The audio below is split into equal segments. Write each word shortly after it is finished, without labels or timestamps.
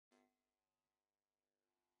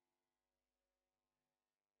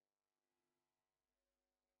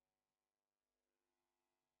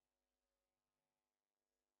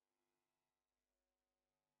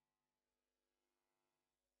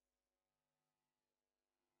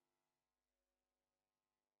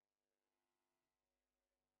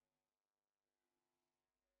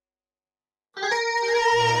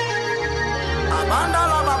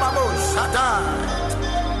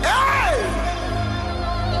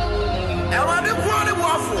Erade kwani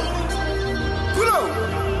wafo. Kulo.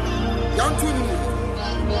 Yantuni.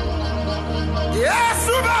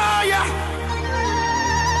 Yesu baya.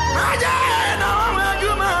 Aja na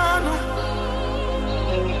wajumanu.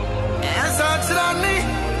 Esa trani.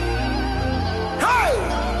 Hey.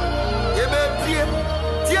 Yebe pie.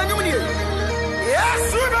 Tia nyumni.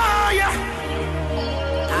 Yesu baya.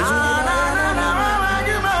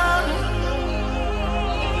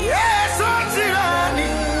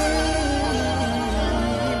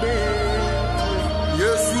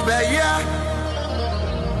 Yeah,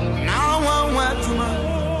 now I want to my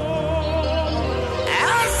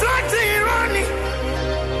Running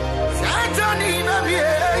Santoni, baby.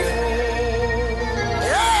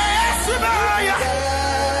 Yes, Subaya.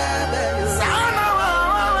 Sana,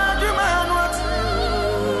 what you man, what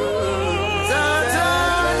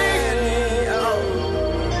Santoni.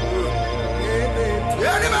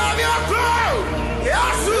 Anybody, your crow.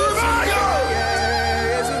 Yes, Subaya.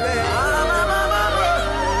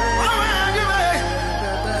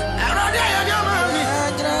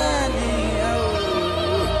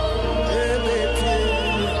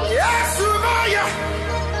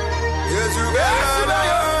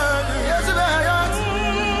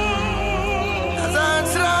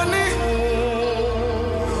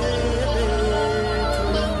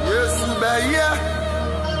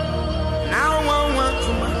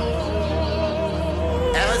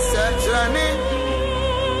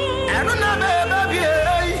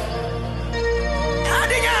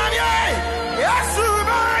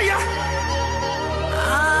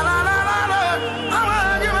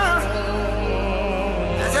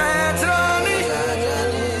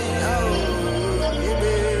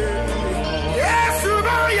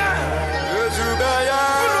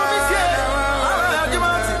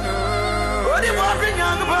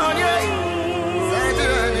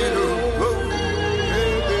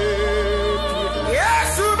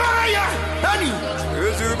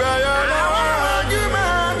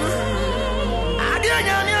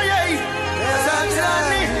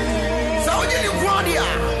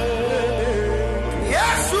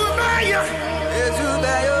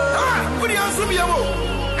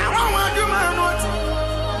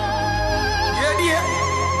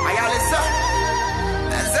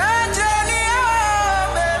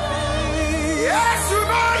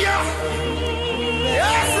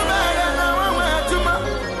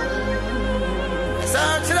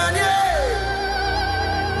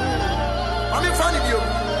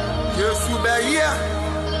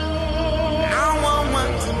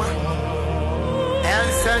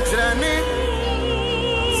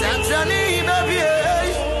 Santrani, baby.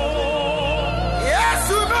 Yes,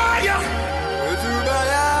 Subaya.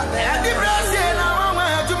 Subaya. And the Brazil, I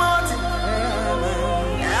want to Marty.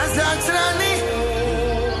 And Santrani.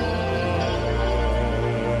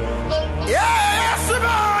 Yes,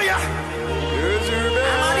 Subaya.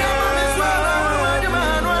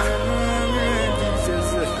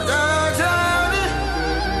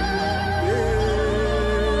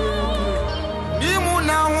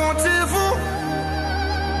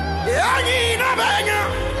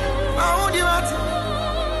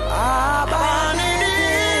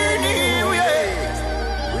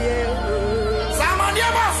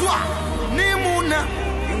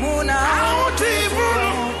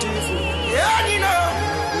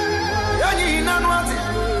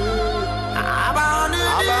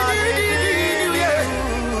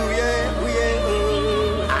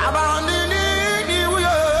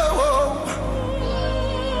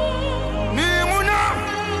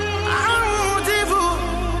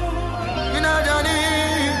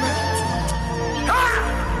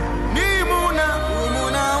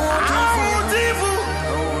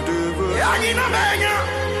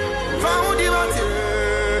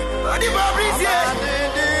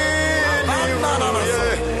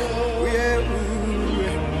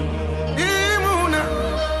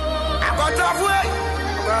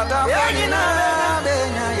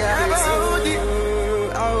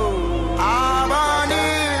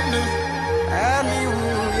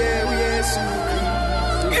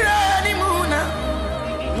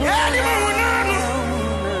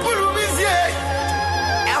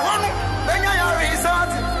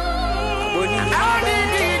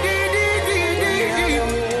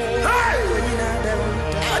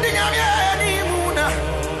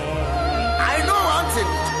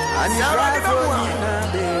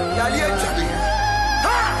 I know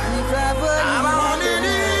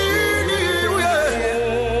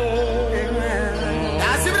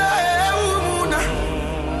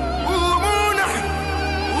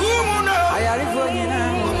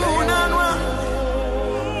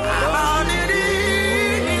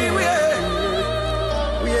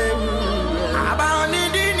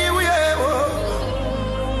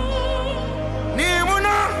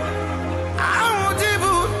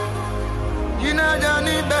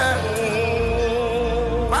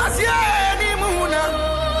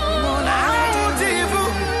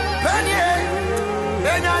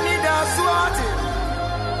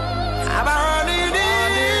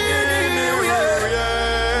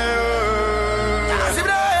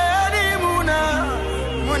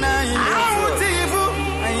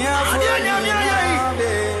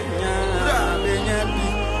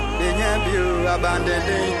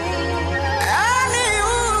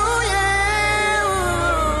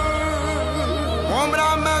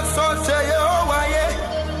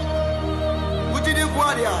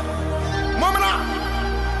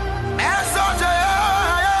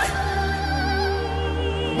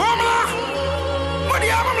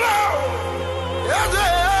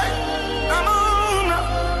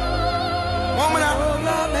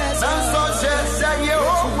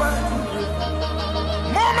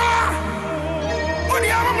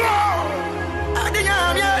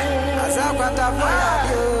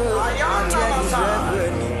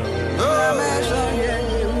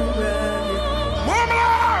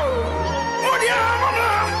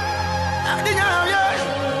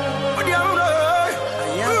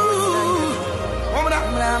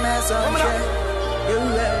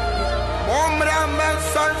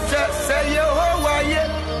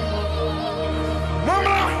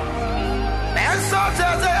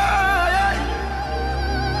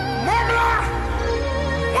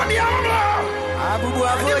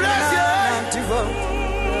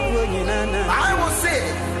I will say,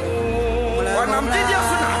 when I'm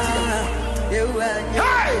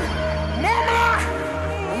hey, Mama,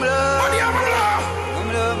 what do you have?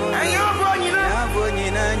 And you're going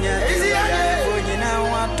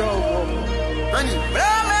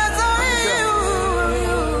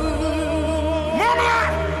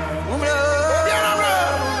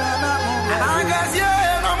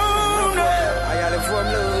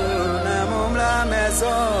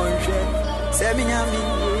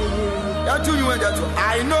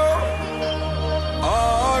I know.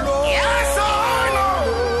 Oh, no. Yes, I know.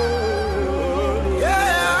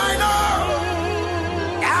 Yeah, I know.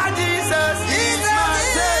 Yeah, Jesus is my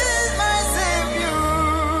Savior.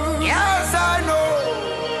 Yes, I know.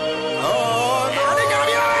 Oh, no.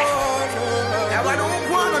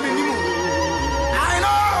 I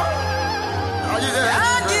know.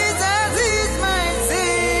 Jesus is my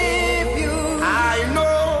Savior. I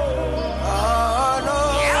know.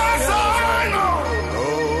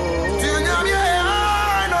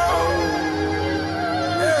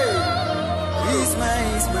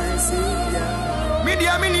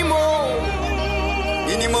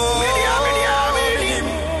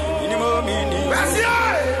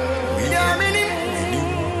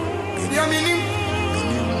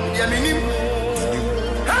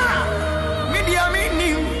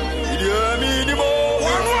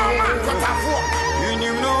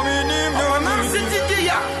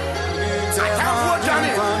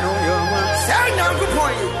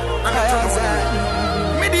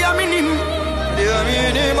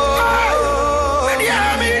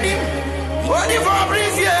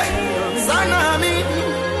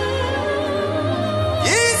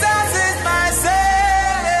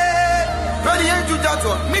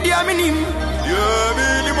 Media minim,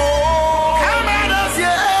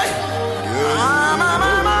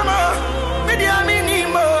 mama, media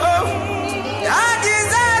minim,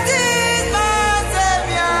 Jesus is my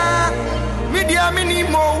Savior. Media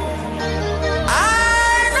minimo, I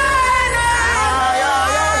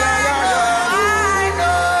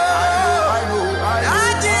know,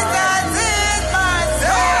 Jesus is my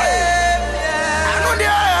Savior. I know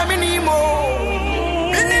there are minimo.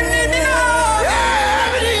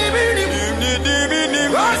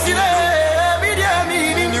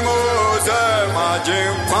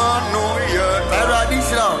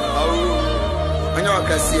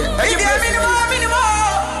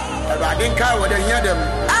 I didn't care what they hear them.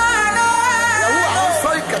 Who are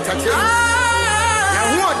sorry, Katachi?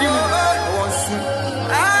 Who are them?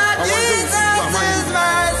 Jesus is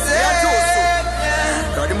my Savior.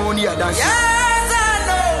 God, the money are dancing. Yes, I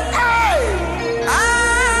know.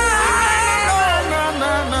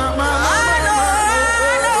 I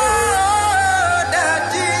know that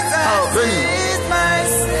Jesus is my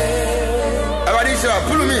Savior. Everybody shout,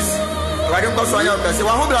 pull me. I don't go so young. I say,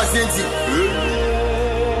 "What home last night?"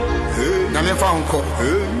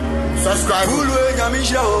 Subscribe.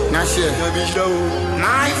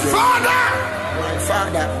 My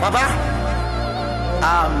father, Papa.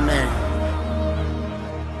 Amen.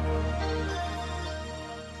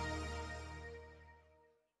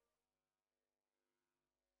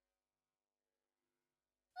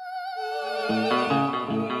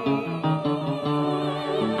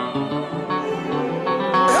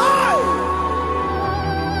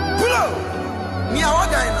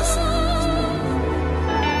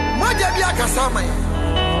 Kasama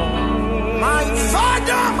My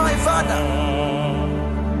Father, my Father.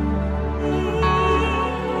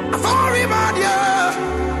 For everybody,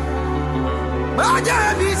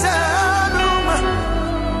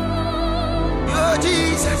 oh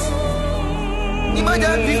Jesus,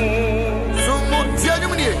 imagine so much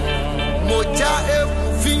moja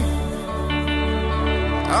efi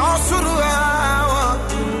asuru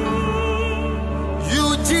you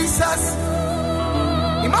Jesus,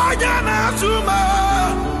 imagine asuma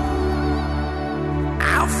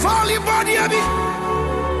I fall in body abi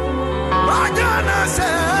imagine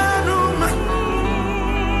asenuma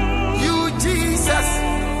you Jesus,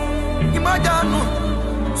 imagine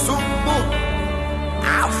sumbo I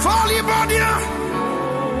fall in body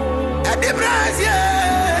at the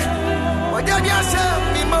Brazil. What did you say,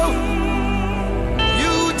 Mimo?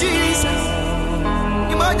 You Jesus,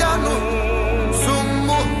 imagine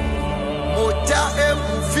sumbo moja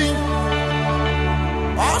efi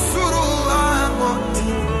asuru amoti.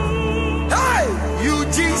 Hey, you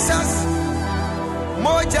Jesus,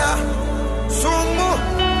 moja sumbo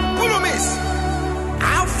pulumis.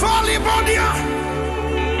 I fall in body.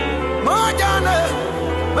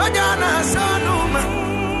 Majana sanuma.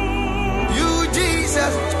 You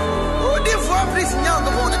Jesus, oh the four please now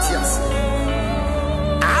the volunteers.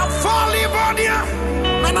 I fall in body.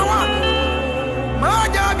 Nana one.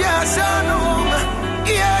 Majabia sanuma.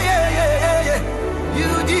 Yeah.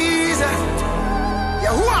 You Jesus.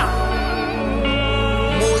 Yahuwah.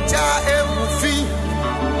 Moja emufi.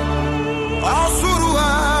 Asurua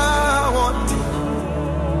wanti.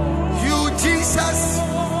 You Jesus.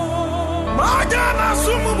 Majana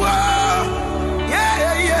sumubwa.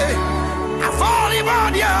 Yeah. I fall in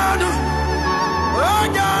body.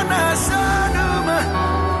 Majana sanuma.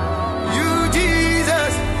 You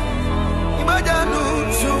Jesus. Imajanu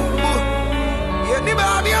sumu. Yeni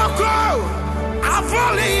babi ako. I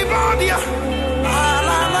fall in body.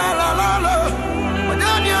 La.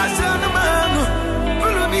 Majana sanuma.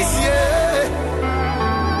 Pulumisie.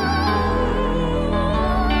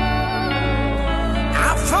 I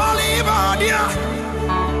fall in body.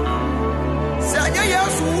 Sanya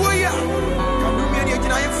Yesu uya. Kabumia ni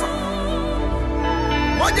jina yefa.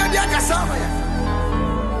 Moja dia kasama ya.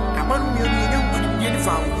 Amanu mi ni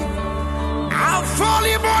famu. I fall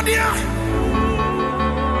in body.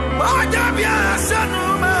 Moja bia sanu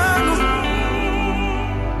manu.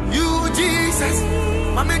 You Jesus.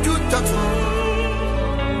 Mame ju tatu.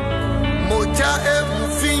 Moja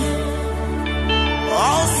emufi.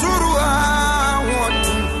 Osuru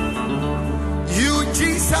awatu. You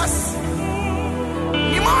Jesus.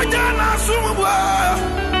 Moja na sumubwa.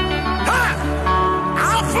 Ha!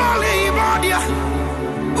 I fall in body.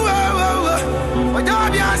 Moja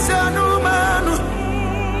bia sanu manu.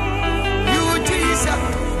 You Jesus.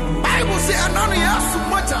 Bible say ananu ya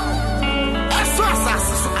sumoja. Eso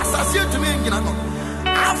asasi to me ngina no.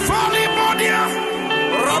 I fall in body.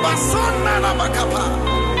 Robasona na makapa.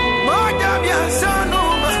 Moja bia sanu.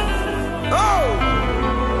 Oh.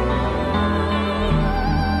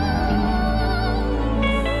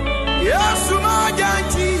 Yesu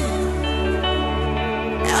majanti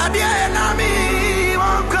Abia nami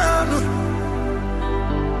wakanu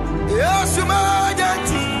Yesu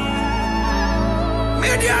majanti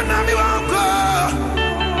Media nami wakanu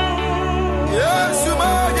Yesu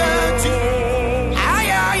majanti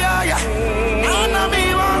Aya Nami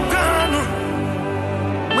wakanu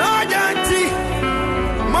Majanti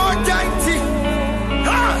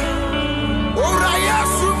Ha Ora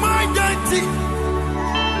Yesu majanti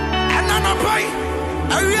Pai,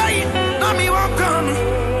 ayai, nami wakanu.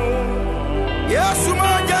 Yesu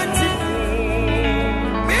majanti.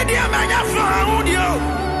 Media manya faudio.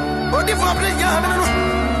 Odi fabri yamenu.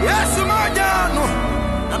 Yesu majanu.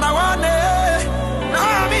 Nanawane,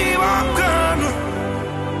 nami wakanu.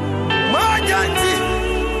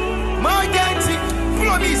 Majanti,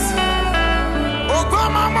 promise.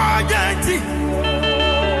 Ogoma majanti.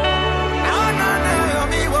 Anane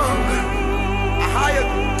nami wakanu. Ahaya.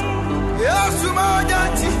 Yesu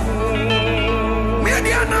majanti.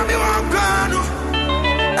 Media nami wakanu.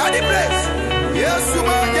 Adi bless. Yesu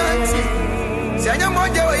majanti. Sanya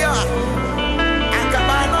moja waya.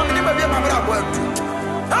 Akabana mini babia mabra kwetu.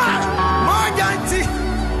 Majanti.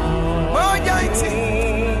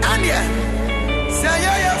 Ania.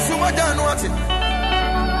 Sanya Yesu majanu ati.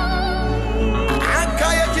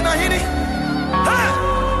 Akaya jina hili.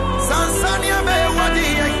 Sansania be wadi.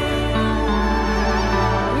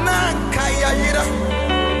 Kayayira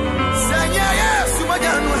Sanya Yesu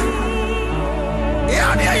majanwa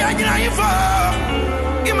Ya jina ifa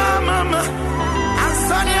Imamama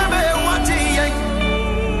Ansania be wati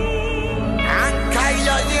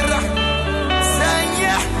Kayayira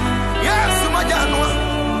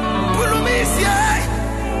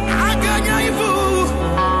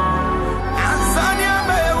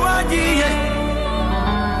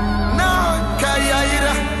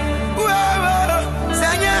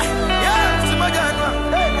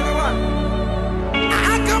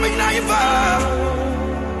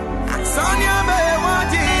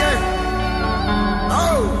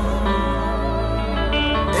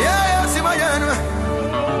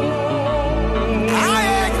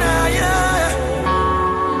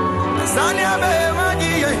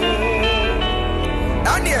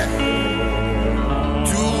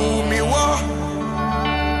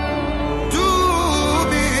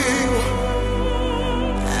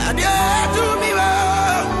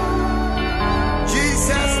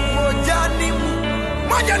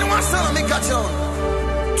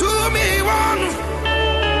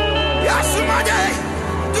Asumaje,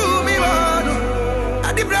 do me one.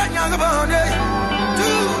 At the brand young about it. Do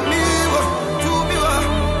me one.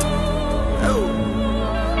 Oh,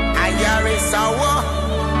 I are sour.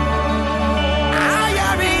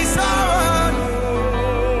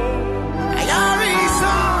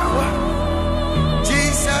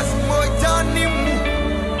 Jesus, my Johnny.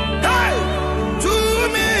 Hey, do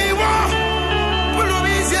me one.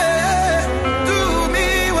 Do me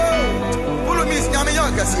one. Pulumis, Yami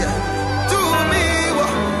Yogas here. Do me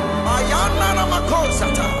one. I am none of my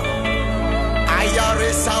cosata. I are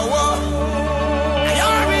sour.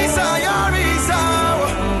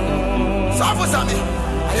 Sami. I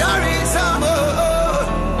are sour.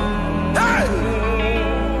 Hey,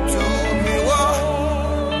 do me one.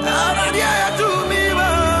 Do me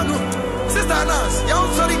one. Sister Nance, young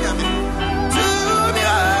sorry, Yami. Do me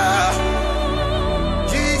one.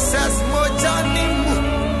 Jesus, Mojanimu.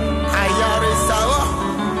 I are sour.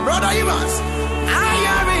 Brother Evans, I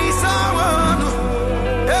am sour.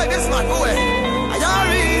 Hey, this man, go away. I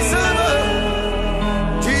am sour.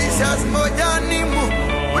 Jesus, Mojanimu.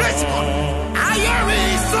 Richmond, I am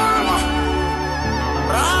sour.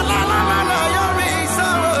 La la la la la, I am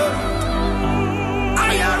sour. I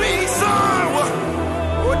am sour.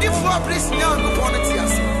 Oh, the four priests young upon it,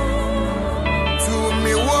 yes. To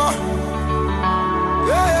me, what?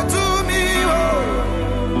 Yeah, to me, what?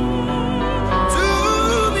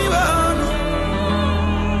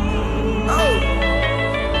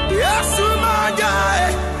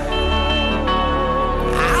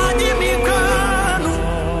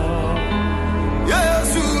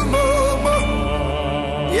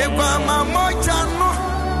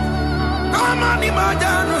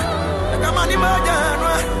 Kamani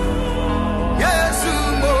majano, Yesu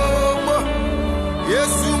momo,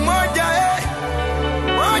 Yesu moja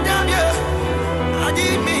moja ye,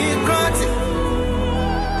 ajimi krati,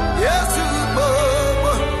 Yesu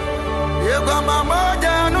momo, yegama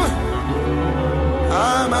majano,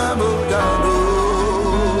 ama mojano.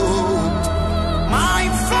 My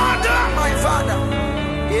Father,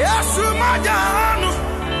 Yesu majano,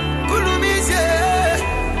 kulumize,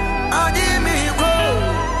 ajimi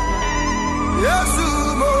Yesu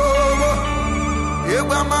momo,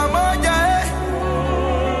 yegwa mamoja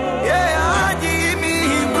aji mi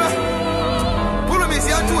hibra. Pulu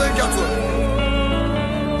misi atu enjato.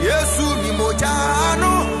 Yesu ni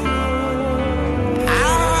mojano,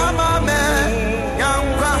 amame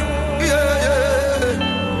yankwa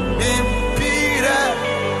impire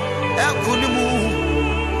ekunimu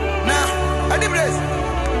na adibres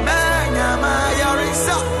manyama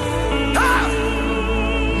yarisa.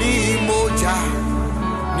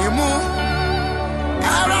 Nimu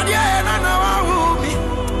Aradia na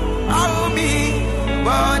Aumi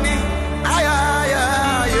Bani aya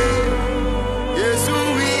Yesu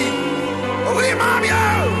wi mami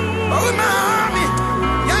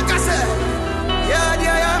yankase ya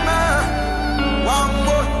dia yama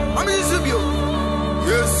wambo amizubio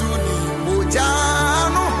Yesu ni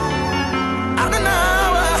mojano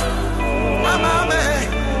ananawa mama me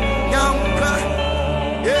yampa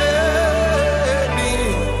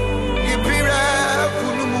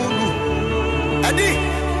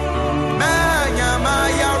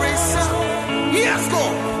Yes, go.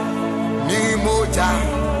 Ni moja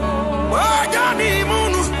ni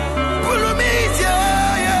munu pulumize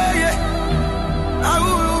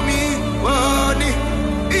aumi wani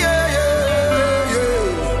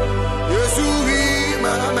Yesu wi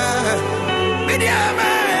mama bidiama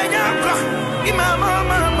nyakwa ni mama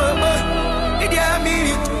bidiami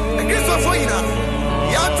Kristo foina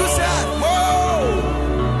ya tu se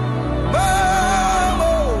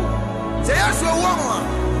say Yesu wo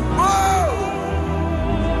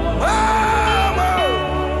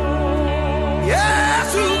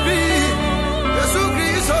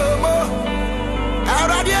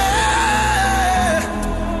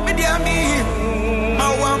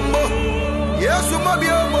Yesu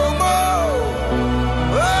mabio momo,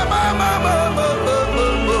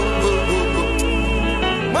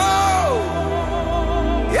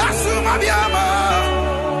 Yesu mabio mo,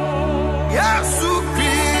 Yesu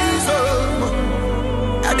Kristo,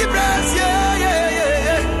 adi brasie,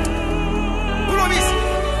 promise.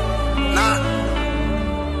 Na,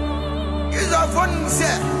 is a fun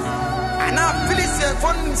se, ana Felice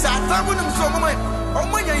fun se atabunum so momo,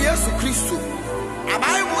 omonya Yesu Kristo.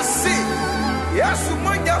 Abai mo se. Yesu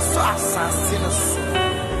moja so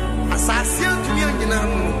assassin to me ngina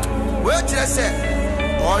we kire se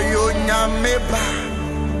oyo nyameba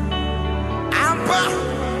ampa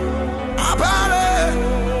abale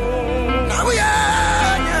na we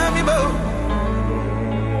nyamibo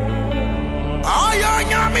oyo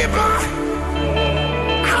nyameba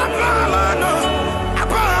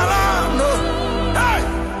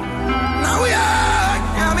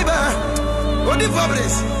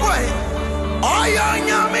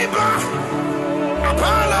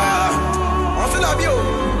Fabio,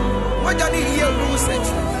 what do you hear?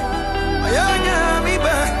 Ayanya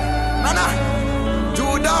miba, nana,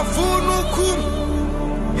 Juda funukum,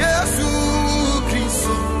 Yesu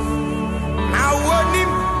Kristo. I want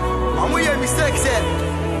him. I'm with your mistakes. I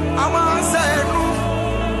want to say no.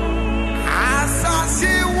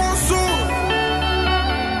 Asasi wusu,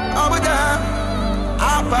 abuja,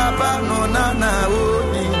 apapa no nana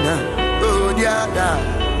odina, odiada.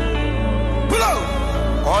 Pulo,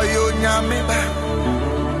 oyo nyameba,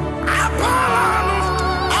 apala.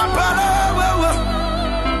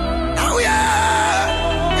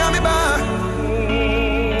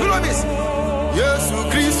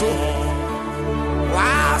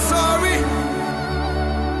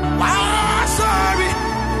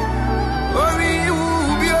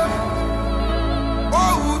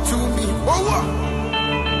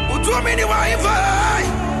 Many wife,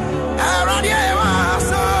 around here,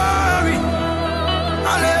 sorry,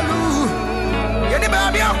 hallelujah. Get the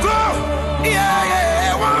baby up, yeah,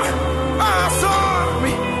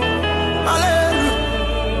 sorry, hallelujah.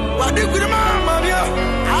 What do you mama,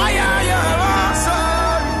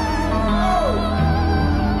 sorry.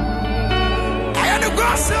 I had to go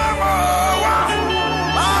somewhere,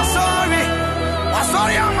 sorry, I'm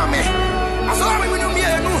sorry, I'm sorry when you mean.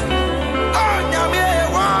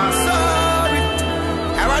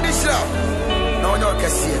 No, no,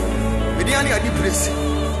 Cassia. Mediani are depressed.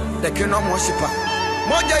 The kingdom worshiper.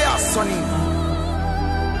 Moja Sonny.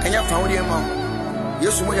 And you found your mom.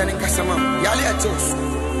 Yes, Mojan and Casamam. Yali at toast.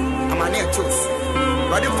 I'm an air toast.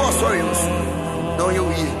 But the four sorrows. No, you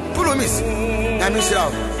will. Pull miss. I'm Miss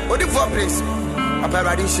Ralph. What the four place? A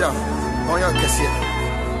paradisha. On your Cassia.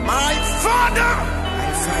 My father.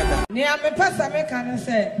 My father. Near me, Pastor, can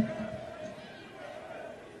say.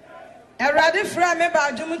 A rather friend me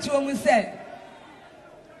by Jumutu will say.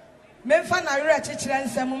 Memfa na yura chichira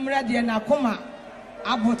nsem mrade na koma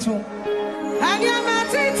aboto anya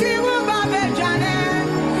matiti wo ba bedwane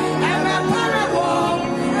ebe parabo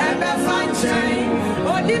ebe fanchai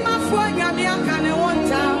odimafo nyame aka ne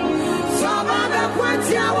wonta so ba be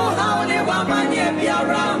kwati awo ha oni wa manye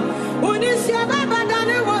biara unisi ba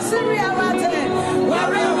badane wo siri awate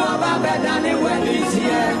ware wo ba bedane wo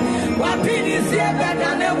nisie wa pidisi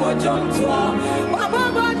bedane wo jonto wa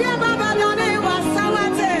bobo dia ba badane wa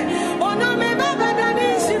sawate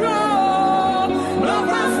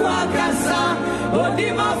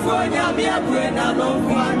Odima fonya miabwena no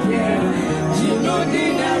kwake Jinodi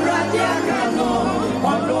na radia kano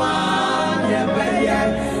Onwa nebeye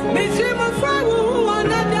Mijimu fawu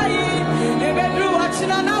wanadai Ebedru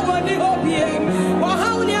wachina na woni obie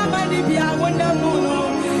Wahauni amani bia wona muno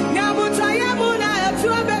Nyabuta yamuna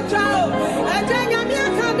etuwa betrao Ejenya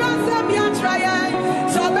miaka dosa biatraya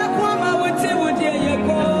Sobe kwa mawuti wudie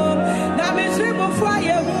yeko Na mijimu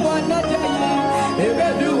faye wanadai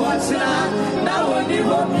Ebedru wachina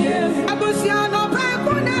Abusiano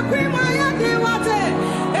Pakuna Quimaya de Wate,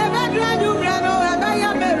 Ebedra Dubrano,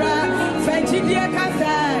 Abaya Mera, Fenchi Dia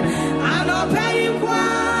Casa, Ano Paying Qua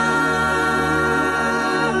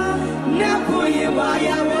Napuya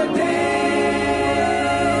Wote,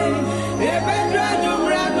 Ebedra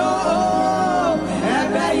Dubrano,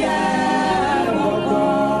 Abaya Moko.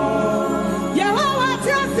 Yawa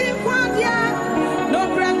Tassi Quadia, no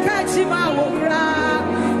Brancachima Wokra,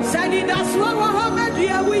 Sani Daswa.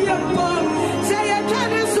 We are born. Say a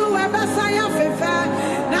tennis who ever say a fefa.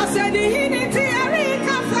 Now say the hinity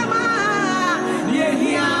Erika Sama.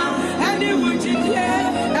 Yeah, and it would you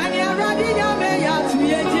and you're ready, you may have to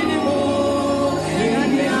be a anymore.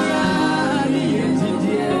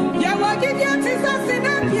 Yeah, what did you tell us in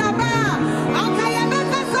Apiaba? Okay, I'm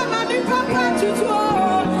not some papa to do.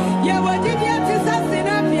 Yeah, what did you tell us in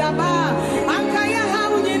Apiaba? Okay,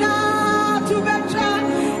 how you know to better.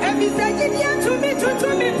 And he said, to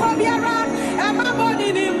me, Pobiara, and my body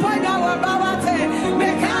in Poda Bawate,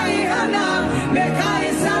 Mekai Hana, Mekai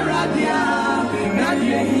Saradia,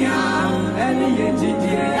 Nadia, and Yeti,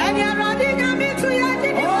 and you're running me to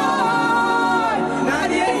Yeti. Oh,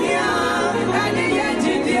 Nadia, and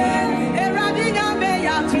Yeti, and Radina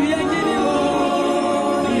Maya to Yeti.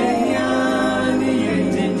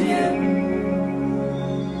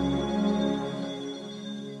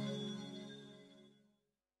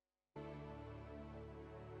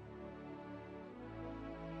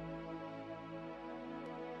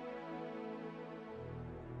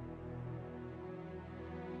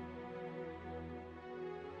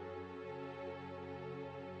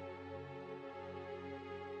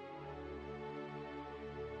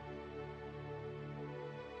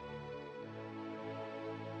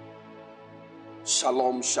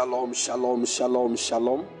 Shalom, shalom, shalom, shalom,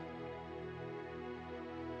 shalom.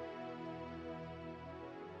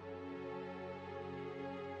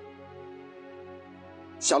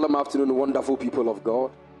 Shalom afternoon, wonderful people of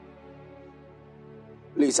God.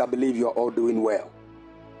 Please, I believe you're all doing well.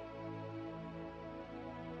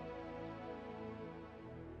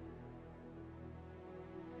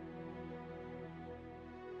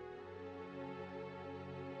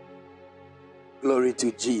 Glory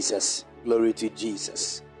to Jesus. Glory to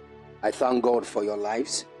Jesus. I thank God for your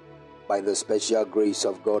lives. By the special grace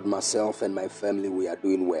of God, myself and my family, we are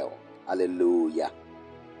doing well. Hallelujah.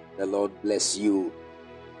 The Lord bless you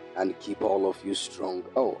and keep all of you strong.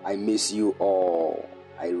 Oh, I miss you all.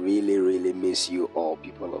 I really, really miss you all,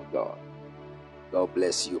 people of God. God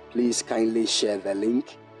bless you. Please kindly share the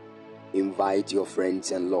link. Invite your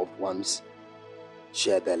friends and loved ones.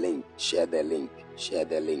 Share the link. Share the link. Share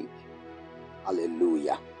the link.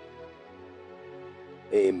 Hallelujah.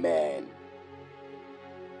 Amen.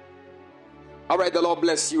 All right, the Lord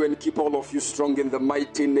bless you and keep all of you strong in the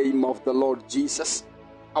mighty name of the Lord Jesus.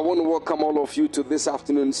 I want to welcome all of you to this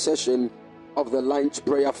afternoon session of the Lunch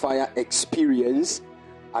Prayer Fire Experience.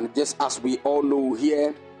 And just as we all know,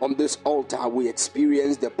 here on this altar, we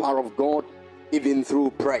experience the power of God even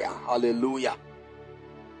through prayer. Hallelujah.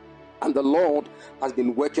 And the Lord has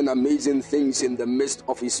been working amazing things in the midst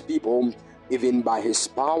of his people, even by his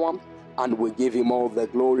power. And we give him all the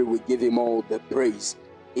glory, we give him all the praise.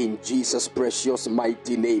 In Jesus' precious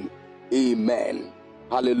mighty name. Amen.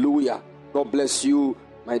 Hallelujah. God bless you,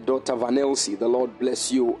 my daughter Vanelsi. The Lord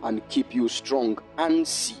bless you and keep you strong.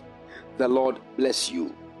 Ansi, the Lord bless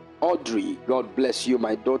you. Audrey, God bless you,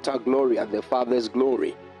 my daughter Gloria, the Father's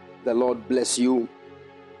glory. The Lord bless you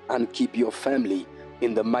and keep your family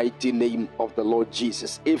in the mighty name of the Lord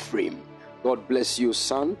Jesus. Ephraim, God bless you,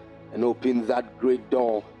 son, and open that great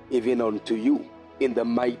door even unto you in the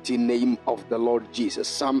mighty name of the Lord Jesus.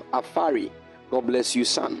 Sam Afari, God bless you,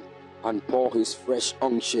 son, and pour his fresh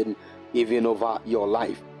unction even over your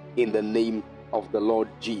life in the name of the Lord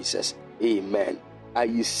Jesus. Amen.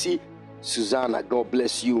 I see Susanna, God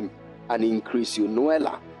bless you and increase you.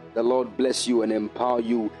 Noella, the Lord bless you and empower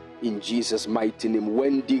you in Jesus' mighty name.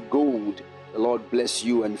 Wendy Gold, the Lord bless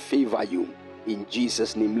you and favor you in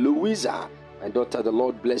Jesus' name. Louisa, my daughter, the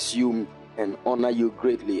Lord bless you and honor you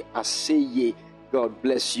greatly. Aseye, God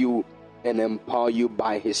bless you and empower you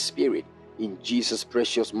by his spirit in Jesus'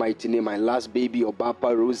 precious mighty name. My last baby,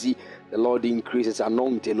 Obapa Rosie, the Lord increases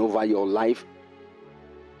anointing over your life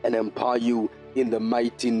and empower you in the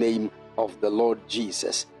mighty name of the Lord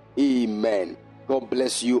Jesus. Amen. God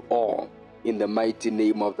bless you all in the mighty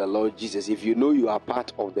name of the Lord Jesus. If you know you are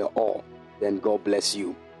part of the all, then God bless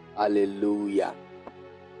you. Hallelujah.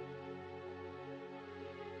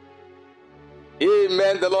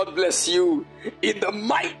 Amen. The Lord bless you in the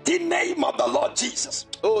mighty name of the Lord Jesus.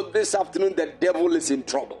 Oh, this afternoon the devil is in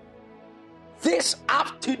trouble. This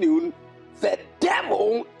afternoon the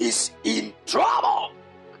devil is in trouble.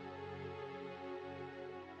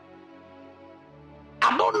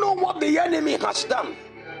 I don't know what the enemy has done.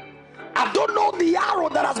 I don't know the arrow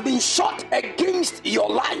that has been shot against your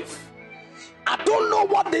life. I don't know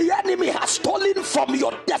what the enemy has stolen from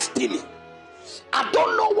your destiny. I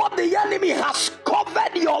don't know what the enemy has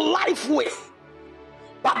covered your life with.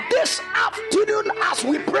 But this afternoon, as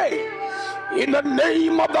we pray, in the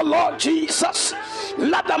name of the Lord Jesus,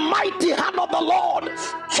 let the mighty hand of the Lord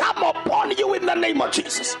come upon you in the name of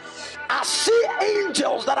Jesus. I see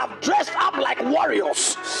angels that have dressed up like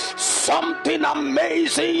warriors. Something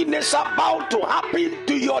amazing is about to happen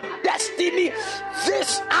to your destiny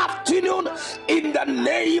this afternoon in the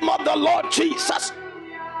name of the Lord Jesus.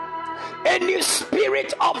 Any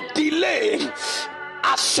spirit of delay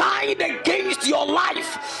assigned against your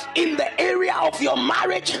life in the area of your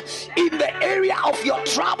marriage, in the area of your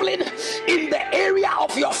traveling, in the area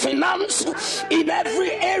of your finance, in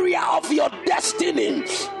every area of your destiny,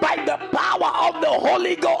 by the power of the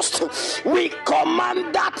Holy Ghost, we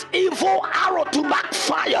command that evil arrow to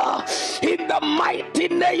backfire in the mighty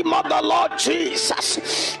name of the Lord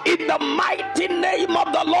Jesus. In the mighty name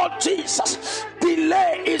of the Lord Jesus,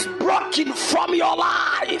 delay is broken from your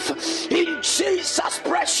life in Jesus'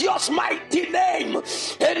 precious mighty name.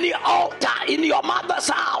 Any altar in your mother's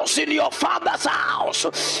house, in your father's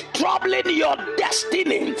house, troubling your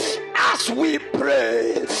destiny, as we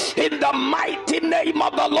pray in the mighty name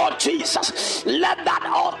of the Lord Jesus, let that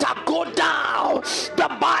altar go down.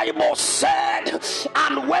 The Bible said,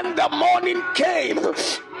 and when the morning came,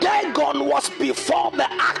 Dagon was before the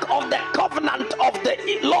ark of the covenant of the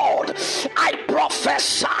Lord. I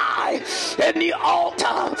prophesy, any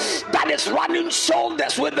altar that is running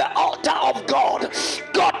shoulders with the altar of God,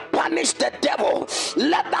 God punish the devil.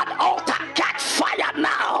 Let that altar catch fire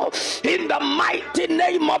now in the mighty name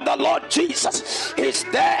name of the Lord Jesus. Is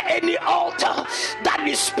there any altar that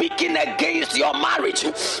is speaking against your marriage?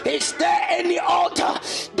 Is there any altar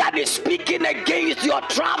that is speaking against your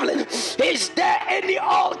traveling? Is there any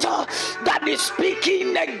altar that is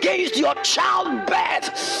speaking against your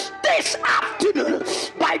childbirth? This afternoon,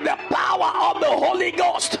 by the power of the Holy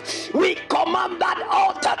Ghost, we command that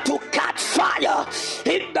altar to catch fire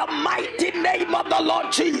in the mighty name of the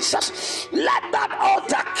Lord Jesus. Let that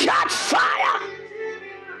altar catch fire.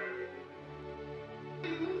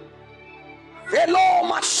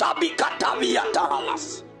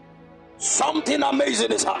 Something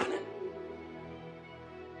amazing is happening.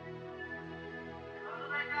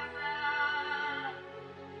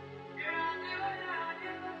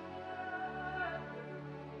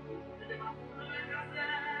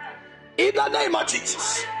 In the name of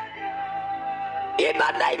Jesus. In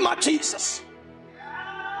the name of Jesus.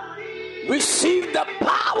 Receive the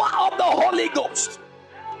power of the Holy Ghost.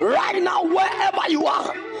 Right now, wherever you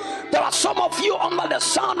are, there are some of you under the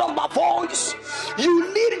sound of my voice.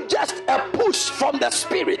 You need just a push from the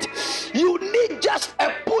Spirit. You need just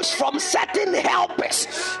a push from certain helpers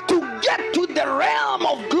to get to the realm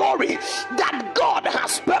of glory that God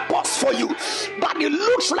has purposed for you. But it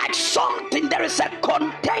looks like something, there is a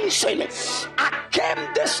contention. I came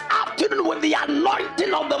this afternoon with the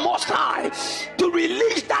anointing of the Most High to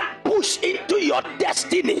release that push into your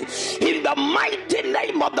destiny in the mighty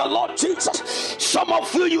name of the Lord Jesus. Some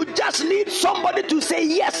of you, you just need somebody to say,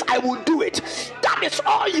 yes, I will do it. That is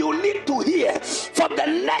all you need to hear for the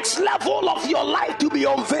next level of your life to be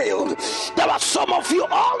unveiled. There are some of you,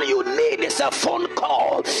 all you need is a phone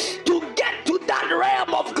call to get to that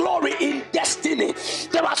realm of glory in destiny.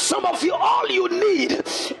 There are some of you, all you need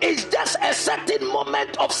is just a certain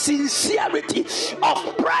moment of sincerity,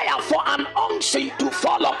 of prayer for an unction to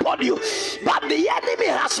fall upon you. But the enemy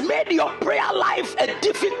has made your prayer life a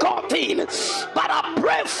difficult thing. But I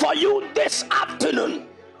pray for you this afternoon,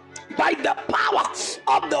 by the power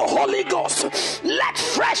of the Holy Ghost, let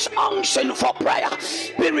fresh unction for prayer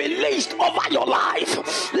be released over your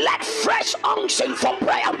life. Let fresh unction for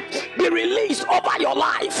prayer be released over your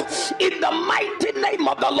life in the mighty name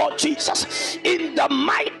of the Lord Jesus. In the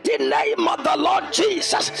mighty name of the Lord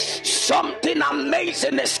Jesus, something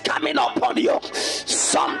amazing is coming upon you.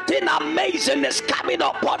 Something amazing is coming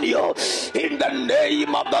upon you in the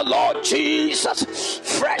name of the Lord Jesus.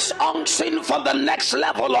 Fresh unction for the next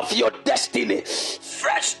level of your destiny.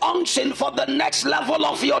 Fresh unction for the next level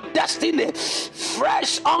of your destiny.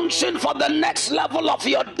 Fresh unction for the next level of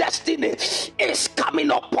your destiny is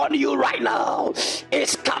coming upon you right now.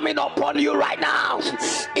 It's coming upon you right now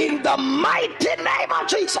in the mighty name of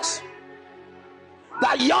Jesus.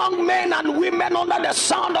 The young men and women under the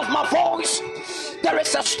sound of my voice, there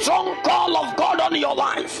is a strong call of God on your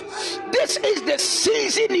life. This is the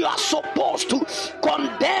season you are supposed to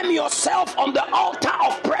condemn yourself on the altar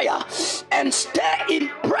of prayer and stay in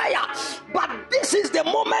prayer. But this is the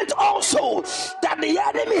moment also that the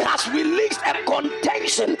enemy has released a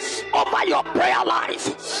contention over your prayer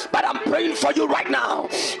life. But I'm praying for you right now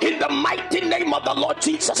in the mighty name of the Lord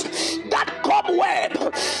Jesus. That cobweb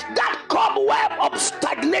of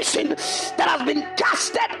stagnation that has been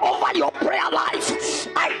casted over your prayer life,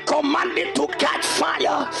 I command it to catch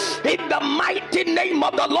fire in the mighty name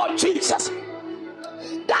of the Lord Jesus.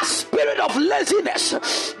 That spirit of laziness,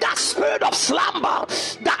 that spirit of slumber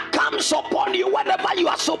that comes upon you whenever you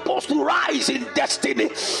are supposed to rise in destiny,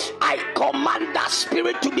 I command that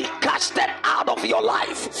spirit to be casted out of your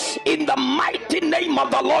life in the mighty name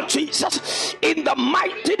of the Lord Jesus. In the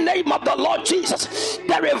mighty name of the Lord Jesus,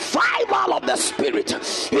 the revival of the spirit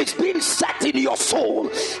is being set in your soul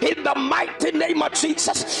in the mighty name of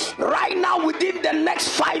Jesus. Right now, within the next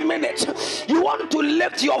 5 minutes, you want to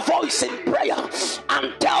lift your voice in prayer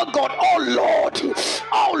and tell God, oh Lord,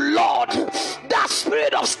 that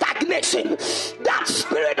spirit of stagnation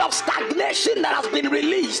that has been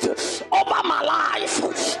released over my life,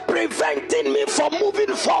 preventing me from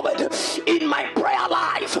moving forward in my prayer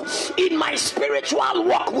life, in my spiritual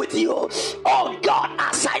walk with you. Oh God,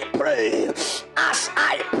 as I pray,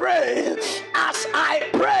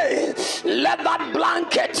 let that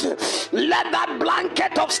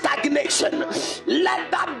blanket of stagnation, let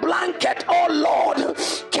that blanket, oh Lord,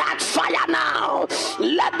 catch fire now.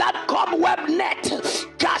 Let that cobweb net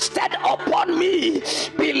casted upon me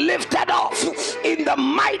be lifted off in the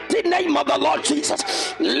mighty name of the Lord Jesus.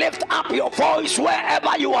 Lift up your voice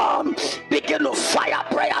wherever you are. Begin to fire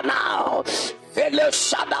prayer now. Vele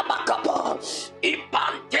shadabakapa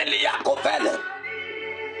ipantelia kovele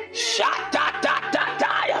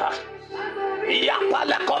shatatataya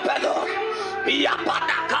yapale kovelo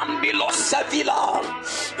yapana kambilo sevila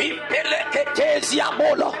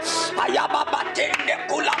Leziabola. Ayababatende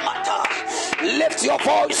kulamata. Lift your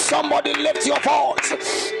voice, somebody lift your voice.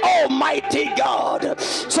 Almighty God,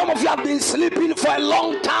 some of you have been sleeping for a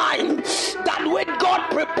long time. That what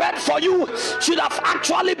God prepared for you should have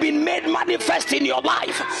actually been made manifest in your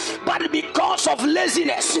life, but because of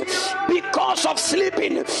laziness, because of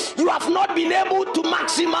sleeping, you have not been able to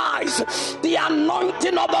maximize the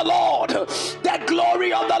anointing of the Lord, the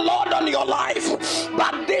glory of the Lord on your life.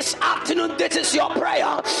 But this afternoon, this is your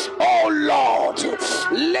prayer. Oh Lord,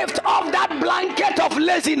 lift off that blanket of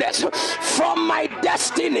laziness from my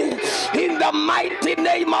destiny in the mighty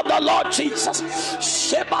name of the Lord Jesus.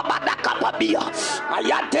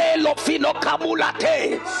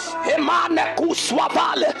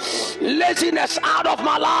 Laziness out of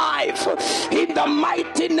my life in the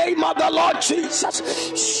mighty name of the Lord Jesus.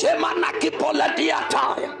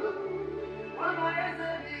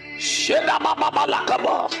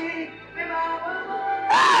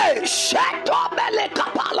 Hey, Shetobele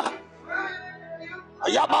Kapala.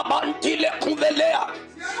 Yababantile Kuvelea.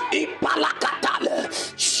 Ipalakatale.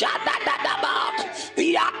 Shadadadaba.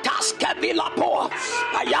 Yataske Vilapo.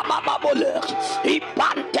 Ayabababole.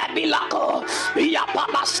 Ipante Vilako.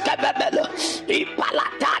 Yapalaske Bebele.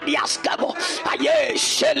 Ipalatadiaskebo. Aye,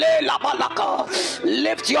 Shele Labalaka.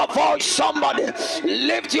 Lift your voice, somebody.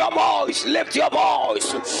 Lift your voice. Lift your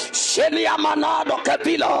voice. Shele Amanado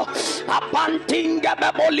Kevila. Apantinga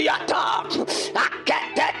Beboliata.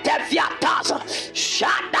 Akete Viatas.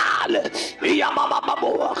 Shadal.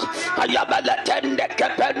 Yabababo. Ayabalatende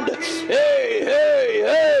Kepend. Hey.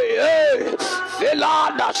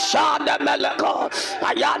 Filada Shada Melaka.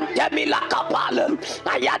 Ayante Milakapal.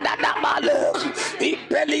 Ayada Malak.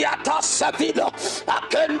 Ipeliata Savila.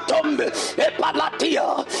 Akentumbe. Epalatia.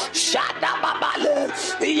 Shada Babale.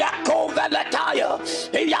 Yakovelataya.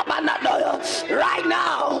 Yabanadaya. Right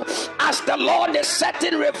now, as the Lord is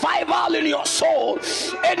setting revival in your soul,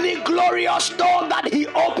 any glorious door that He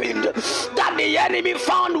opened, that the enemy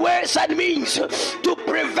found ways and means to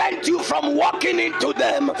prevent you from walking into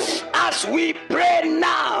them, as we pray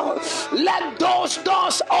now, let those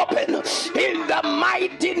doors open in the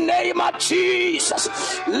mighty name of Jesus.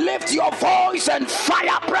 Lift your voice and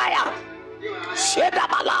fire prayer.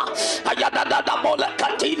 Shedabala, Ayadada Bola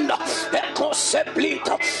Katina,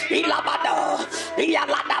 Ecoseplita, Ilabada,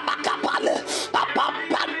 Ialada Macapale,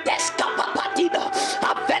 Apampanteska Papatina,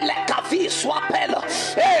 Avele Cavi Swapella,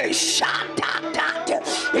 Shatatat,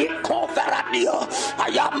 Ecoveradio,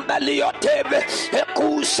 Ayambelioteve,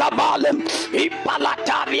 Ecusabalem,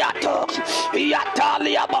 Ipalataviato,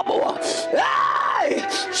 Iatalia Baboa,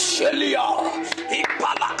 Shelia,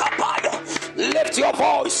 Ipalakapaya. Lift your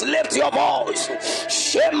voice, lift your voice.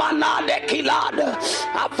 Shemana de Kilad,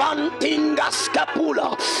 Avantinga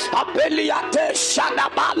Scapula, Abeliate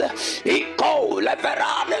Shadabal, Iko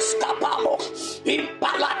Leverane Scapamo,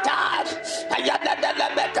 Impalatar, Ayada de la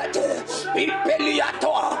Becate,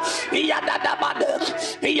 Impeliator, Iadabad,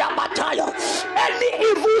 Iamataya. Any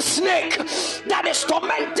evil snake that is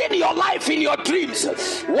tormenting your life in your dreams,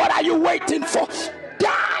 what are you waiting for?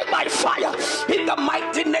 Die by fire in the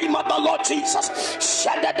mighty name of the Lord Jesus.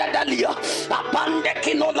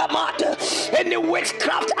 Any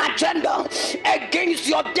witchcraft agenda against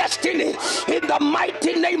your destiny in the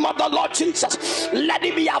mighty name of the Lord Jesus, let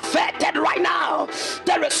it be averted right now.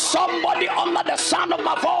 There is somebody under the sound of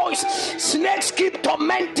my voice. Snakes keep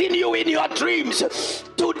tormenting you in your dreams.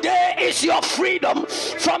 Today is your freedom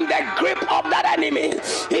from the grip of that enemy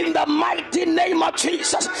in the mighty name of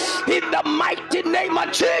Jesus. In the mighty name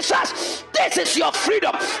of Jesus, this is your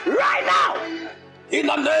freedom right now. In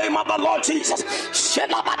the name of the Lord Jesus,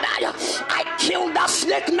 I kill that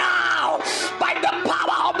snake now by the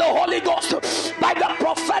power of the Holy Ghost, by the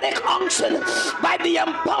prophetic unction, by the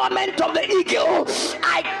empowerment of the eagle.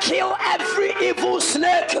 I kill every evil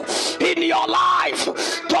snake in your life,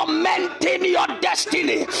 tormenting your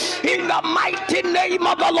destiny in the mighty name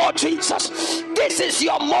of the Lord Jesus. This is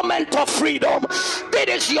your moment of freedom. This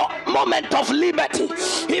is your moment of liberty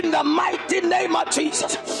in the mighty name of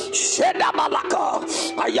Jesus. Shedabalaka.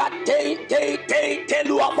 Ayate te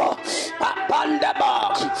luava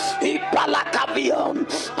apandaba ipalakavium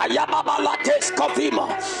ayababalates kovima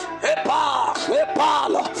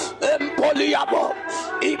epala empoliabo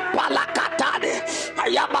ipalakatade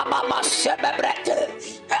ayababa sebebrete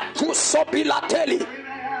ekusopilateli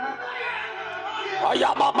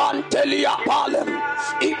ayababantelia palem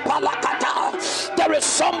ipalakata. There is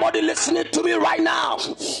somebody listening to me right now.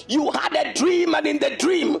 You had a dream, and in the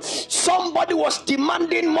dream, somebody was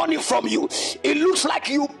demanding money from you. It looks like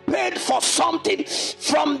you paid for something.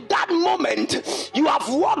 From that moment, you have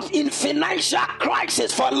walked in financial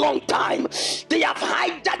crisis for a long time. They have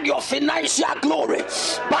hijacked your financial glory.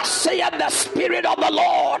 But saith the Spirit of the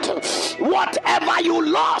Lord, whatever you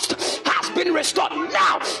lost has been restored.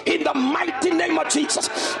 Now, in the mighty name of Jesus,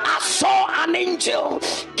 I saw an angel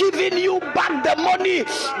giving you back the money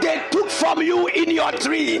they took from you in your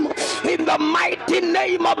dream. In the mighty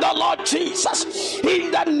name of the Lord Jesus,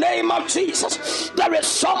 in the name of Jesus, there is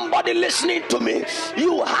somebody listening to me.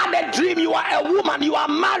 You had a dream. You are a woman. You are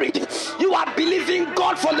married. You are believing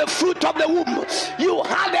God for the fruit of the womb. You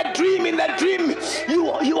had a dream. In the dream,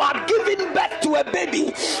 you are giving birth to a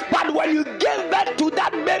baby. But when you gave birth to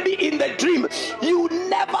that baby in the dream, you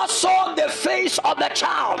never saw the face of the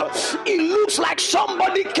child. It looks like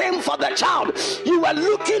somebody came for the child. You were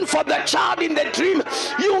looking for the child in the dream.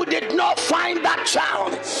 You did not find that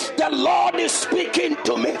child. The Lord is speaking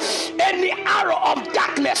to me. Any arrow of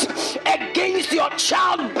darkness against your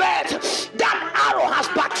childbirth, that arrow has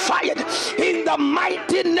backfired in the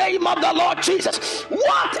mighty name of the Lord Jesus.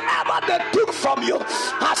 Whatever they took from you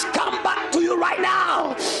has come back to you right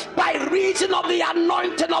now by reason of the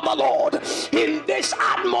anointing of the Lord in this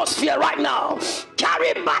atmosphere right now.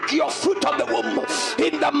 Carry back your fruit of the womb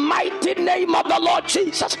in the mighty name of the Lord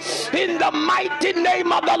Jesus. In the mighty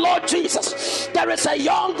name of the Lord Jesus. There is a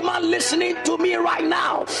young man listening to me right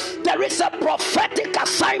now. There is a prophetic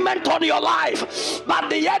assignment on your life, but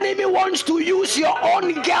the enemy wants to use your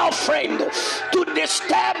own girlfriend to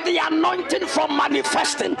disturb the anointing from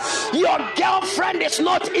manifesting. Your girlfriend is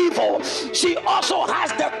not evil. She also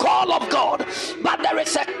has the call of God, but there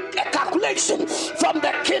is a calculation from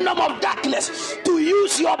the kingdom of darkness to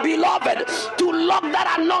use your beloved to lock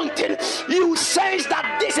that anointing. You sense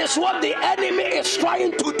that this is what the enemy is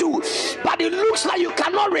trying to do, but it looks like you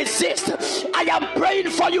cannot resist. I am praying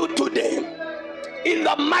for you today. In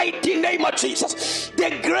the mighty name of Jesus,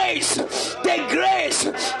 the grace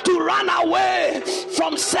to run away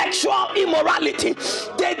from sexual immorality,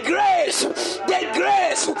 the grace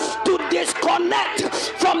to disconnect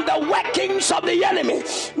from the workings of the enemy,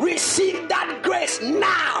 receive that grace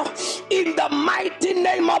now in the mighty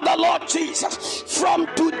name of the Lord Jesus. From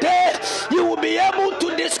today, you will be able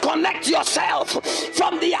to disconnect yourself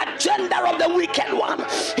from the agenda of the wicked one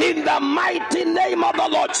in the mighty name of the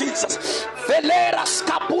Lord Jesus.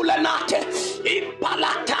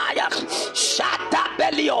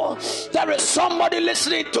 There is somebody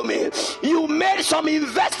listening to me. You made some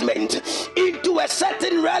investment into a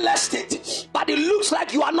certain real estate, but it looks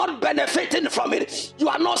like you are not benefiting from it. You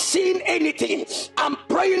are not seeing anything. I'm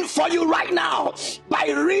praying for you right now by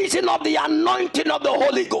reason of the anointing of the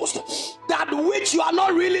Holy Ghost. That which you are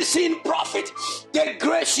not really seeing profit, the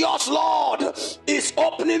gracious Lord is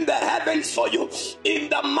opening the heavens for you in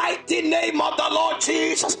the mighty name of the Lord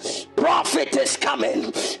Jesus. Profit is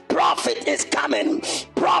coming. Profit is coming.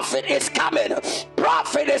 Profit is coming.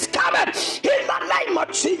 Profit is coming in the name of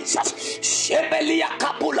Jesus. Shebelia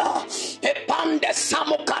Kapula, Epande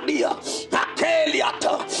Samokadia,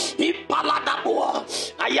 Ateliata, Ipaladabua,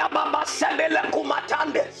 Ayababa Sebele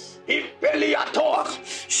Kumatande. Impeliator,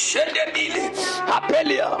 Shedebili,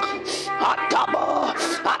 Apelia, Ataba,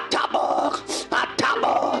 Ataba,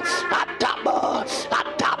 Ataba, Ataba,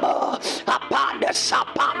 Ataba, Apade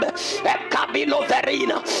Sapab, Ecabilo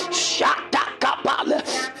Verina, Shata Capale,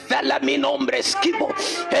 Velaminombre Skibo,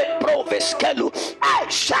 Eproveskelu,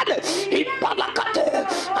 Shade, Ipalacate,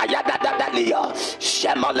 Ayadadalia,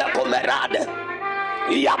 Shemale Comerade.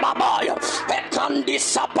 Yababaya, Ekandi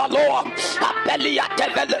Sapaloa, Apelia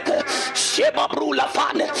Teveleke, Sheba Brula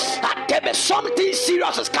Fane, Atebe. Something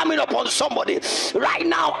serious is coming upon somebody. Right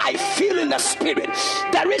now, I feel in the spirit.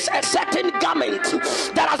 There is a certain garment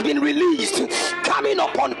that has been released coming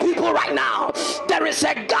upon people right now. There is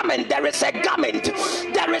a garment, there is a garment,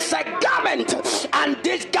 there is a garment, and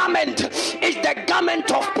this garment is the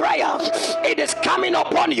garment of prayer. It is coming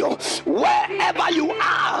upon you wherever you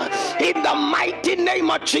are in the mighty name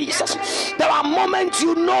of Jesus. There are moments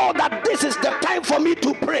you know that this is the time for me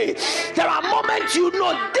to pray. There are moments you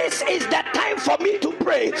know this is the time for me to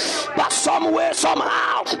pray. But somewhere,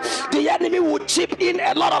 somehow, the enemy will chip in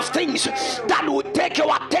a lot of things that will take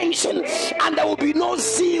your attention, and there will be no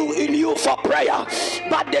zeal in you for prayer.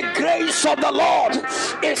 But the grace of the Lord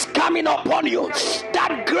is coming upon you.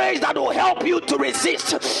 That grace that will help you to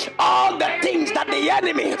resist all the things that the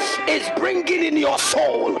enemy is bringing in your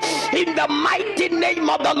soul. In the mighty name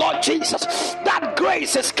of the Lord Jesus, that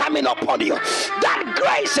grace is coming upon you. That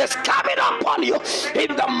grace is coming upon you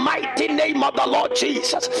in the mighty name of the Lord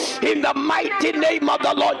Jesus. In the mighty name of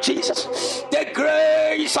the Lord Jesus. The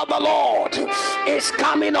grace of the Lord is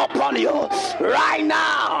coming upon you right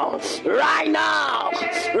now. Right now.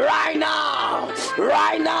 Right now.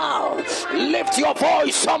 Right now. Lift your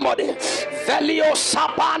voice, somebody. Velio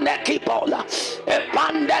sapane kipola.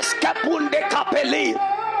 Epandes kapunde kapeli.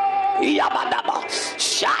 Yabadaba,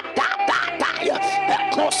 Shatatataya,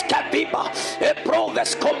 Ekoskabiba,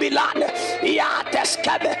 Eproves Kobilan,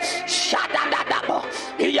 Yateskebe, Shadadadaba,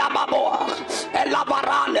 Yababoa,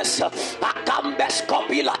 Elavaranes, Akambes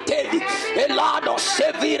Kobilatevi, Elado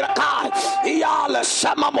Seviraka, Yale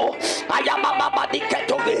Samamo, Ayababa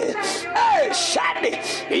Diketovi, Shadi,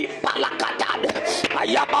 Ipalakatan,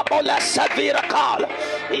 Ayababola Sevirakal,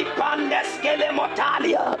 Ipandes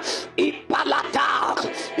Kelemotalia, Ipalata,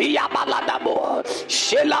 Yabaladabo,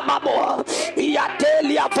 Shelababo,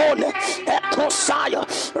 Yatelia Vone, Ekosaya.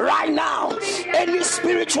 Right now, any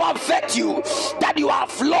spiritual virtue that you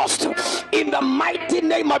have lost in the mighty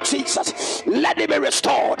name of Jesus, let it be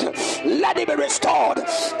restored. Let it be restored.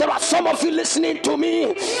 There are some of you listening to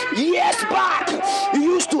me. Years back, you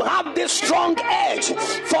used to have this strong edge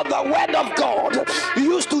for the word of God.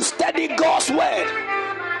 You used to study God's word.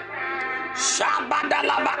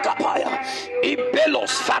 Shabadala Bakapaya,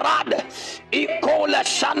 Ibelos Farad, Ikola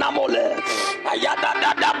Shanamole,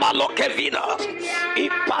 Ayadada Balokevina,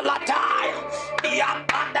 Ipalatai,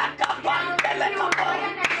 Yapada Kapandelekapa,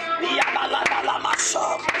 Yabalada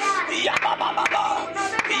Masa, Yababa,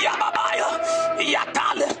 Yababaya,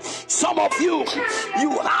 Yatale. Some of you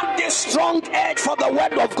have this strong edge for the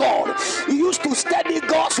word of God. You used to study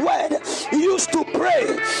God's word. You used to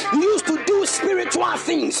pray. You used to do spiritual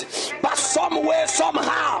things. But somewhere,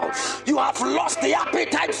 somehow, you have lost the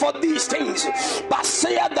appetite for these things. But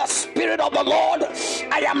saith the Spirit of the Lord,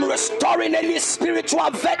 I am restoring any spiritual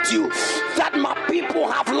virtue that my people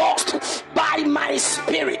have lost by my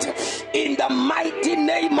Spirit. In the mighty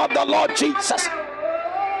name of the Lord Jesus.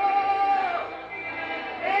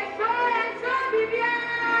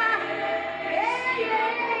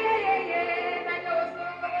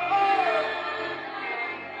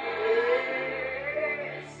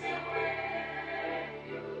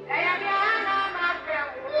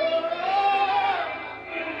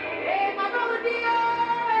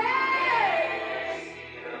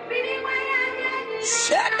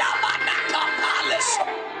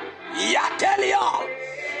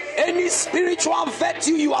 Any spiritual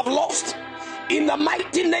virtue you have lost, in the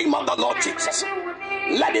mighty name of the Lord Jesus,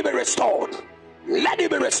 let it be restored. Let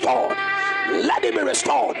it be restored. Let it be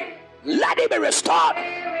restored. Let it be restored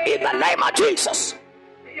in the name of Jesus.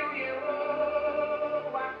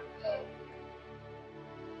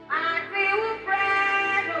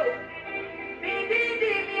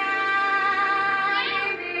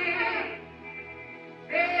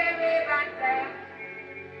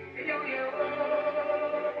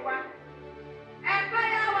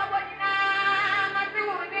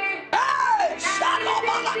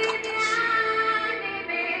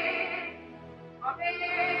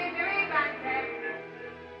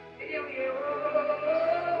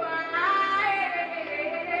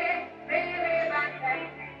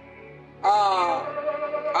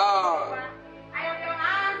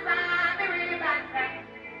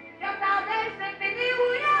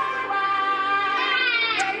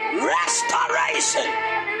 Restoration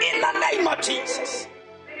in the name of Jesus.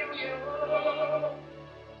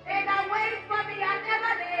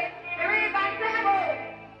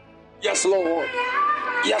 Yes, Lord.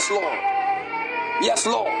 Yes, Lord. Yes,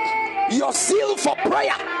 Lord. Your zeal for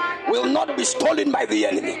prayer will not be stolen by the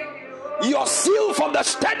enemy. Your zeal for the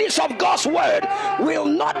studies of God's word will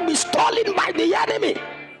not be stolen by the enemy.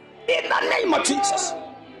 In the name of Jesus.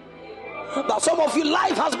 But some of your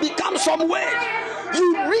life has become some way.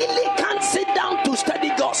 You really can't sit down to study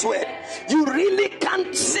God's word. You really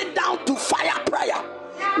can't sit down to fire prayer.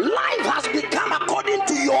 Life has become according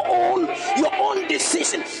to your own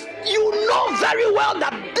decision. You know very well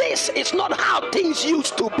that this is not how things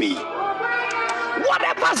used to be.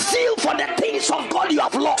 Whatever zeal for the things of God you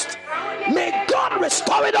have lost, may God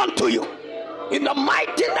restore it unto you in the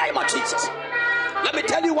mighty name of Jesus. Let me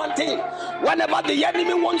tell you one thing. Whenever the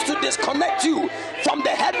enemy wants to disconnect you from the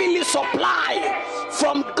heavenly supply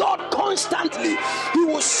from God constantly, he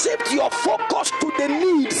will shift your focus to the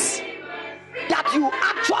needs that you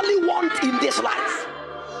actually want in this life.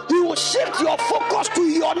 He will shift your focus to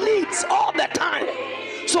your needs all the time.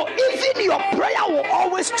 So even your prayer will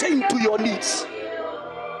always change to your needs.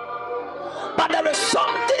 But there is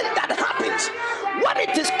something that happens when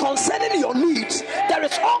it is concerning your needs. There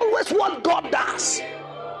is always what God does.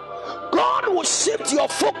 God will shift your your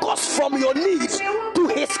focus from your needs to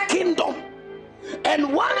his kingdom.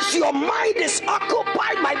 And once your mind is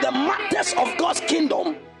occupied by the matters of God's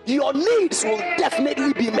kingdom, your needs will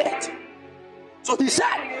definitely be met. So he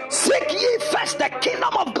said, seek ye first the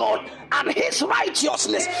kingdom of God and his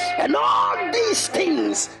righteousness, and all these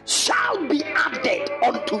things shall be added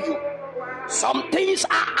unto you. Some things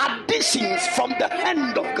are additions from the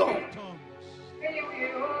hand of God.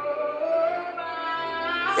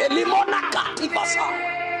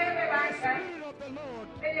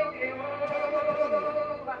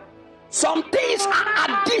 Some things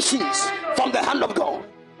are additions from the hand of God.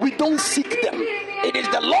 We don't seek them. It is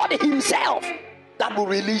the Lord himself that will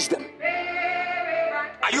release them.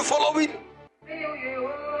 Are you following?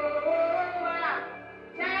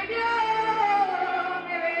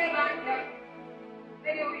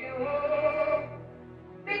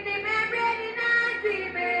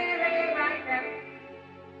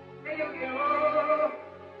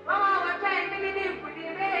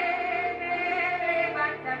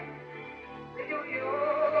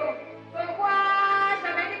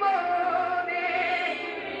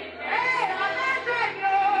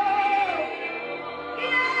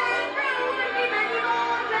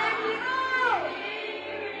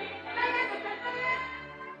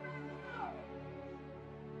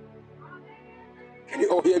 Can you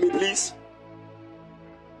all hear me, please?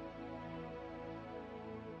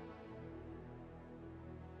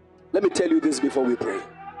 Let me tell you this before we pray.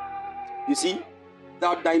 You see, there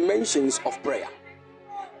are dimensions of prayer.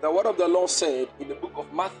 The word of the Lord said in the book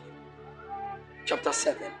of Matthew, chapter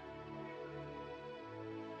 7.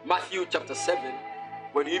 Matthew chapter 7,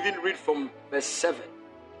 when you even read from verse 7,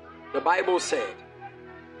 the Bible said,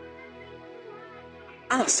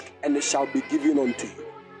 ask and it shall be given unto you.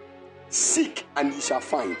 Seek and ye shall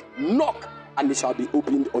find. Knock and it shall be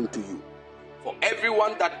opened unto you. For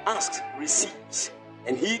everyone that asks receives,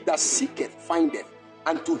 and he that seeketh findeth,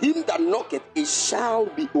 and to him that knocketh it shall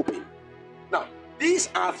be opened. Now, these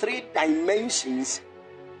are three dimensions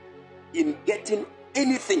in getting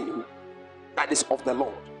anything that is of the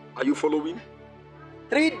Lord. Are you following?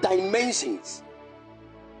 Three dimensions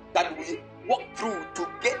that we walk through to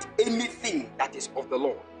get anything that is of the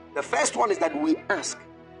Lord. The first one is that we ask.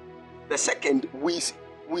 The second, we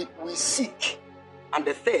seek. And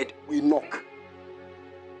the third, we knock.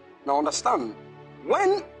 Now understand,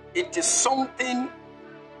 when it is something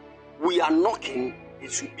we are knocking,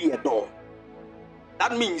 it should be a door.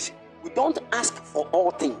 That means we don't ask for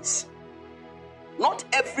all things. Not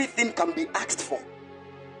everything can be asked for.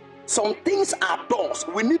 Some things are doors.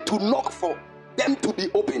 We need to knock for them to be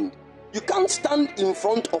opened. You can't stand in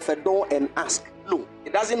front of a door and ask. No,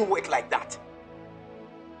 it doesn't work like that.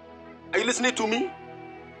 Are you listening to me?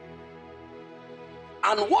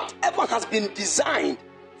 And whatever has been designed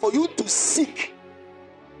for you to seek,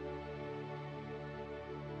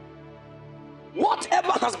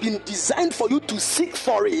 whatever has been designed for you to seek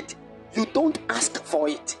for it, you don't ask for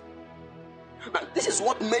it. Now, this is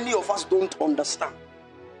what many of us don't understand.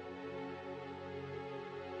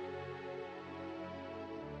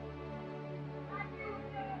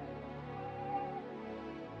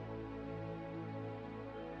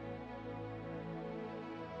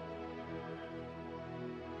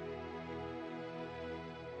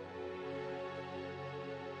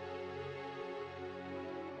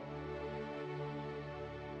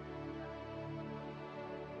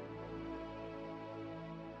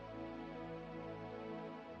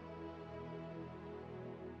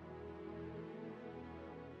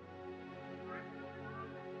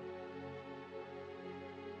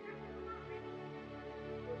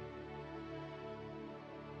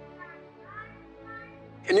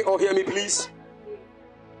 Can you all hear me, please?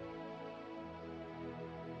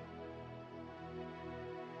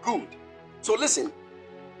 Good. So listen,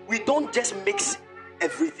 we don't just mix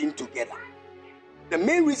everything together. The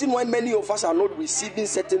main reason why many of us are not receiving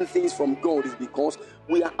certain things from God is because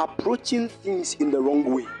we are approaching things in the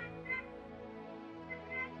wrong way.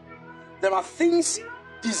 There are things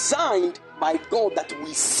designed by God that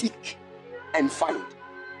we seek and find.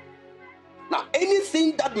 Now,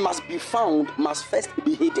 anything that must be found must first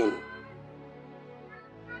be hidden.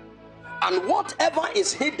 And whatever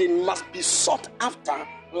is hidden must be sought after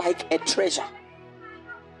like a treasure.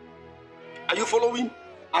 Are you following?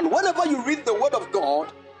 And whenever you read the word of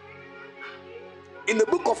God, in the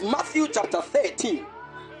book of Matthew chapter 13,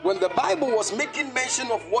 when the Bible was making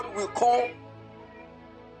mention of what we call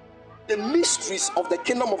the mysteries of the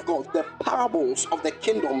kingdom of God, the parables of the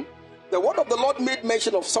kingdom, the word of the Lord made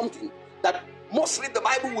mention of something that mostly the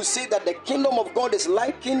Bible will say that the kingdom of God is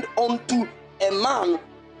likened unto a man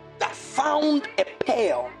that found a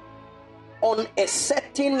pearl on a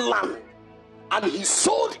certain land, and he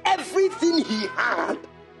sold everything he had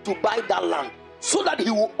to buy that land, so that he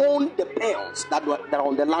will own the pearls that are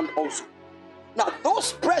on the land also. Now,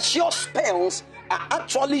 those precious pearls are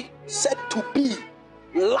actually said to be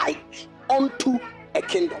like unto a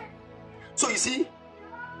kingdom. So you see,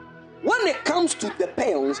 when it comes to the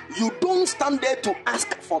pearls, you don't stand there to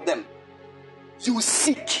ask for them. You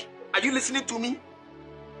seek. Are you listening to me?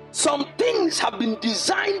 Some things have been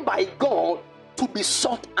designed by God to be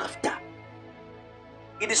sought after.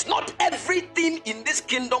 It is not everything in this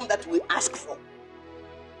kingdom that we ask for.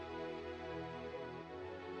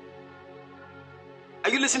 Are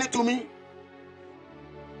you listening to me?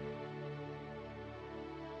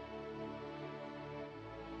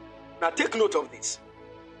 Now take note of this.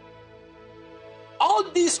 All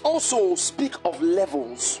these also speak of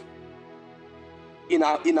levels in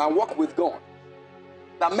our walk with God.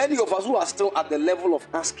 That many of us who are still at the level of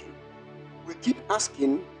asking, we keep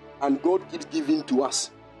asking and God keeps giving to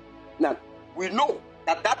us. Now, we know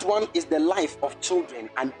that one is the life of children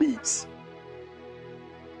and babes.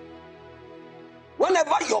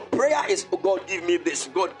 Whenever your prayer is, oh, God give me this,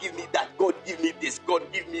 God give me that, God give me this, God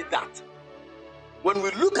give me that. When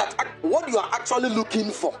we look at what you are actually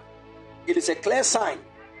looking for, it is a clear sign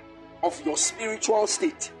of your spiritual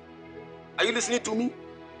state. Are you listening to me?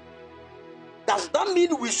 Does that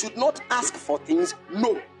mean we should not ask for things?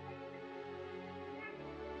 No.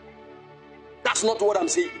 That's not what I'm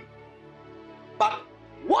saying. But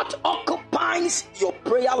what occupies your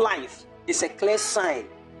prayer life is a clear sign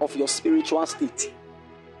of your spiritual state.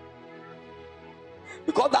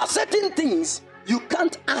 Because there are certain things you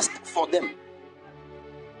can't ask for them.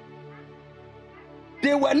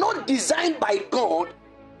 They were not designed by God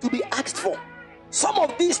to be asked for. Some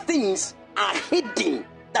of these things are hidden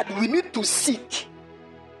that we need to seek.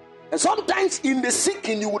 And sometimes in the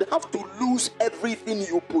seeking, you would have to lose everything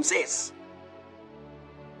you possess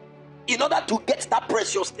in order to get that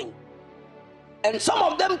precious thing. And some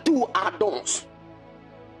of them too are doors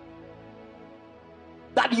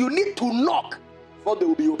that you need to knock before they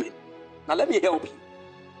will be open. Now let me help you.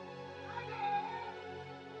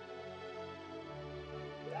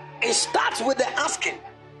 It starts with the asking.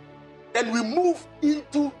 Then we move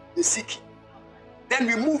into the seeking. Then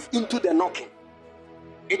we move into the knocking.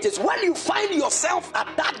 It is when you find yourself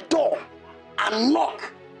at that door and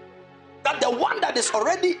knock that the one that is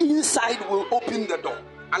already inside will open the door.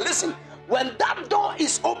 And listen, when that door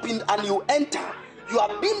is opened and you enter, you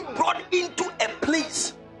are being brought into a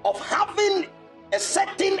place of having a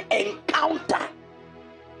certain encounter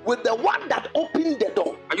with the one that opened the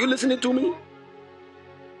door. Are you listening to me?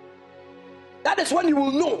 That is when you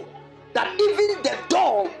will know that even the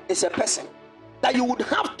door is a person. That you would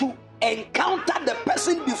have to encounter the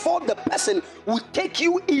person before the person will take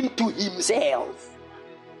you into himself.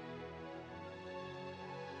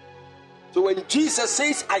 So when Jesus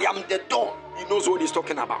says, I am the door, he knows what he's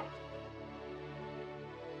talking about.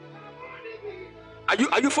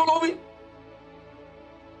 Are you following?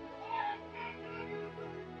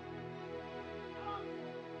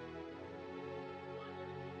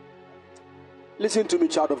 Listen to me,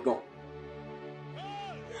 child of God.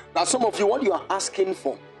 Now some of you, what you are asking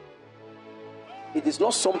for, it is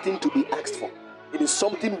not something to be asked for. It is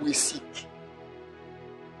something we seek.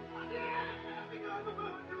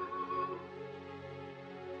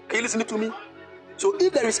 Are you listening to me? So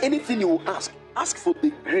if there is anything you will ask for the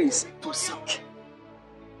grace to seek.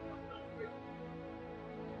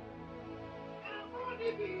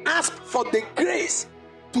 Ask for the grace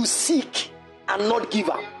to seek and not give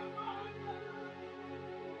up.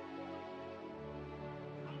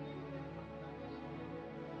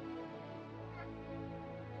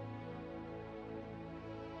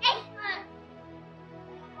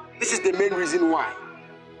 This is the main reason why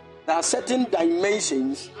there are certain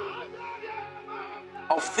dimensions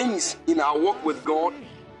of things in our walk with God.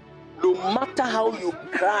 No matter how you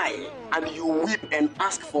cry and you weep and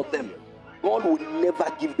ask for them, God will never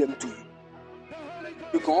give them to you.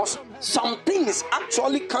 Because some things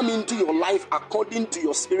actually come into your life according to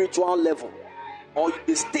your spiritual level or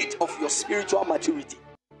the state of your spiritual maturity.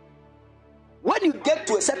 When you get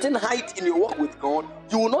to a certain height in your walk with God,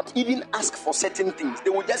 you will not even ask for certain things.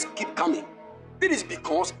 They will just keep coming. It is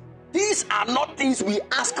because these are not things we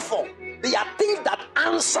ask for. They are things that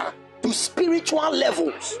answer to spiritual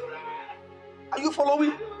levels. Are you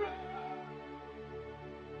following?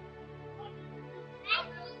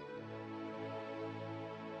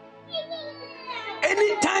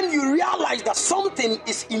 Anytime you realize that something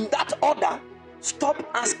is in that order, stop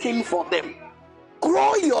asking for them.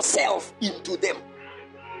 Grow yourself into them.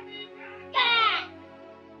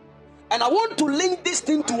 And I want to link this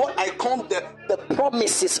thing to what I call the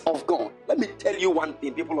promises of God. Let me tell you one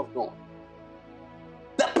thing, people of God.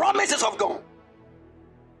 The promises of God.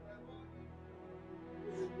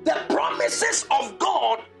 The promises of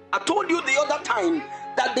God, I told you the other time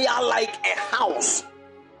that they are like a house.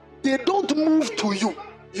 They don't move to you,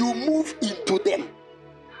 you move into them.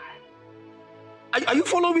 Are you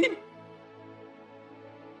following?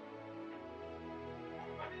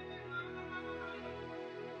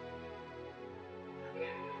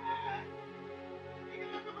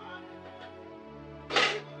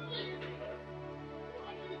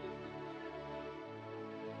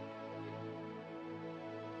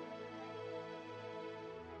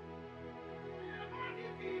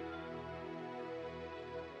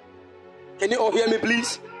 Can you all hear me,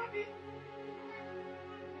 please?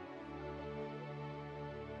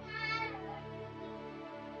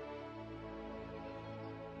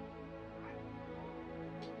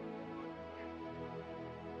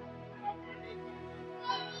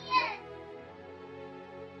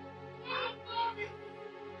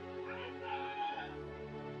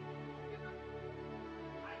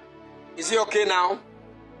 Is it okay now?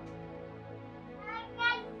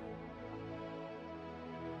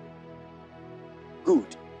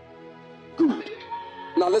 Good.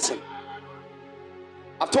 Now listen.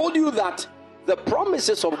 I've told you that the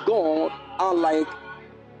promises of God are like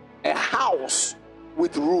a house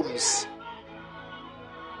with rooms.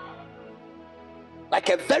 Like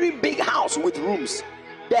a very big house with rooms.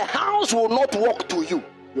 The house will not walk to you.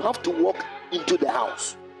 You have to walk into the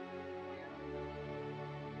house.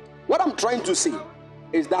 What I'm trying to say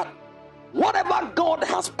is that whatever God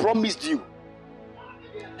has promised you,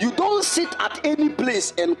 you don't sit at any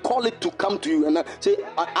place and call it to come to you and say,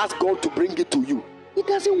 ask God to bring it to you. It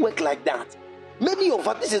doesn't work like that. Many of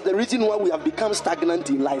us, this is the reason why we have become stagnant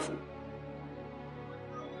in life.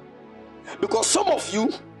 Because some of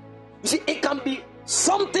you see, it can be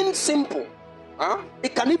something simple.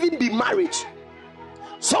 It can even be marriage.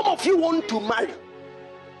 Some of you want to marry.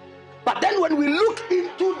 But then when we look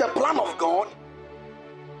into the plan of God,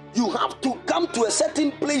 you have to come to a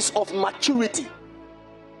certain place of maturity.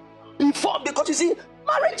 Because you see,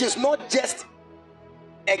 marriage is not just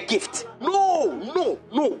a gift. No.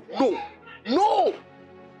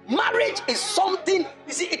 Marriage is something,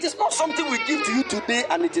 you see, it is not something we give to you today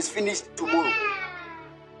and it is finished tomorrow.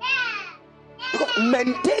 Because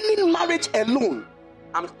maintaining marriage alone,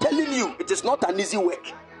 I'm telling you, it is not an easy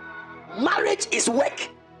work. Marriage is work,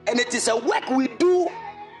 and it is a work we do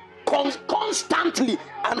constantly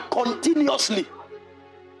and continuously.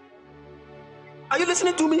 Are you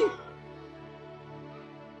listening to me?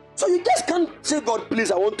 So you just can't say, God,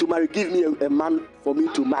 please, I want to marry. Give me a man for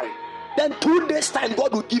me to marry. Then 2 days' time,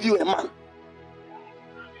 God will give you a man.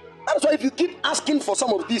 That's why if you keep asking for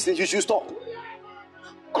some of these things, you should stop.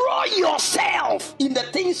 Grow yourself in the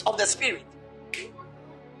things of the Spirit.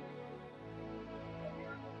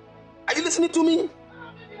 Are you listening to me?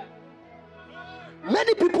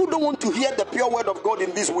 Many people don't want to hear the pure word of God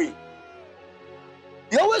in this way.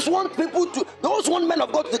 You always want people to, those want men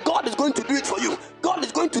of God, that God is going to do it for you. God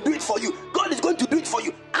is going to do it for you. God is going to do it for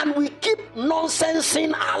you. And we keep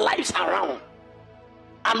nonsensing our lives around.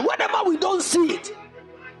 And whenever we don't see it,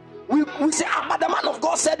 we say, but the man of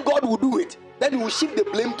God said God will do it. Then we will shift the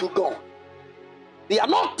blame to God. They are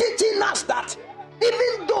not teaching us that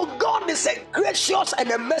even though God is a gracious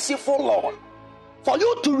and a merciful Lord, for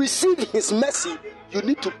you to receive his mercy, you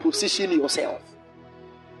need to position yourself.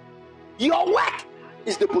 Your work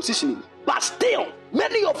is the positioning. But still,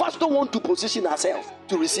 many of us don't want to position ourselves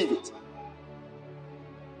to receive it.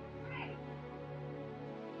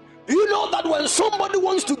 Do you know that when somebody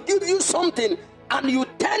wants to give you something and you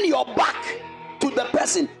turn your back to the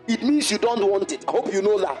person, it means you don't want it? I hope you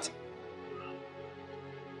know that.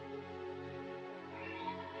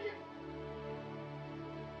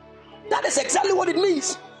 That is exactly what it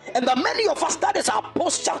means. And that many of us, that is our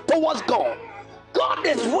posture towards God. God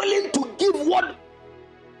is willing to give what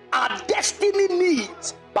our destiny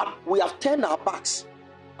needs, but we have turned our backs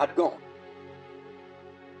at God.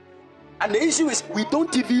 And the issue is we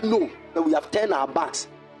don't even know that we have turned our backs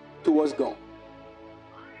towards God.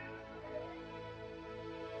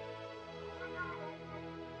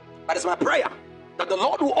 But it's my prayer that the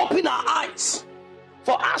Lord will open our eyes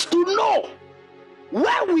for us to know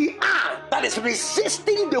where we are that is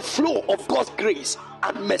resisting the flow of God's grace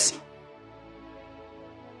and mercy.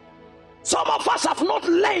 Some of us have not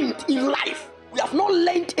learned in life. We have not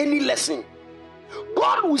learned any lesson.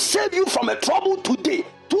 God will save you from a trouble today.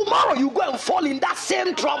 Tomorrow you go and fall in that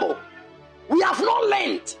same trouble. We have not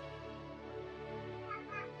learned.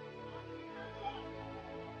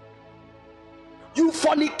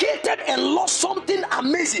 fornicated and lost something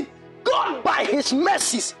amazing, God by his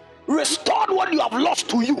mercies restored what you have lost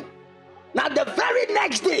to you. Now the very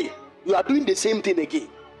next day, you are doing the same thing again.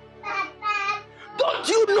 Don't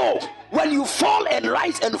you know when you fall and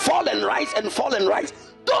rise and fall and rise and fall and rise,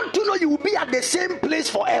 don't you know you will be at the same place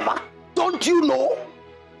forever? Don't you know?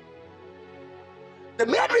 The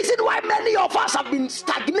main reason why many of us have been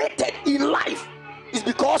stagnated in life is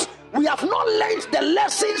because we have not learned the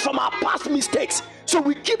lessons from our past mistakes. So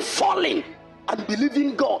we keep falling and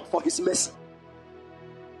believing God for his mercy.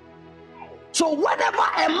 So whenever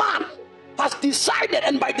a man has decided,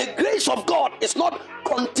 and by the grace of God is not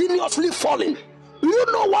continuously falling, do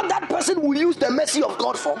you know what that person will use the mercy of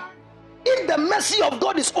God for? If the mercy of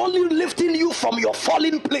God is only lifting you from your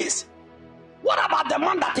falling place, what about the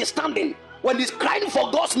man that is standing when he's crying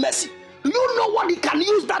for God's mercy? Do you know what he can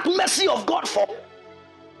use that mercy of God for?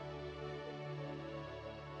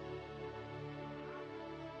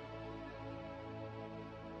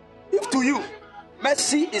 If to you,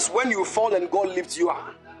 mercy is when you fall and God lifts you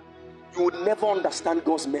up, you would never understand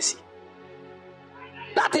God's mercy.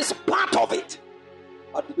 That is part of it.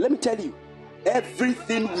 But let me tell you,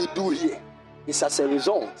 everything we do here is as a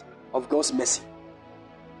result of God's mercy.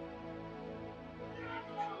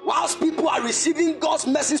 Whilst people are receiving God's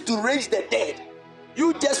mercy to raise the dead,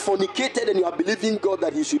 you just fornicated and you are believing God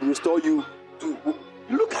that he should restore you to.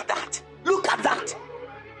 Look at that. Look at that.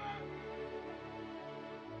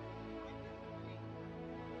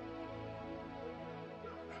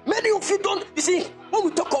 Many of you don't, you see, when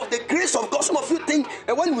we talk of the grace of God, some of you think,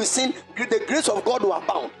 and when we sing, the grace of God will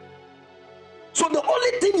abound. So the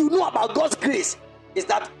only thing you know about God's grace is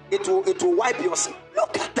that it will wipe your sin.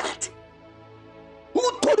 Look at that. Who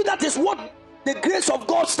told you that is what the grace of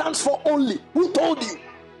God stands for only? Who told you?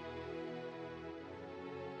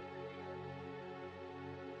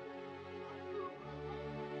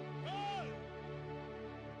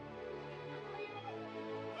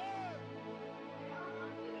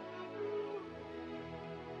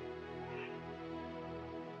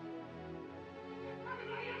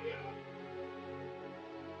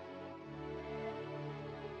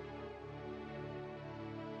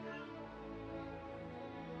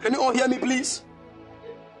 Can you all hear me, please?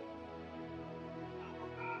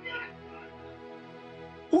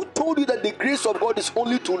 Who told you that the grace of God is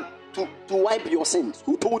only to wipe your sins?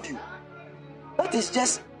 Who told you? That is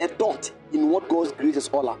just a dot in what God's grace is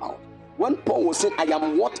all about. When Paul was saying, I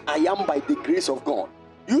am what I am by the grace of God,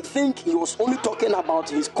 you think he was only talking about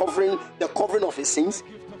his covering, the covering of his sins?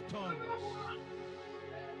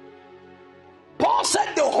 Paul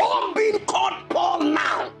said the whole being called Paul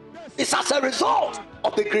now is as a result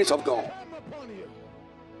of the grace of God.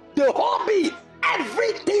 The whole being,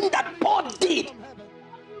 everything that Paul did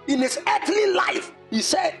in his earthly life, he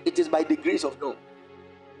said it is by the grace of God.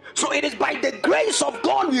 So it is by the grace of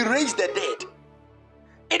God we raise the dead.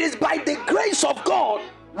 It is by the grace of God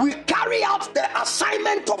we carry out the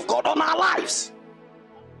assignment of God on our lives.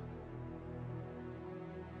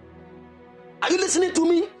 Are you listening to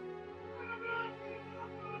me?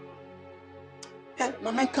 Yeah, my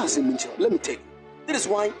mind can't say mention. Let me tell you. This is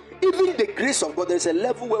why even the grace of God, there's a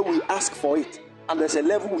level where we ask for it, and there's a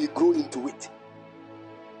level we grow into it.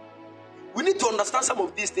 We need to understand some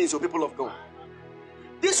of these things, so people of God.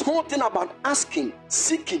 This whole thing about asking,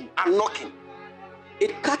 seeking, and knocking,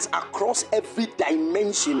 it cuts across every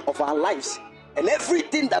dimension of our lives and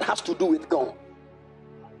everything that has to do with God.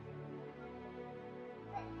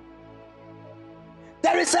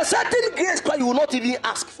 There is a certain grace where you will not even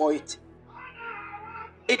ask for it.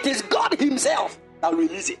 It is God himself that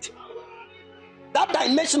releases it. That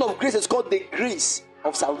dimension of grace is called the grace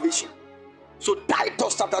of salvation. So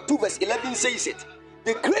Titus chapter 2 verse 11 says it.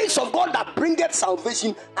 The grace of God that bringeth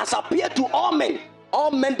salvation has appeared to all men.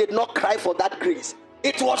 All men did not cry for that grace.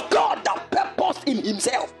 It was God that purposed in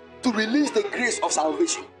himself to release the grace of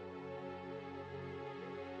salvation.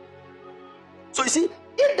 So you see,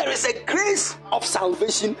 if there is a grace of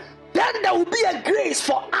salvation, then there will be a grace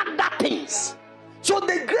for other things. So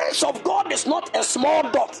the grace of God is not a small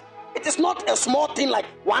dot. It is not a small thing like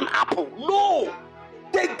one apple. No.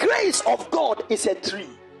 The grace of God is a tree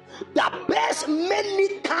that bears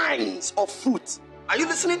many kinds of fruit. Are you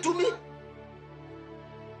listening to me?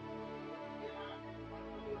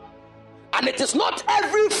 And it is not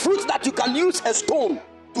every fruit that you can use a stone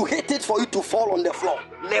to hit it for you to fall on the floor.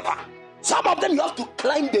 Never. Some of them you have to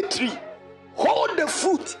climb the tree, hold the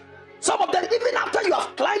fruit. Some of them, even after you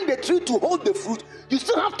have climbed the tree to hold the fruit, you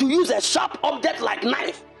still have to use a sharp object like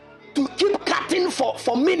knife to keep cutting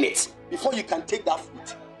for minutes before you can take that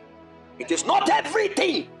fruit. It is not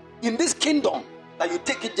everything in this kingdom that you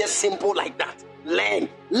take it just simple like that. Learn.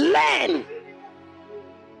 Learn.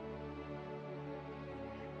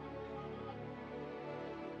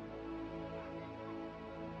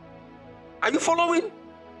 Are you following?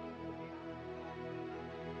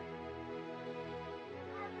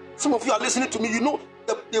 Some of you are listening to me. You know,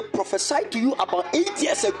 they prophesied to you about 8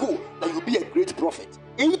 years ago that you'll be a great prophet.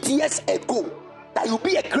 8 years ago that you'll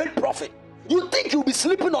be a great prophet. You think you'll be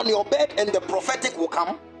sleeping on your bed and the prophetic will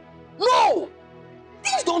come? No!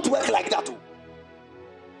 Things don't work like that.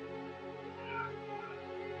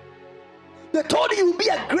 They told you you'll be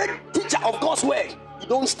a great teacher of God's word. You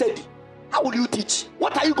don't study. How will you teach?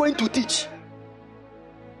 What are you going to teach?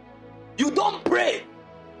 You don't pray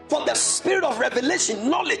for the spirit of revelation,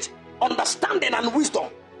 knowledge, understanding, and wisdom.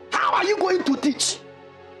 How are you going to teach?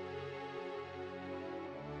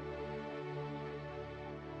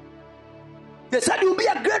 They said you'll be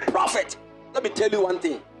a great prophet. Let me tell you one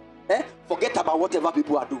thing. Forget about whatever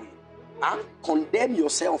people are doing. Condemn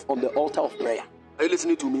yourself on the altar of prayer. Are you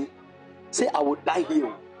listening to me? Say, I will die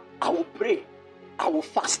here. I will pray. I will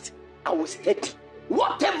fast. I will study.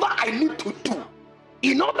 Whatever I need to do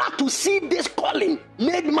in order to see this calling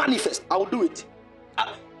made manifest, I will do it.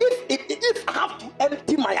 If I have to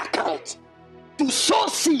empty my account to sow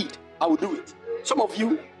seed, I will do it. Some of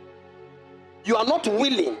you are not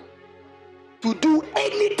willing to do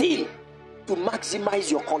anything to maximize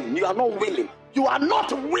your calling. You are not willing. You are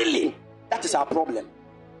not willing. That is our problem.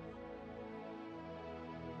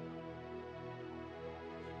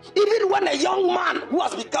 Even when a young man who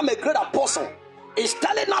has become a great apostle is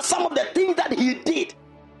telling us some of the things that he did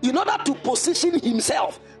in order to position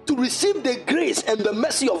himself to receive the grace and the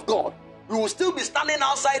mercy of God, we will still be standing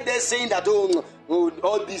outside there saying that, oh,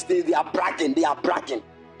 all these things, they are bragging.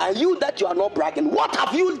 And you that you are not bragging, what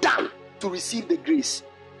have you done to receive the grace?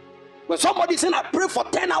 When somebody is saying, I pray for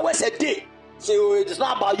 10 hours a day, say, oh, it's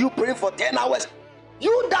not about you praying for 10 hours.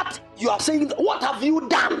 You that you are saying, what have you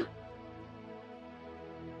done?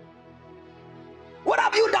 What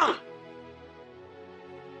have you done?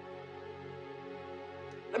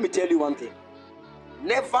 Let me tell you one thing.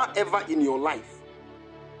 Never ever in your life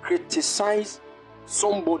criticize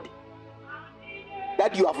somebody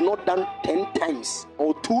that you have not done 10 times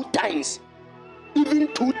or 2 times,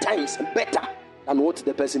 even 2 times better than what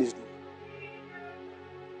the person is doing.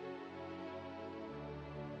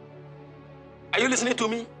 Are you listening to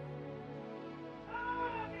me?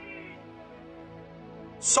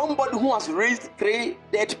 Somebody who has raised 3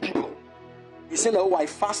 dead people, you say, oh, I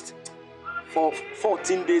fast for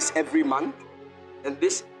 14 days every month, and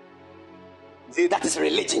this, see, that is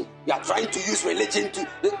religion. You are trying to use religion to.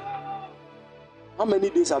 How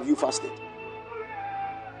many days have you fasted?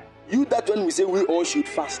 You that when we say we all should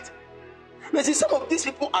fast. But see, some of these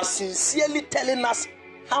people are sincerely telling us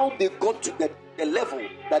how they got to the level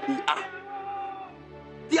that they are.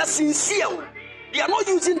 They are sincere. They are not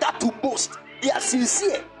using that to boast. They are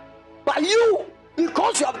sincere. But you,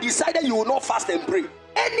 because you have decided you will not fast and pray,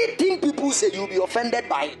 anything people say, you will be offended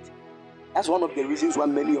by it. That's one of the reasons why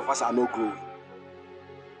many of us are not growing.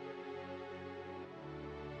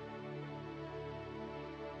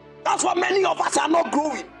 That's why many of us are not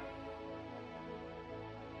growing.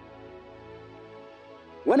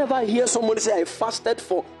 Whenever I hear somebody say, I fasted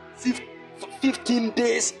for 15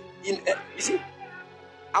 days, you see,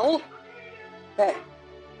 I'm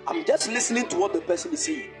just listening to what the person is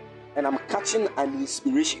saying, and I'm catching an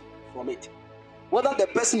inspiration from it. Whether the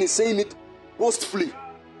person is saying it boastfully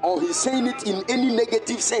or he's saying it in any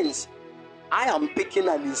negative sense, I am picking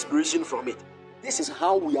an inspiration from it. This is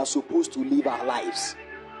how we are supposed to live our lives.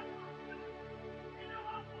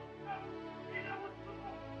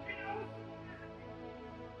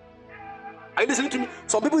 Are you listening to me?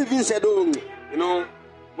 Some people even said, oh, you know,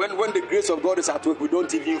 when the grace of God is at work, we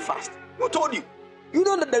don't even fast. Who told you? You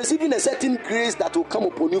know that there is even a certain grace that will come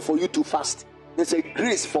upon you for you to fast. There's a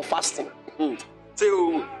grace for fasting. So,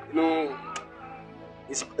 you know,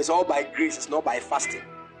 it's all by grace, it's not by fasting.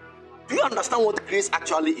 Do you understand what grace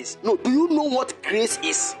actually is? No, do you know what grace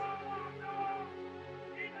is?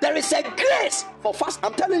 There is a grace for fast.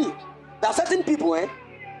 I'm telling you, there are certain people,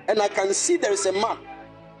 and I can see there is a man.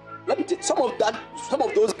 Let me tell you, some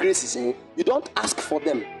of those graces, you don't ask for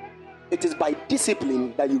them. It is by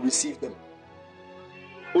discipline that you receive them.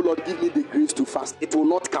 Oh Lord, give me the grace to fast. It will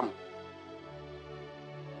not come.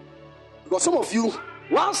 Because some of you,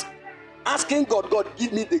 whilst asking God,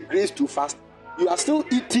 give me the grace to fast, you are still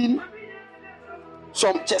eating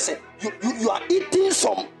some chese. You are eating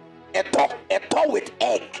some eto with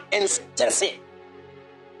egg and chese.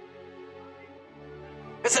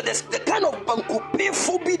 There's the kind of bankupe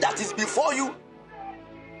phobia that is before you.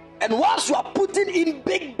 And once you are putting in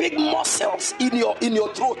big muscles in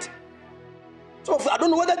your throat, so I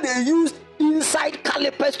don't know whether they used inside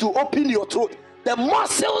calipers to open your throat. The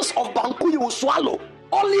muscles of banku you will swallow.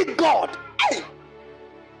 Only God. Hey.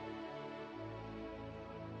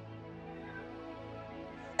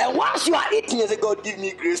 And once you are eating, you say, God, give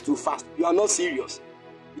me grace to fast. You are not serious.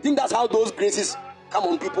 You think that's how those graces come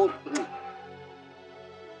on people?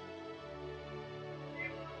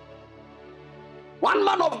 One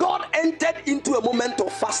man of God entered into a moment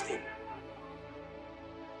of fasting.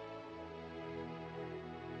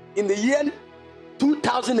 In the year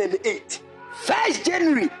 2008, 1st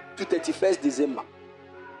January to 31st December.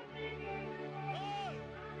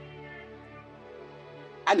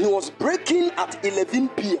 And he was breaking at 11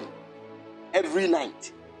 p.m. every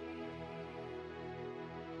night.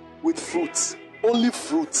 With fruits. Only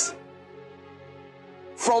fruits.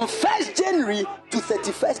 From 1st January to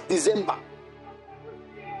 31st December.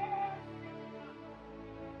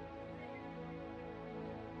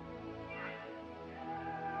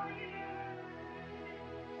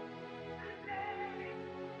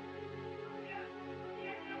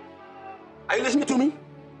 Are you listening to me?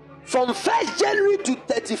 From 1st January to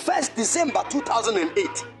 31st December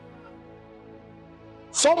 2008,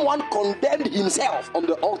 someone condemned himself on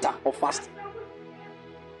the altar of fasting.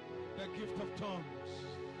 The gift of tongues.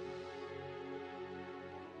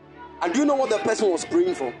 And do you know what the person was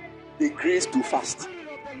praying for? The grace to fast.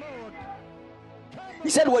 He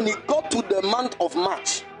said when he got to the month of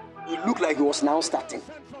March, it looked like he was now starting.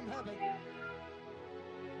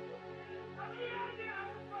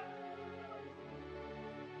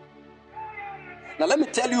 Now let me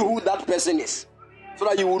tell you who that person is, so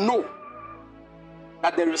that you will know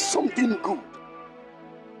that there is something good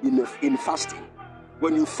in fasting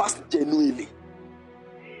when you fast genuinely.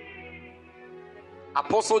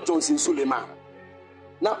 Apostle Johnson Suleiman.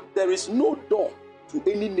 Now there is no door to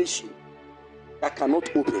any nation that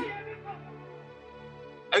cannot open.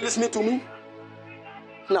 Are you listening to me?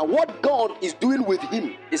 Now what God is doing with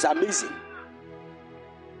him is amazing.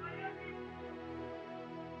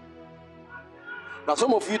 Now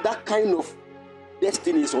some of you, that kind of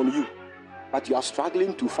destiny is on you, but you are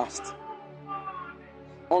struggling to fast.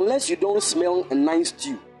 Unless you don't smell a nice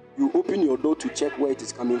stew, you open your door to check where it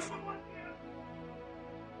is coming from.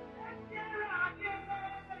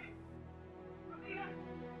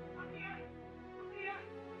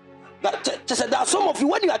 There are some of you,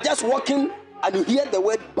 when you are just walking and you hear the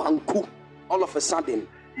word banku, all of a sudden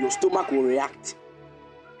your stomach will react.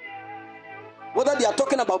 Whether they are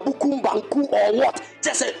talking about bukum, banku, or what,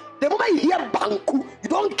 just say, the moment you hear banku, you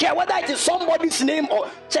don't care whether it is somebody's name or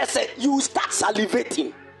just say, you start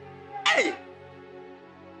salivating. Hey!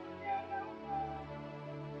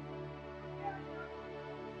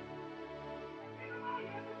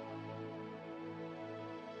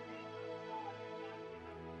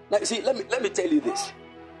 Now, see, let me tell you this.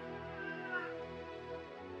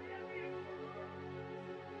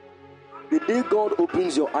 The day God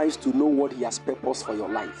opens your eyes to know what He has purposed for your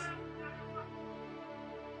life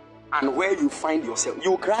and where you find yourself,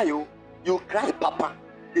 you cry, you cry, Papa.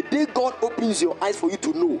 The day God opens your eyes for you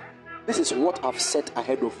to know, this is what I've set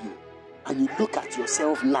ahead of you, and you look at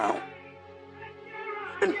yourself now.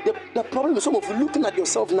 And the problem is, some of you looking at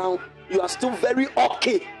yourself now, you are still very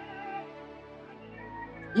okay.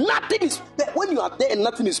 Nothing is, when you are there and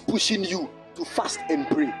nothing is pushing you to fast and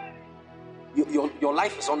pray, your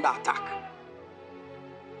life is under attack.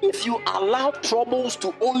 If you allow troubles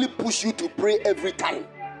to only push you to pray every time,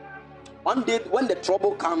 one day when the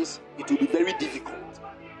trouble comes, it will be very difficult.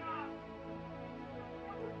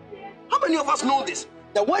 How many of us know this?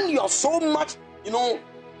 That when you are so much,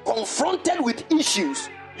 confronted with issues,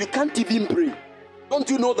 you can't even pray. Don't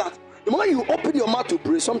you know that? The moment you open your mouth to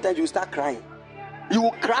pray, sometimes you start crying. You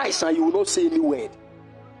will cry and you will not say any word.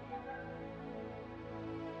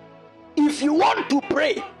 If you want to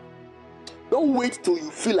pray, don't wait till you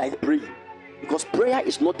feel like praying, because prayer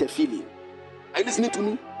is not a feeling. Are you listening to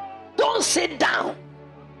me? Don't sit down.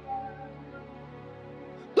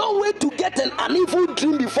 Don't wait to get an evil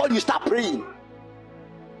dream before you start praying.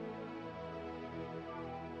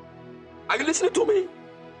 Are you listening to me?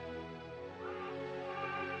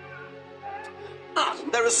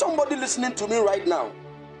 There is somebody listening to me right now.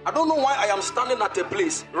 I don't know why I am standing at a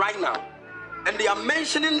place right now, and they are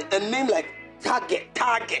mentioning a name like Target.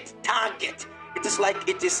 It is like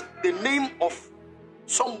it is the name of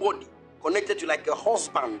somebody connected to, like a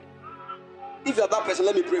husband. If you are that person,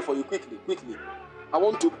 let me pray for you quickly. I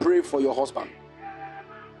want to pray for your husband.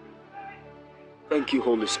 Thank you,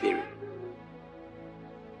 Holy Spirit.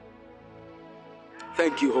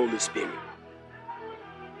 Thank you, Holy Spirit.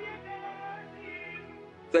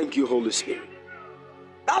 Thank you, Holy Spirit.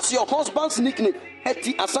 That's your husband's nickname.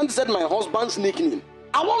 Hetty Asante said, my husband's nickname.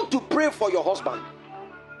 I want to pray for your husband.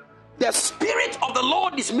 The Spirit of the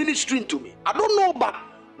Lord is ministering to me. I don't know, but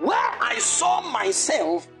where I saw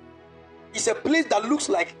myself is a place that looks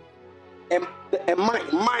like a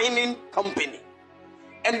mining company.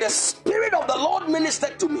 And the Spirit of the Lord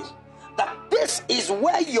ministered to me that this is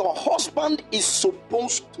where your husband is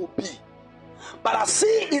supposed to be. But I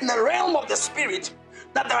see in the realm of the Spirit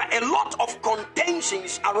that there are a lot of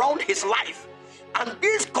contentions around his life. And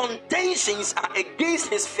these contentions are against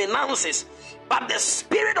his finances. But the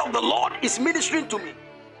Spirit of the Lord is ministering to me.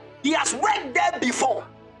 He has worked there before.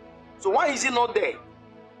 So why is he not there?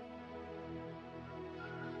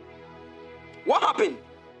 What happened?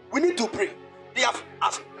 We need to pray. They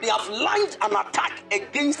have launched an attack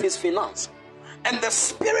against his finance. And the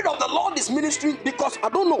Spirit of the Lord is ministering, because I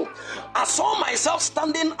don't know. I saw myself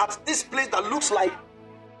standing at this place that looks like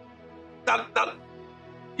that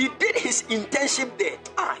he did his internship there.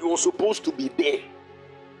 He was supposed to be there.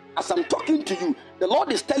 As I'm talking to you, the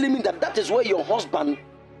Lord is telling me that is where your husband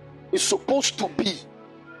is supposed to be.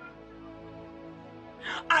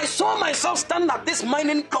 I saw myself stand at this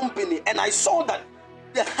mining company, and I saw that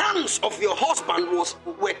the hands of your husband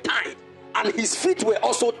were tied, and his feet were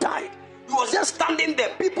also tied. He was just standing there.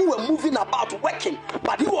 People were moving about, working,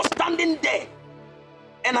 but he was standing there.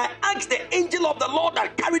 And I asked the angel of the Lord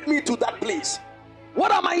that carried me to that place,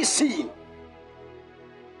 what am I seeing?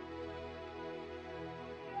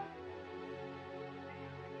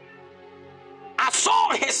 I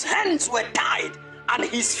saw his hands were tied and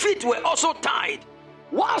his feet were also tied,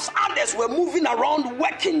 whilst others were moving around,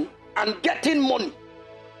 working and getting money.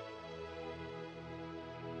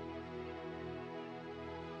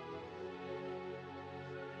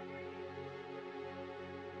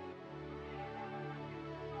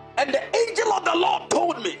 And the angel of the Lord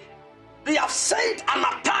told me, they have sent an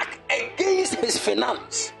attack against his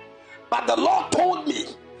finance. But the Lord told me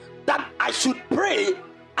that I should pray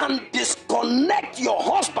and disconnect your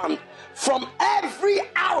husband from every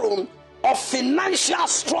arrow of financial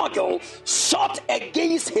struggle shot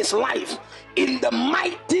against his life, in the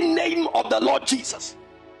mighty name of the Lord Jesus.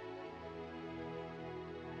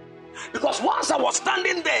 Because once I was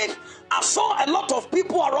standing there, I saw a lot of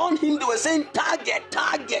people around him. They were saying target,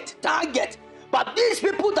 target, target. But these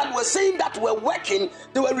people that were saying that were working,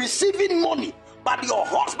 they were receiving money. But your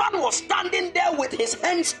husband was standing there with his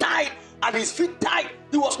hands tied and his feet tied.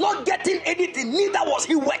 He was not getting anything, neither was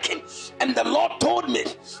he working. And the Lord told me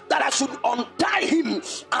that I should untie him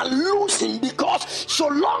and loose him, because so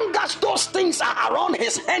long as those things are around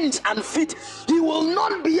his hands and feet, he will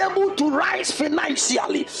not be able to rise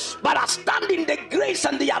financially. But I stand in the grace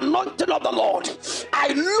and the anointing of the Lord. I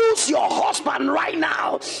loose your husband right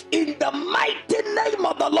now in the mighty name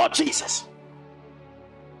of the Lord Jesus.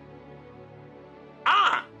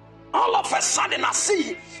 All of a sudden I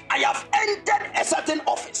see I have entered a certain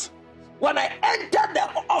office. When I entered the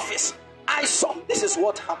office, I saw, this is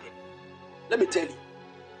what happened. Let me tell you.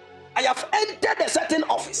 I have entered a certain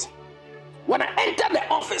office. When I entered the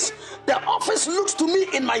office looks to me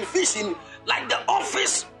in my vision like the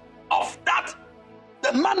office of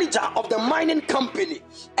the manager of the mining company.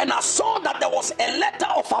 And I saw that there was a letter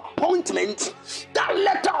of appointment. That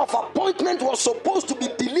letter of appointment was supposed to be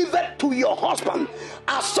delivered to your husband.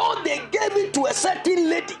 I saw they gave it to a certain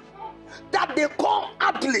lady that they call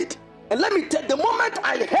Adelaide. And let me tell you, the moment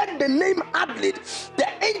I heard the name Adelaide, the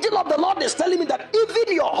angel of the Lord is telling me that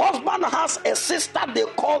even your husband has a sister they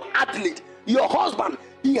call Adelaide. Your husband,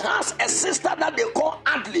 he has a sister that they call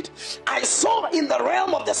Adelaide. I saw in the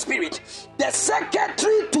realm of the spirit, the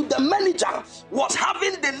secretary to the manager was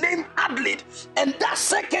having the name Adelaide, and that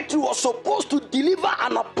secretary was supposed to deliver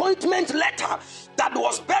an appointment letter that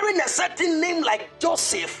was bearing a certain name like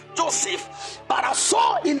Joseph. But I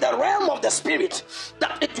saw in the realm of the spirit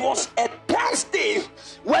that it was a Thursday.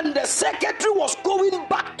 When the secretary was going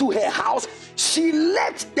back to her house, she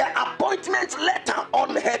left the appointment letter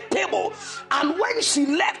on her table. And when she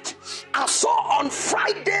left, I saw on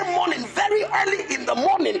Friday morning, very early in the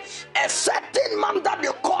morning, a certain man that they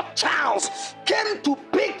call Charles came to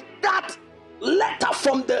pick that letter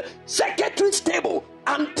from the secretary's table.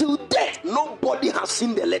 Until date, nobody has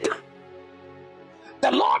seen the letter. The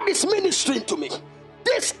Lord is ministering to me.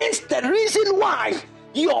 This is the reason why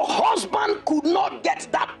your husband could not get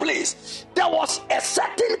that place. There was a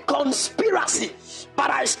certain conspiracy, but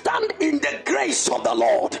I stand in the grace of the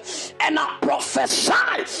Lord and I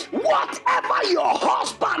prophesy, whatever your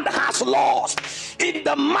husband has lost, in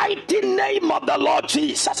the mighty name of the Lord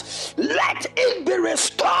Jesus, let it be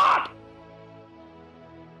restored.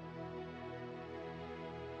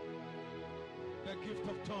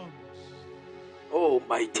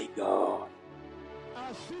 Mighty God.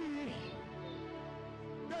 I see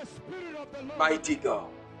the Spirit of the Lord Mighty God.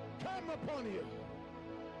 come upon you.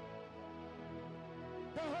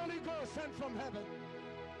 The Holy Ghost sent from heaven.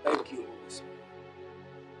 Thank you, Holy Spirit.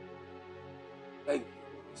 Thank you,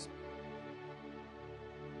 Holy Spirit.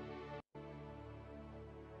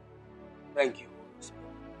 Thank you, Holy Spirit.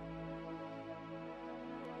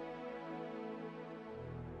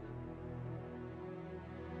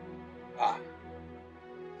 Ah.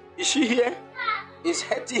 Is she here? Is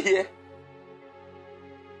Hetty here?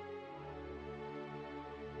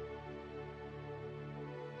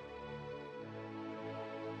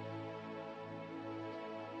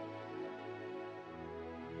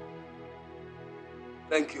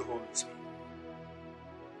 Thank you, Holy Spirit.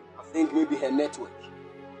 I think maybe her network.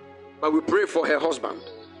 But we pray for her husband.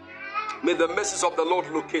 May the mercies of the Lord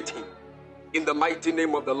locate him. In the mighty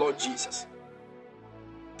name of the Lord Jesus.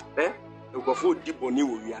 I'm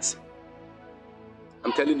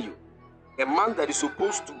telling you, a man that is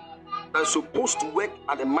supposed to work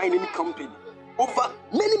at a mining company over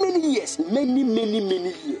many years, many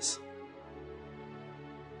years.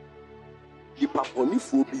 He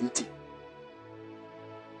couldn't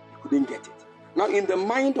get it. Now, in the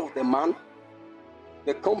mind of the man,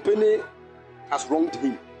 the company has wronged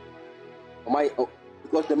him.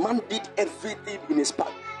 Because the man did everything in his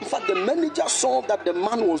part. In fact, the manager saw that the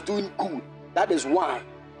man was doing good. That is why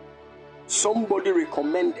somebody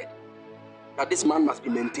recommended that this man must be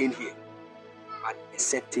maintained here by a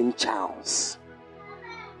certain Charles.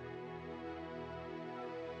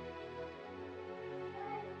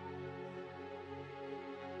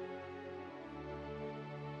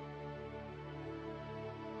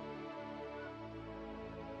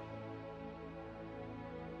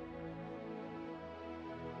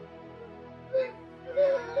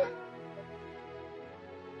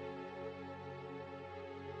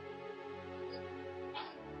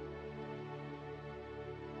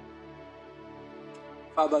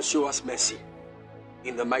 Father, show us mercy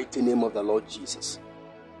in the mighty name of the Lord Jesus.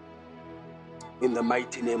 In the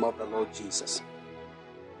mighty name of the Lord Jesus.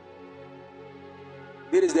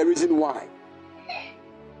 There is the reason why.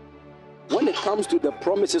 When it comes to the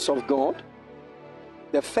promises of God,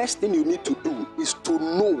 the first thing you need to do is to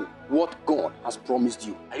know what God has promised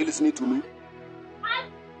you. Are you listening to me?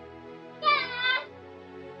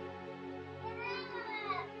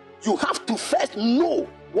 You have to first know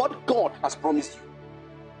what God has promised you.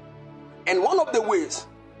 And one of the ways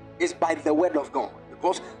is by the word of God.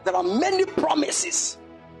 Because there are many promises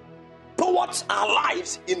towards our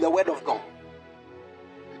lives in the word of God.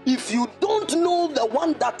 If you don't know the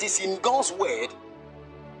one that is in God's word,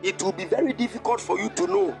 it will be very difficult for you to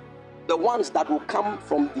know the ones that will come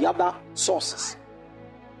from the other sources.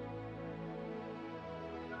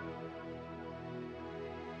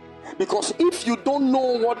 Because if you don't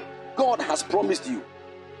know what God has promised you,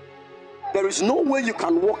 there is no way you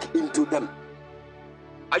can walk into them.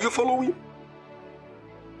 Are you following?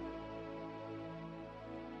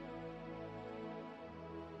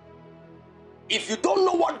 If you don't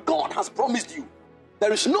know what God has promised you,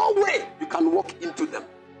 there is no way you can walk into them.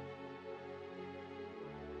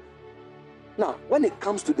 Now, when it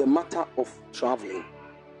comes to the matter of traveling,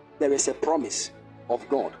 there is a promise of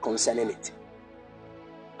God concerning it.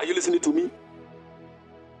 Are you listening to me?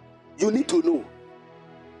 You need to know.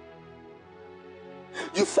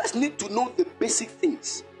 You first need to know the basic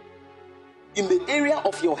things. In the area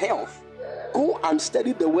of your health, go and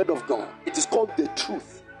study the word of God. It is called the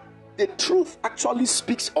truth. The truth actually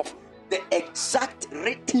speaks of the exact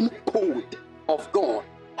written code of God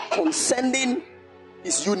concerning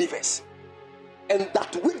his universe and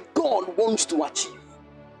that which God wants to achieve.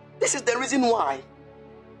 This is the reason why,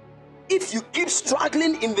 if you keep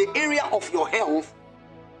struggling in the area of your health,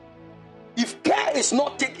 if care is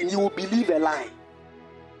not taken, you will believe a lie.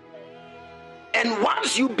 And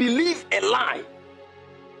once you believe a lie,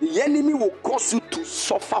 the enemy will cause you to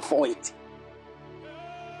suffer for it.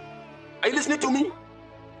 Are you listening to me?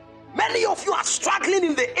 Many of you are struggling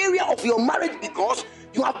in the area of your marriage because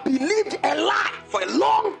you have believed a lie for a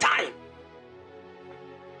long time.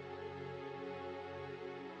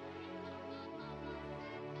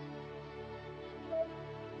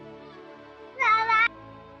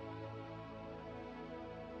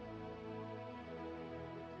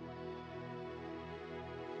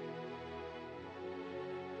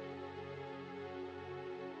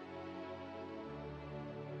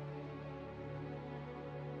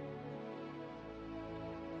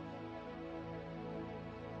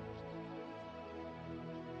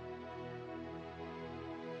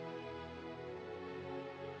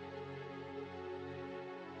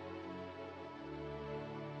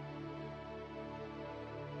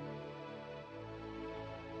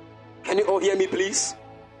 Can you all hear me, please?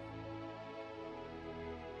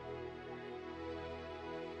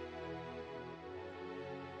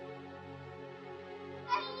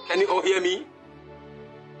 Can you all hear me?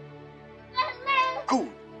 Good.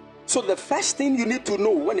 So the first thing you need to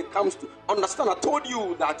know when it comes to understand, I told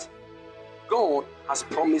you that God has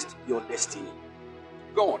promised your destiny.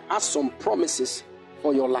 God has some promises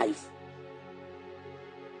for your life.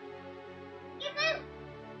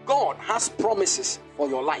 God has promises for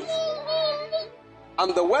your life.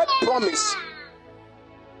 And the word promise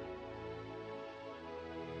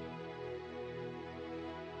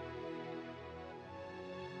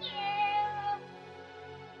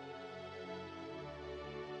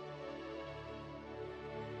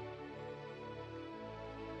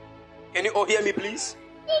Can you all hear me, please?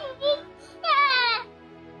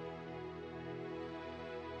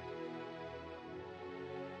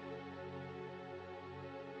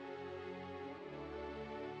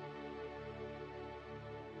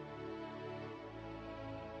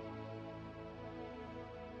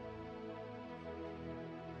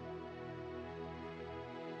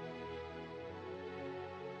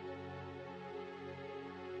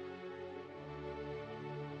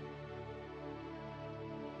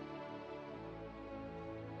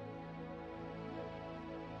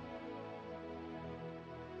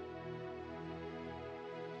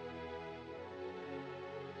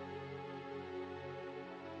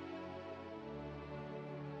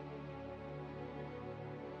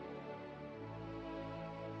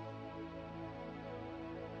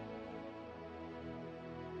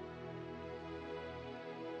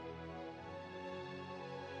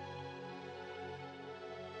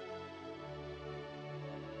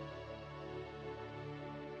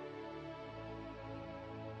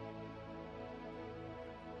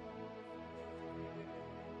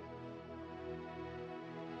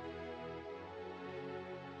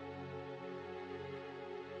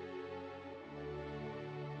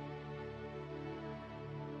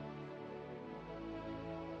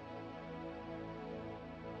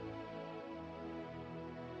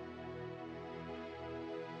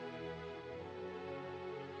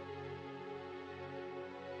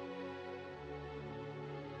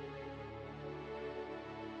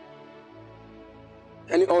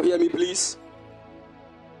 Can you all hear me, please?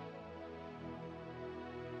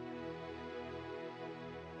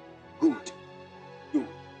 Good. Good.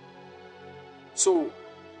 So,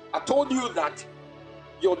 I told you that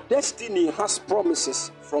your destiny has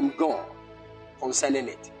promises from God concerning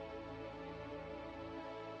it.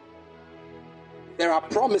 There are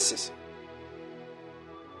promises.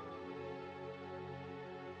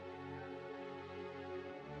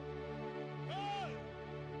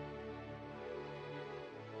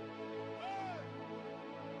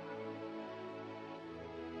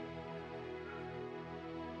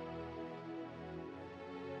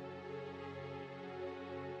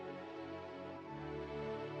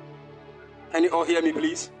 Can you all hear me,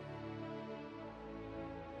 please?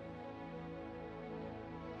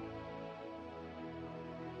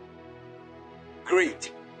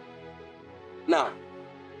 Great. Now,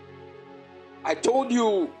 I told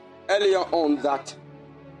you earlier on that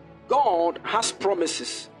God has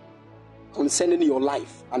promises concerning your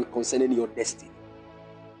life and concerning your destiny.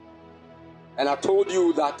 And I told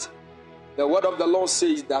you that the word of the Lord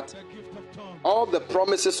says that all the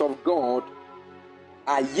promises of God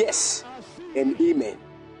are yes and amen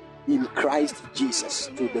in Christ Jesus,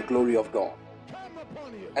 to the glory of God.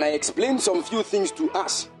 And I explained some few things to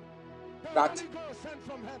us, that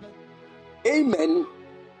amen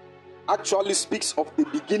actually speaks of the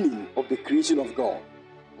beginning of the creation of God.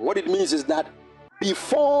 What it means is that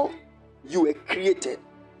before you were created,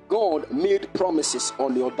 God made promises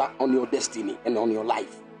on your destiny and on your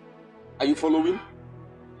life. Are you following?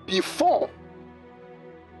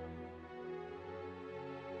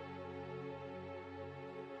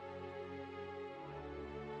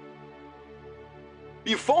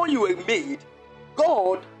 Before you were made,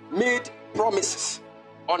 God made promises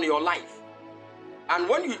on your life. And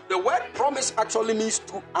when the word promise actually means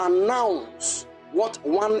to announce what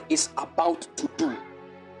one is about to do.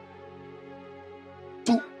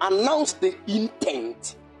 To announce the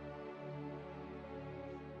intent.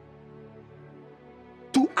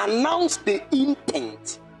 To announce the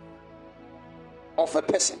intent of a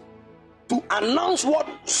person. To announce what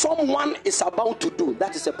someone is about to do.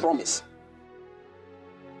 That is a promise.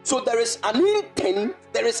 So there is an intent,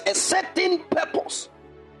 there is a certain purpose.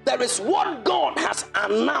 There is what God has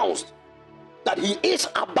announced that He is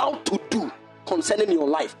about to do concerning your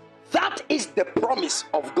life. That is the promise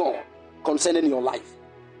of God concerning your life.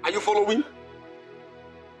 Are you following?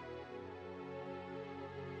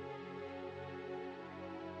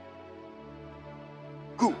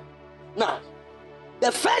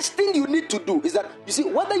 the first thing you need to do is that, you see,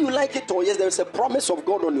 whether you like it or yes, there is a promise of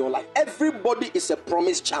God on your life. Everybody is a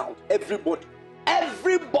promised child.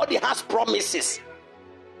 Everybody has promises.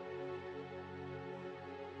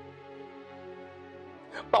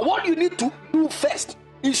 But what you need to do first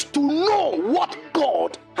is to know what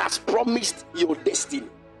God has promised your destiny.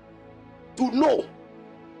 To know.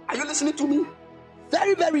 Are you listening to me?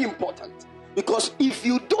 Very, very important. Because if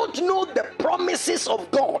you don't know the promises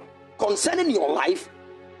of God concerning your life,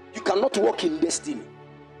 you cannot walk in destiny.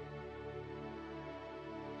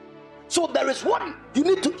 So there is what you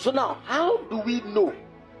need to. So now, how do we know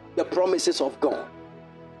the promises of God?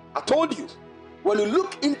 I told you, when you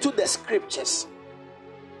look into the scriptures,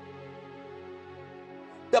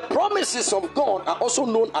 the promises of God are also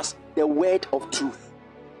known as the word of truth.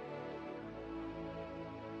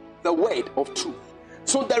 The word of truth.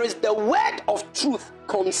 So there is the word of truth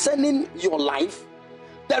concerning your life.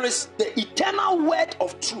 There is the eternal word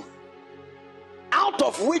of truth, out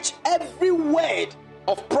of which every word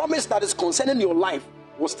of promise that is concerning your life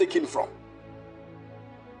was taken from.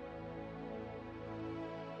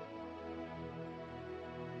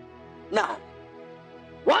 Now,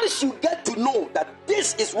 once you get to know that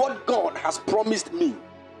this is what God has promised me,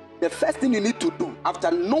 the first thing you need to do after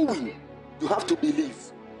knowing, you have to believe.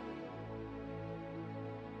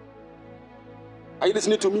 Are you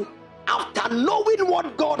listening to me? After knowing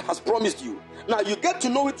what God has promised you, now you get to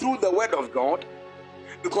know it through the word of God,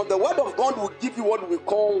 because the word of God will give you what we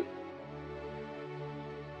call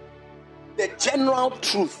the general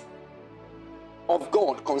truth of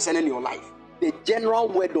God concerning your life. The general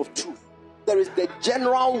word of truth. There is the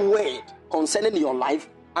general word concerning your life,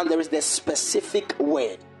 and there is the specific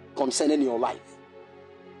word concerning your life.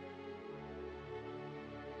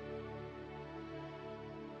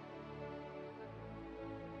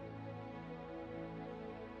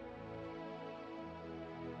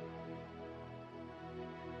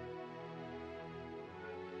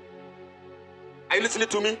 Are you listening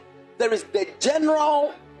to me? There is the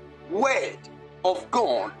general word of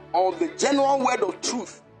God, or the general word of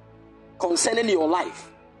truth concerning your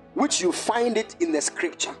life, which you find it in the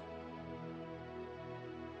scripture.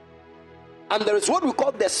 And there is what we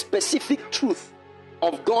call the specific truth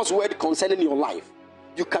of God's word concerning your life.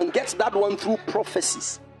 You can get that one through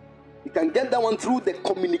prophecies. You can get that one through the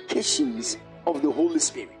communications of the Holy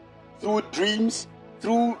Spirit, through dreams,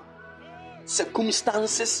 through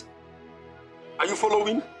circumstances. Are you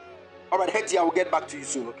following? All right, Hetty, I will get back to you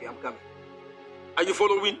soon. Okay, I'm coming. Are you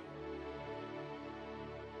following?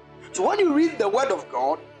 So when you read the word of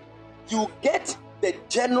God, you get the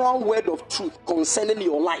general word of truth concerning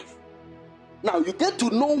your life. Now, you get to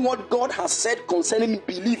know what God has said concerning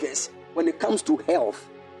believers when it comes to health,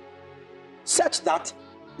 such that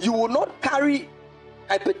you will not carry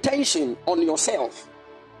hypertension on yourself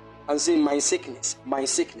and say, my sickness, my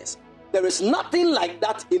sickness. There is nothing like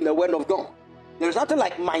that in the word of God. There is nothing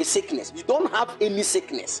like my sickness. You don't have any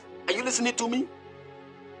sickness. Are you listening to me? You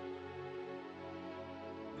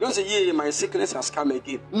don't say, yeah, my sickness has come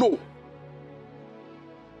again. No.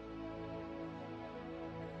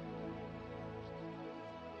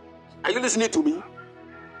 Are you listening to me?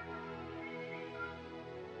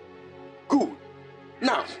 Good.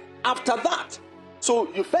 Now, after that,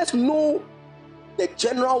 so you first know the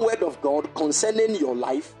general word of God concerning your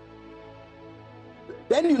life.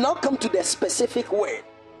 Then you now come to the specific word.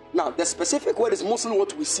 Now, the specific word is mostly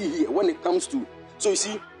what we see here when it comes to. So you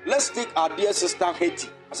see, let's take our dear sister Hetty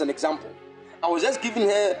as an example. I was just giving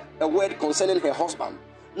her a word concerning her husband.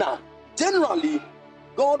 Now, generally,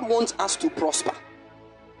 God wants us to prosper.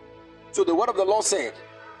 So the word of the Lord said,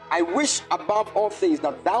 I wish above all things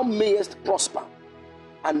that thou mayest prosper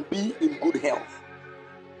and be in good health,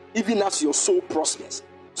 even as your soul prospers.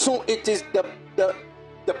 So it is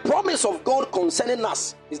the promise of God concerning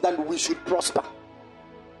us is that we should prosper.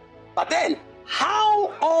 But then,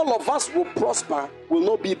 how all of us will prosper will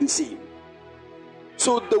not be the same.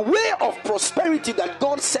 So the way of prosperity that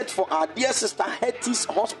God set for our dear sister Hetty's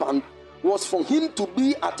husband was for him to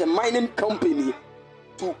be at a mining company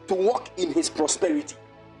to walk in his prosperity.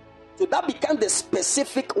 So that became the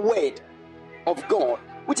specific word of God,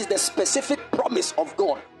 which is the specific promise of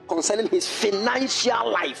God concerning his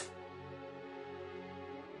financial life.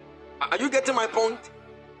 Are you getting my point?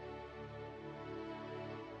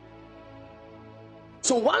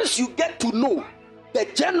 So once you get to know the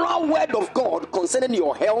general word of God concerning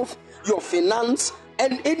your health, your finance,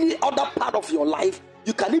 and any other part of your life,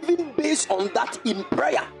 you can even base on that in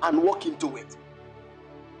prayer and walk into it.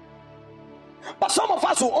 But some of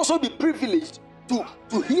us will also be privileged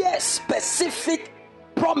to hear specific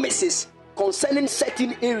promises concerning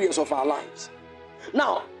certain areas of our lives.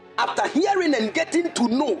 Now, after hearing and getting to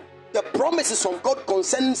know the promises of God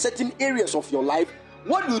concerning certain areas of your life,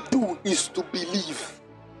 what you do is to believe.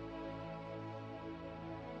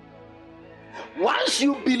 Once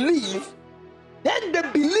you believe, then the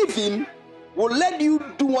believing will let you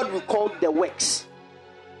do what we call the works.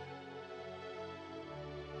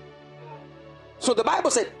 So the Bible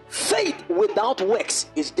said, faith without works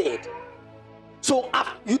is dead. So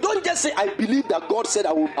you don't just say, I believe that God said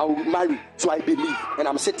I will marry, so I believe, and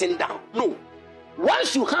I'm sitting down. No.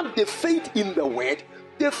 Once you have the faith in the word,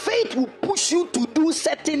 the faith will push you to do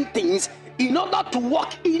certain things in order to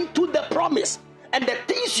walk into the promise. And the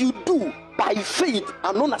things you do by faith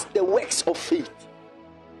are known as the works of faith.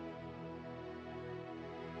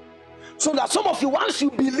 So that some of you, once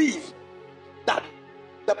you believe that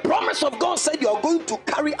the promise of God said you are going to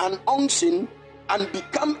carry an unction and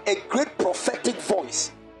become a great prophetic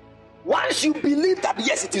voice, once you believe that,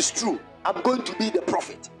 yes, it is true, I'm going to be the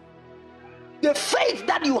prophet, the faith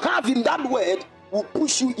that you have in that word will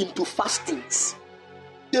push you into fastings.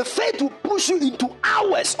 The faith will push you into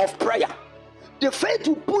hours of prayer. The faith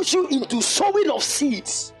will push you into sowing of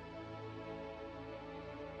seeds.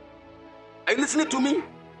 Are you listening to me?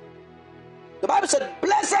 The Bible said,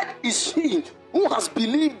 blessed is he who has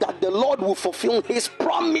believed that the Lord will fulfill his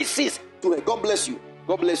promises to her. God bless you.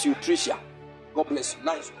 God bless you, Tricia. God bless you.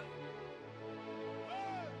 Nice one.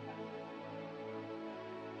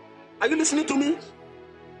 Are you listening to me?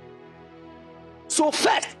 So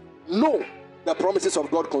first, know the promises of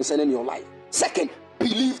God concerning your life. Second,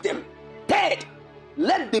 believe them. Third,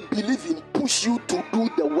 let the believing push you to do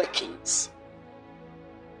the workings.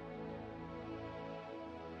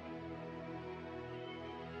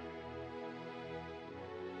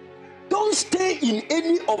 Don't stay in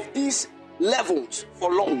any of these levels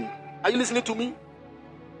for long. Are you listening to me?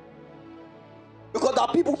 Because there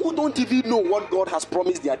are people who don't even know what God has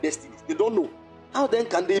promised their destinies. They don't know. How then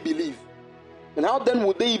can they believe? And how then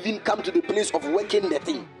would they even come to the place of working the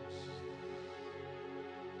thing?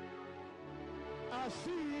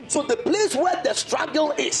 So the place where the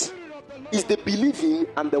struggle is the believing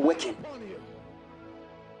and the working.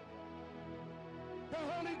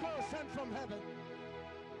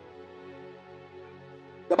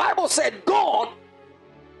 The Bible said God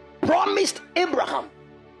promised Abraham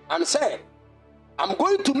and said, I'm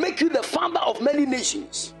going to make you the father of many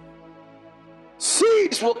nations.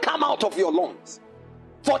 Seeds will come out of your loins.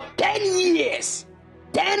 For 10 years,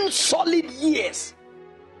 10 solid years,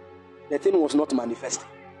 the thing was not manifesting.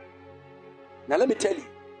 Now let me tell you,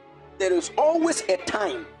 there is always a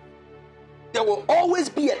time, there will always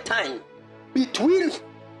be a time between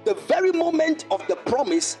the very moment of the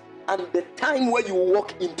promise and the time where you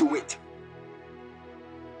walk into it.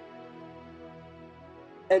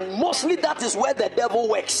 And mostly that is where the devil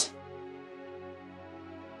works.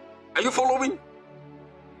 Are you following?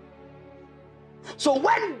 So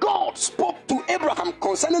when God spoke to Abraham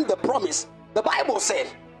concerning the promise, the Bible said,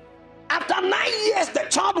 after 9 years the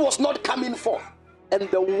child was not coming forth. And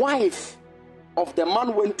the wife of the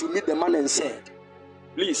man went to meet the man and said,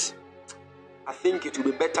 please, I think it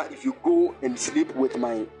will be better if you go and sleep with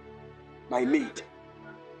my maid.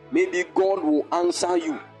 Maybe God will answer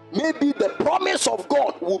you. Maybe the promise of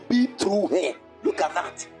God will be through her. Look at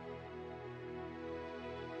that.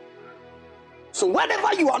 So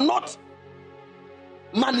whenever you are not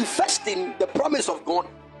manifesting the promise of God,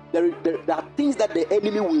 there are things that the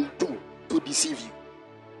enemy will do to deceive you.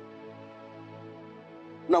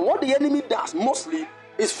 Now what the enemy does mostly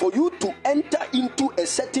is for you to enter into a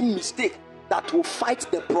certain mistake that will fight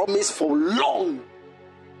the promise for long.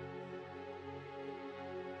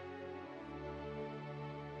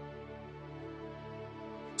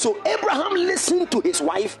 So Abraham listened to his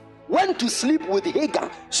wife, went to sleep with Hagar.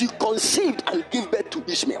 She conceived and gave birth to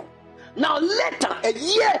Ishmael. Now later, a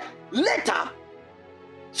year later,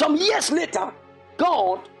 some years later,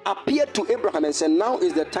 God appeared to Abraham and said, now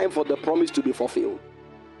is the time for the promise to be fulfilled.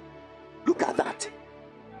 Look at that.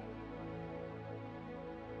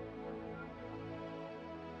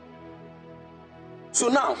 So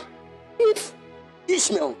now, if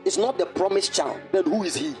Ishmael is not the promised child, then who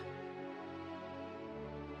is he?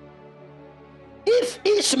 If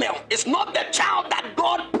Ishmael is not the child that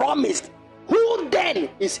God promised, who then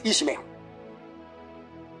is Ishmael?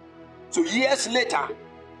 So years later,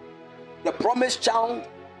 the promised child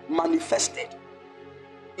manifested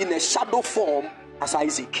in a shadow form as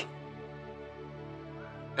Isaac.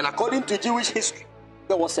 And according to Jewish history,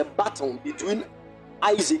 there was a battle between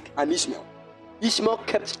Isaac and Ishmael. Ishmael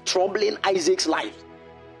kept troubling Isaac's life.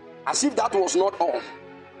 As if that was not all,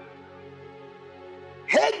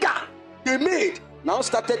 Hagar, the maid, now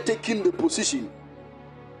started taking the position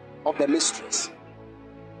of the mysteries.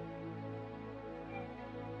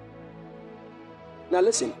 Now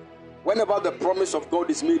listen, whenever the promise of God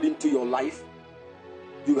is made into your life,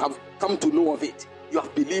 you have come to know of it, you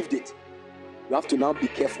have believed it, you have to now be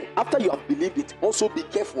careful. After you have believed it, also be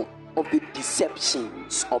careful of the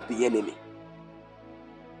deceptions of the enemy.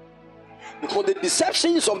 Because the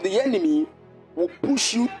deceptions of the enemy will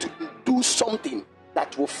push you to do something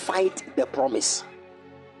that will fight the promise.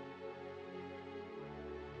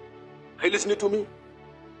 Are you listening to me?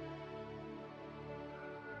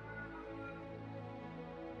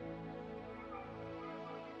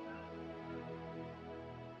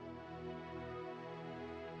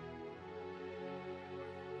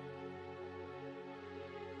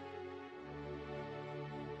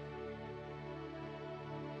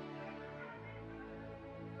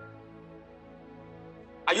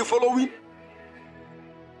 Are you following?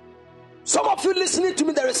 Some of you listening to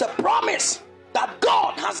me, there is a promise that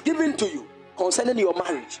God has given to you concerning your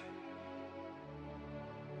marriage.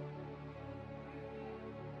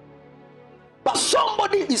 But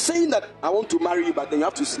somebody is saying that I want to marry you, but then you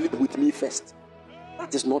have to sleep with me first.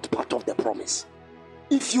 That is not part of the promise.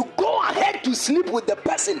 If you go ahead to sleep with the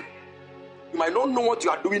person, you might not know what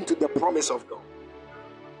you are doing to the promise of God.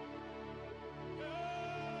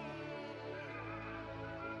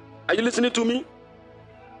 Are you listening to me?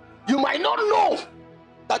 You might not know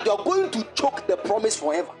that you are going to choke the promise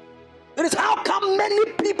forever. That is how come many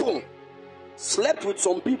people slept with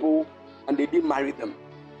some people and they didn't marry them.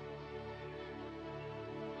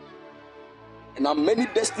 And now many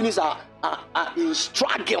destinies are in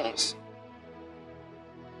struggles.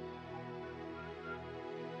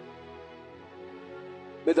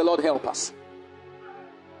 May the Lord help us.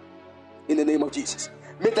 In the name of Jesus.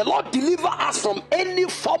 May the Lord deliver us from any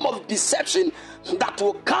form of deception that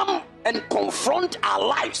will come and confront our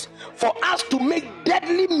lives for us to make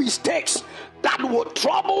deadly mistakes that will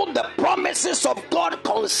trouble the promises of God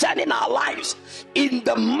concerning our lives. In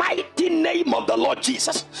the mighty name of the Lord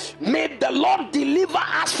Jesus, may the Lord deliver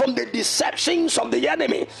us from the deceptions of the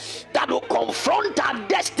enemy that will confront our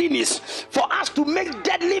destinies for us to make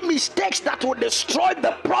deadly mistakes that will destroy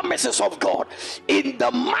the promises of God. In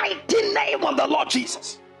the mighty name of the Lord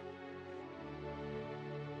Jesus.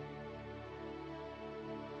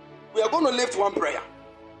 We are going to lift one prayer.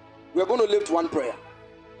 We are going to lift one prayer.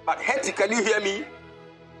 But Hetty, can you hear me?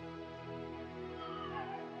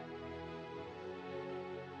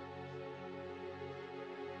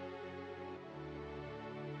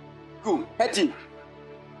 Good. Hetty,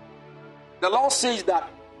 the Lord says that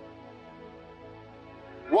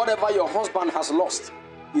whatever your husband has lost,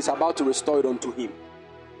 He's about to restore it unto him.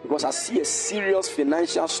 Because I see a serious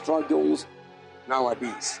financial struggles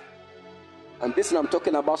nowadays. And this I'm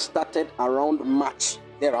talking about started around March,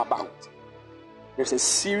 thereabout. There's a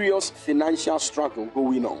serious financial struggle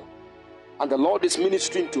going on. And the Lord is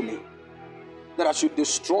ministering to me that I should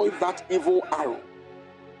destroy that evil arrow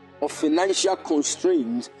of financial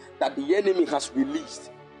constraints that the enemy has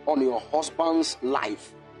released on your husband's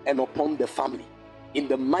life and upon the family. In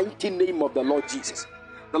the mighty name of the Lord Jesus.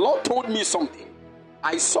 The Lord told me something.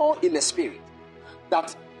 I saw in the spirit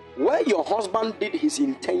that where your husband did his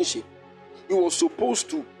internship, he was supposed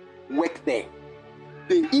to work there.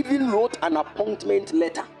 They even wrote an appointment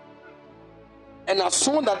letter. And I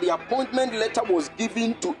saw that the appointment letter was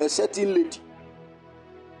given to a certain lady.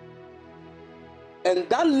 And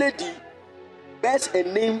that lady bears a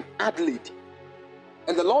name Adelaide.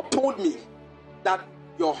 And the Lord told me that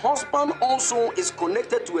your husband also is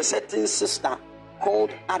connected to a certain sister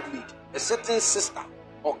called Adelaide. A certain sister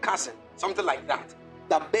or cousin, something like that,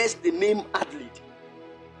 that bears the name Adelaide.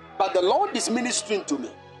 But the Lord is ministering to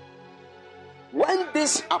me. When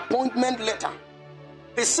this appointment letter,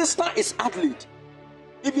 his sister is Adelaide.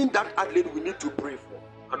 Even that Adelaide we need to pray for.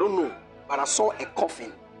 I don't know, but I saw a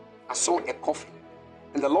coffin.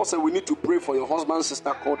 And the Lord said we need to pray for your husband's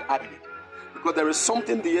sister called Adelaide. Because there is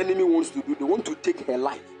something the enemy wants to do. They want to take her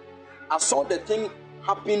life. I saw the thing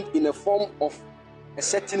happened in a form of a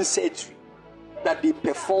certain surgery that they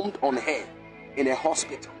performed on her in a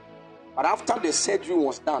hospital. But after the surgery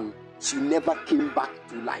was done, she never came back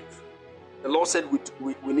to life. The Lord said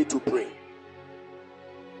we need to pray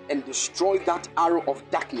and destroy that arrow of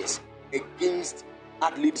darkness against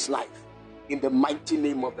Adelaide's life in the mighty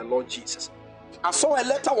name of the Lord Jesus. I saw a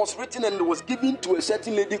letter was written and it was given to a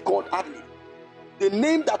certain lady called Adelaide. The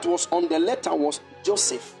name that was on the letter was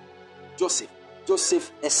Joseph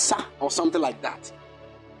Essa or something like that.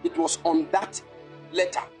 It was on that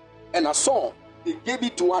letter. And I saw they gave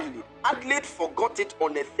it to Adelaide. Adelaide forgot it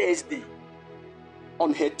on a Thursday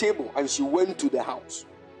on her table and she went to the house.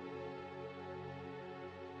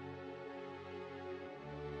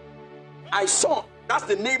 I saw, that's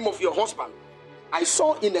the name of your husband. I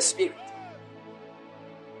saw in the spirit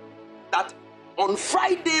that on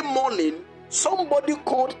Friday morning, somebody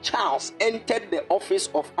called Charles entered the office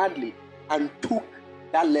of Adley and took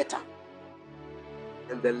that letter.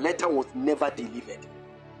 And the letter was never delivered.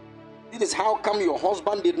 This is how come your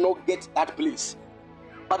husband did not get that place.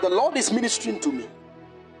 But the Lord is ministering to me.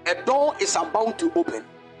 A door is about to open,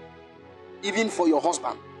 even for your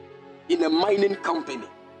husband, in a mining company.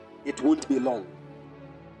 It won't be long.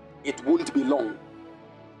 It won't be long.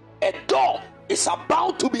 A door is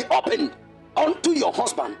about to be opened unto your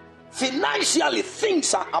husband. Financially,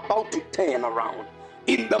 things are about to turn around.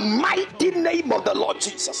 In the mighty name of the Lord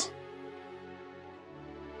Jesus.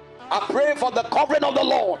 I pray for the covering of the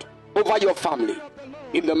Lord over your family.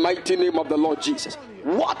 In the mighty name of the Lord Jesus.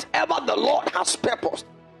 Whatever the Lord has purposed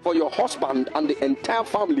for your husband and the entire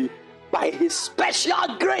family, by his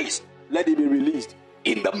special grace, let it be released.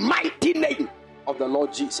 In the mighty name of the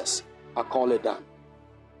Lord Jesus. I call it down.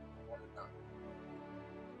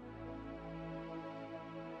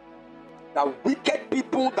 The wicked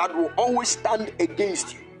people that will always stand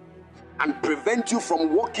against you and prevent you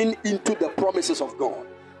from walking into the promises of God,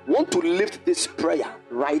 want to lift this prayer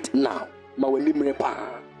right now.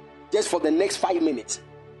 Just for the next 5 minutes,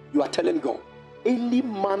 you are telling God, any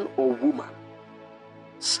man or woman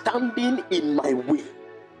standing in my way,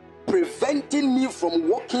 preventing me from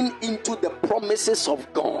walking into the promises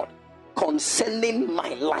of God concerning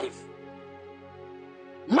my life,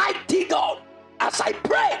 mighty God, as I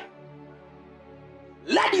pray,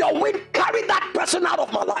 let your wind carry that person out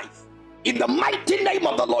of my life. In the mighty name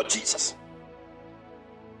of the Lord Jesus.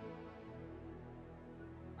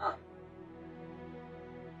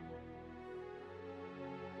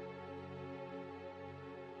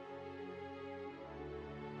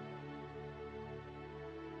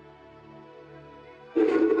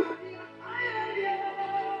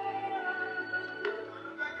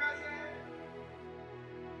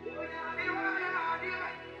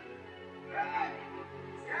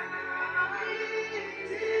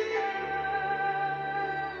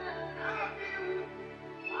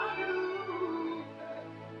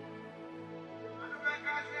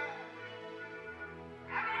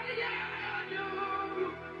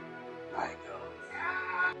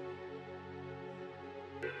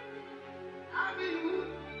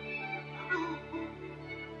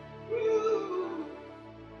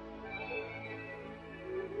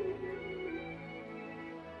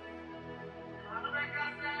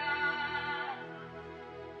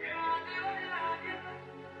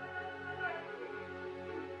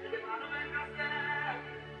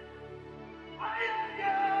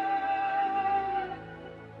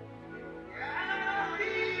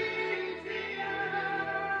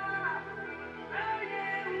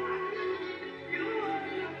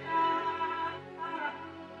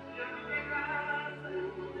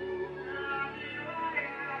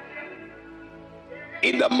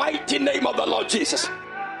 In the mighty name of the Lord Jesus.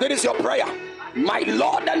 That is your prayer. My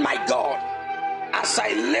Lord and my God, as I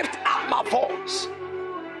lift up my voice,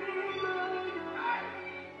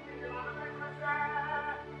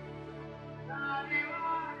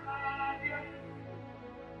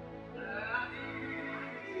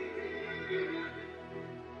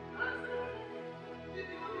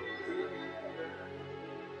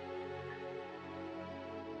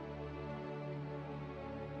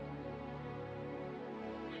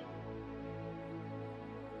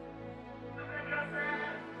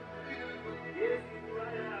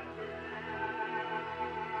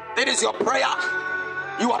 it is your prayer.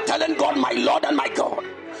 You are telling God, my Lord and my God,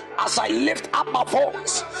 as I lift up my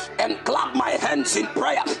voice and clap my hands in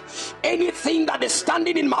prayer, anything that is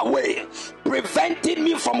standing in my way, preventing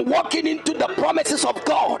me from walking into the promises of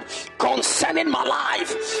God concerning my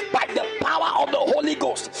life, by the power of the Holy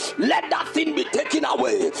Ghost, let that thing be taken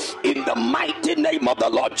away in the mighty name of the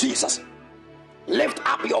Lord Jesus. Lift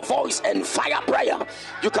up your voice and fire prayer.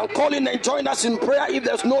 You can call in and join us in prayer if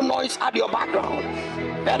there's no noise at your background.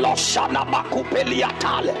 Eloshana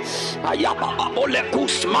bakupeliatale ayababole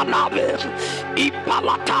kusmanave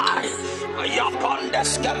ipalatai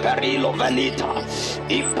ayapandes keperilo venita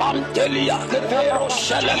ipantelia kevero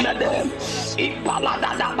shelemede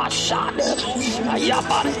ipalada bashade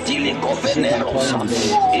ayabantili kovenerosa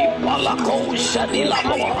ipalako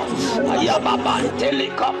shadilamo ayababanteli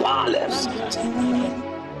kapales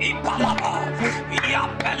Ipalaba,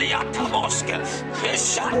 Iapelia Taboske,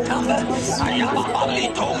 Fishatame,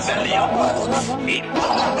 Ayabalito Veliaba,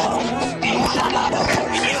 Ipalaba, Ipalaba,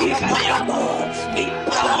 Ipalaba,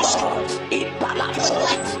 Ipalaba, Ipalaba,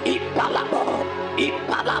 Ipalaba,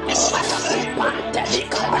 Ipalaba,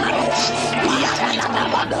 Pantelicaba,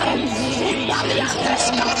 Iabalabada,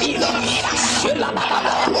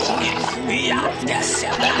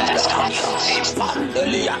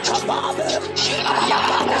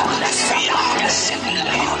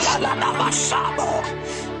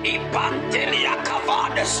 Ipantelia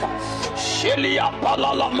Cavades, Shelia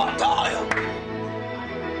Palala Mataya.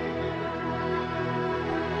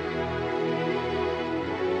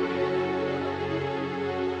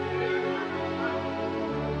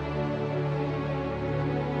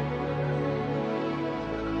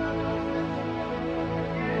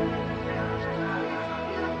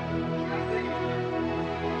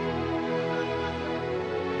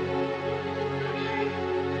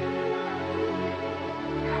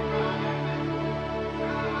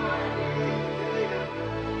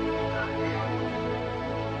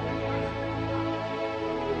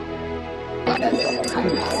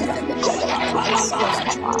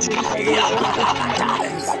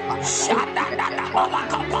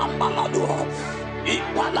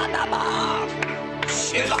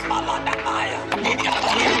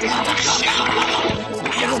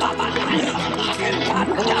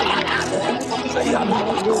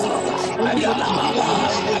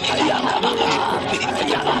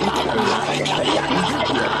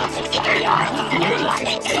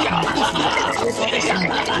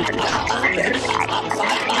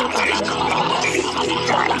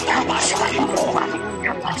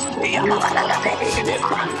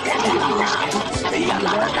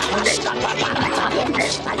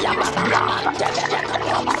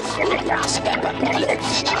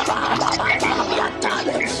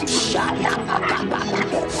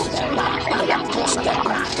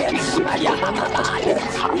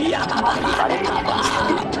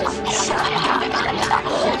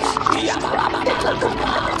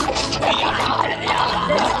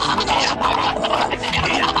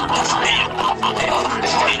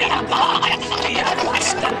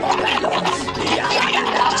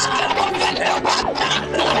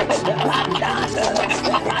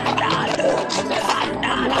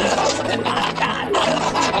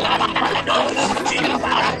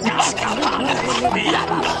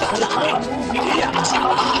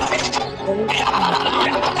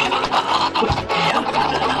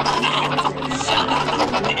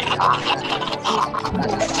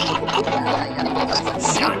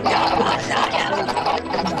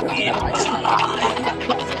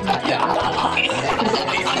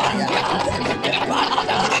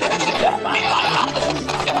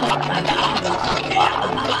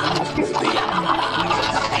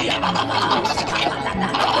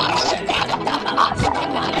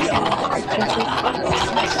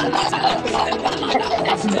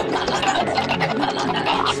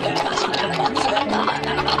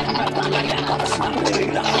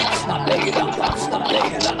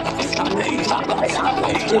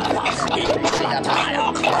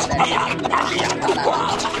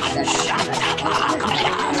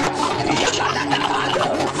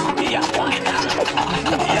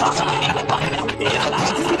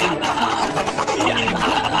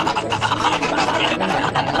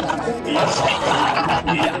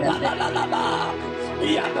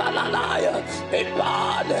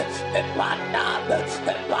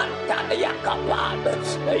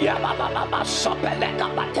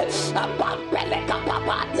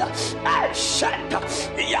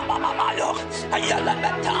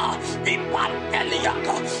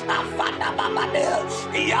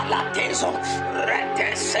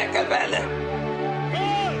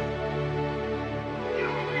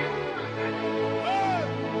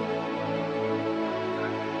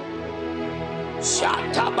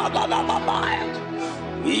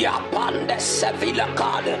 Yapande Sevilla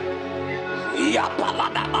Card,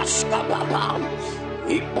 Yapalada Mascapam,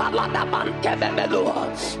 Ipalada Mankebelo,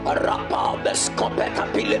 Rapabes Copeta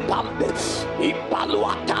Pilipambe,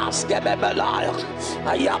 Ipaluatas Gebebelaya,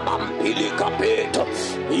 Ayabam Pilicapito,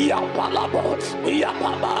 Yapalabo,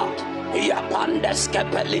 Yapaba. Yapandes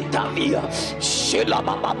Capelita Via,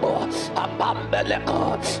 Shilababo,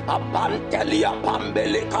 Abambeleco, Abantelia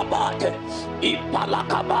Pambelicabate,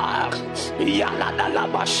 Ipalakabar,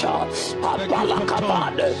 Yanadalabasha,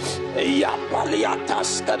 Apalakabade,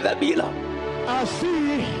 Yapaliatas Cavabila. I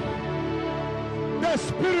see the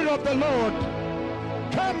Spirit of the Lord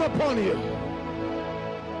come upon you.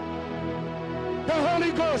 The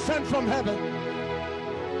Holy Ghost sent from heaven.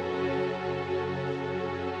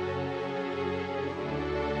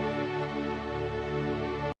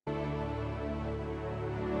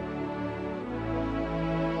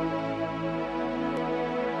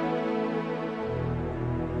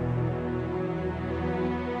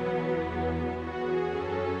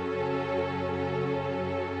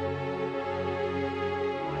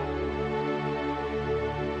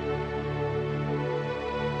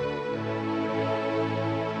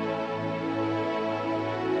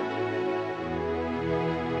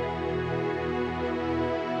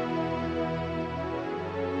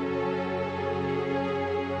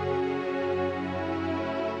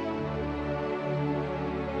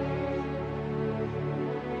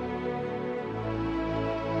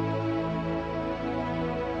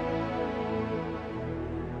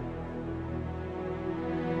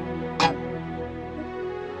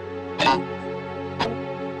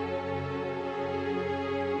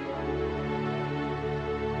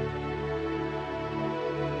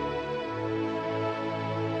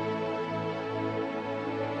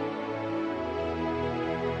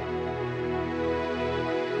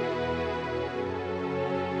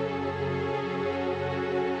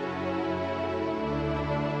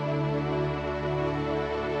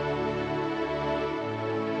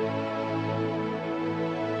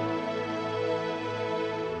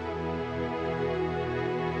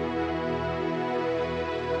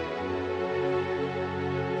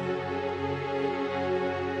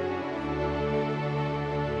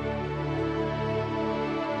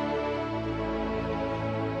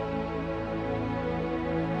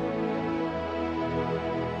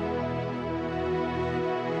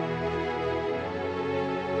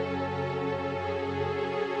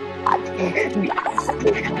 In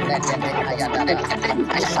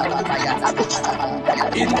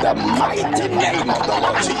the mighty name of the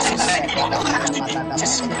Lord Jesus.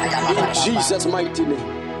 In Jesus' mighty name.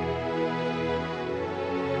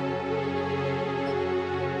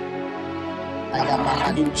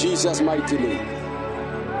 In Jesus' mighty name.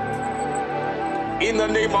 In the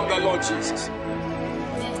name of the Lord Jesus.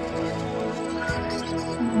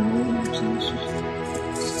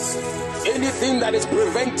 Anything that is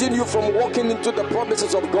preventing you from walking into the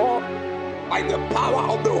promises of God, by the power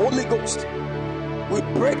of the Holy Ghost, we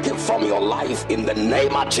break it from your life in the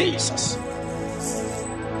name of Jesus.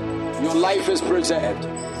 Your life is preserved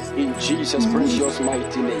in Jesus' precious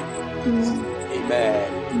mighty name. Amen.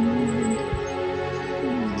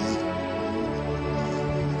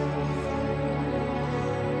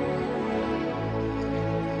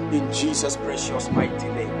 In Jesus' precious mighty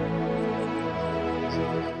name.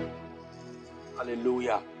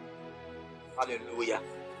 Hallelujah. Hallelujah.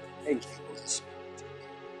 Thank you, Holy Spirit.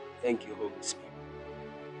 Thank you, Holy Spirit.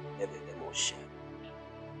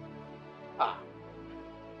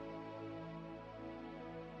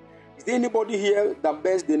 Is there anybody here that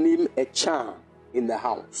bears the name Echan in the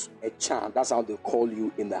house? Echan, that's how they call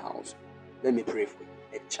you in the house. Let me pray for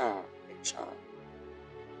you. Echan.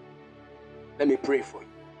 Let me pray for you.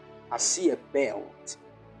 I see a belt.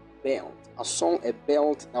 I saw a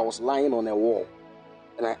belt that was lying on a wall.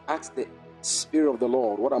 And I asked the Spirit of the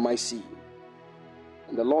Lord, what am I seeing?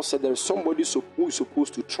 And the Lord said, there is somebody who is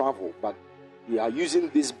supposed to travel, but they are using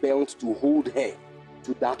this belt to hold her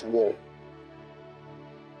to that wall.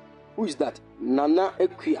 Who is that? Nana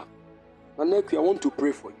Equia. Nana Equia, I want to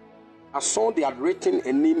pray for you. I saw they had written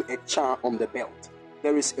a name, Echan, on the belt.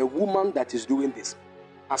 There is a woman that is doing this.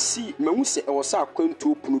 I see, me say I was going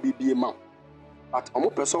to be a man, but I'm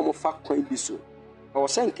a person who fact coin biso. I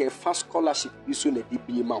was saying a fast scholarship biso ne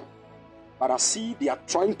be a man, but I see they are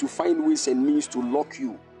trying to find ways and means to lock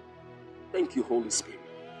you. Thank you, Holy Spirit.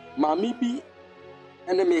 Mami bi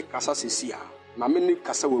enemy kasa sesia, mami ni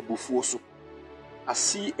kasa webufuoso. I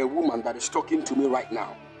see a woman that is talking to me right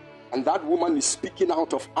now, and that woman is speaking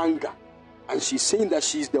out of anger, and she's saying that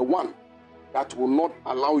she's the one that will not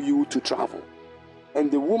allow you to travel. And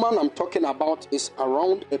the woman I'm talking about is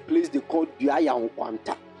around a place they call Duaya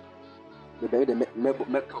Nkwanta.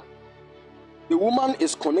 The woman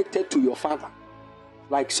is connected to your father,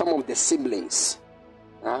 like some of the siblings.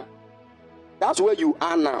 That's where you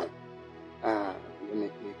are now.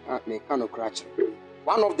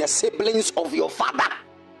 One of the siblings of your father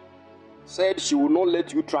said she will not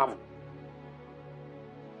let you travel.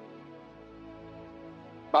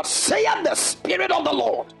 But saith the Spirit of the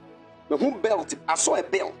Lord. The whole belt, I saw a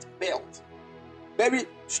belt, very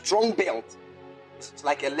strong belt. It's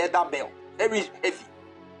like a leather belt, very heavy,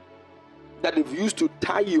 that they've used to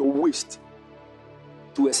tie your waist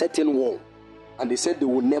to a certain wall, and they said they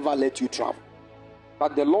will never let you travel.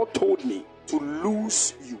 But the Lord told me to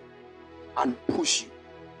loose you and push you.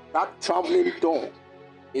 That traveling door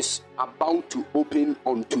is about to open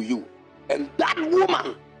unto you, and that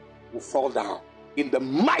woman will fall down in the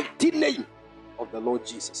mighty name of the Lord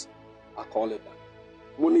Jesus. I call it that.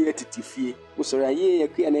 Money at Tiffy, Musara, ye,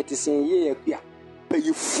 a net is saying, ye, pay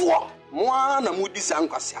you for one and would this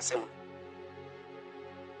anchor.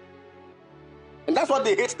 And that's what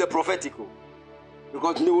they hate the prophetical.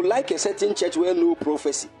 Because they will like a certain church where no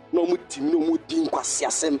prophecy, no mutim, no mutim,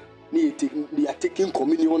 quasiasem, they are taking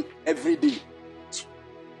communion every day.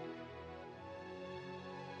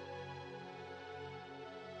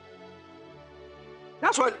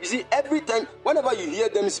 That's why you see every time, whenever you hear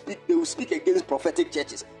them speak, they will speak against prophetic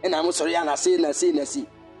churches. And I'm sorry, and I say.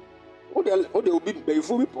 What they will be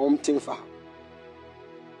before we prompting for.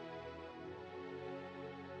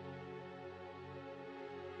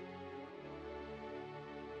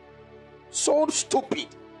 So stupid.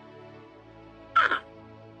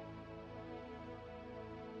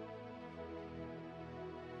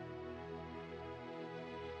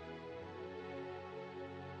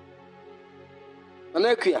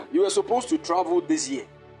 Anekia, you were supposed to travel this year,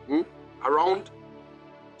 around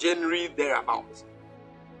January thereabouts.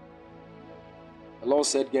 The Lord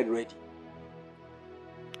said, get ready.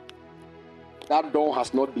 That door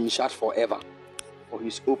has not been shut forever, for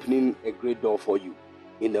He's opening a great door for you.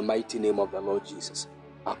 In the mighty name of the Lord Jesus.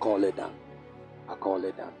 I call it down. I call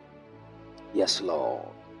it down. Yes, Lord.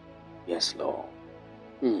 Yes, Lord.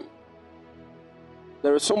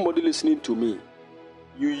 There is somebody listening to me.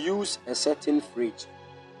 You use a certain fridge.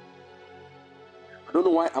 I don't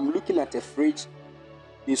know why I'm looking at a fridge.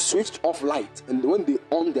 They switched off light, and when they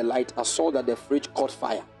on the light, I saw that the fridge caught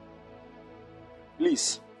fire.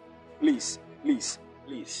 Please, please, please,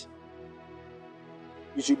 please,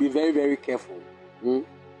 You should be very, very careful. Thank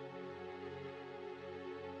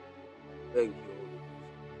you.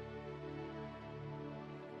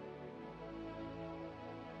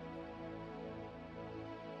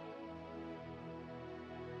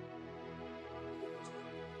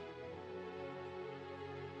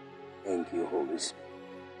 Thank you, Holy Spirit.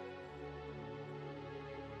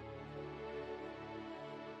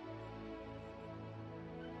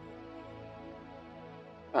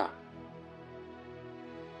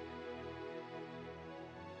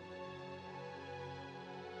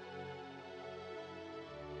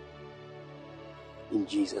 In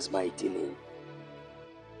Jesus' mighty name.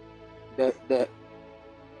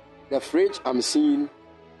 The fridge I'm seeing,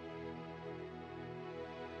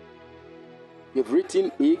 they've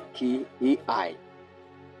written AKAI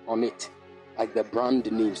on it, like the brand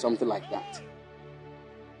name, something like that.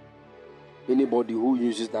 Anybody who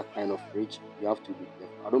uses that kind of fridge, you have to be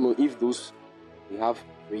careful. I don't know if those they have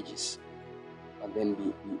fridges, and then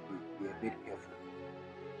be a bit careful.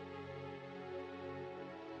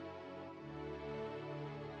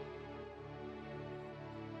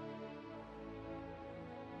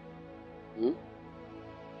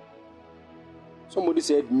 Somebody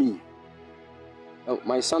said me.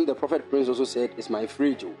 My son, the Prophet Prince, also said it's my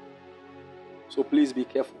fridge. So please be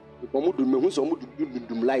careful.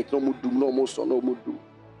 Light, no do.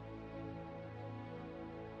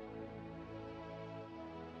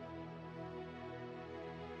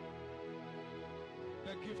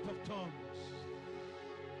 The gift of tongues.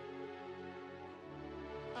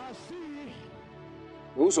 I see.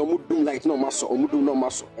 Light, no muscle, no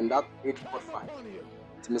muscle, and that 8.5.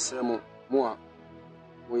 It's Mr. Moa.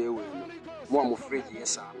 More afraid,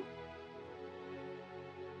 yes, I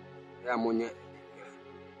am on your.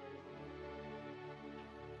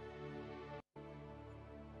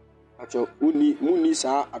 Actually, Munis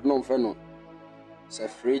are at non feno. It's a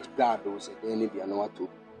fridge guard, or say, any be an auto.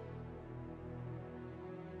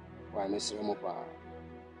 Why, Mr. Mopa?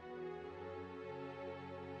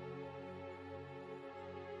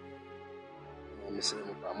 Mr.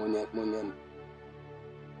 Mopa, Monian.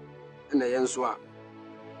 And the answer.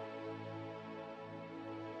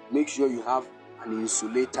 Make sure you have an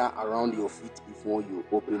insulator around your feet before you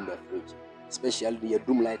open the fridge, especially the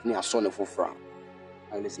doom light near son for frown.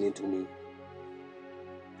 Are you listening to me?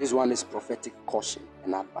 This one is prophetic caution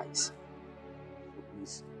and advice. So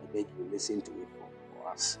please, I beg you, listen to it for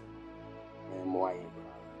us.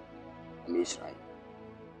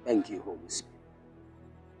 Thank you, Holy Spirit.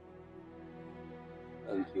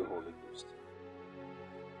 Thank you, Holy Ghost.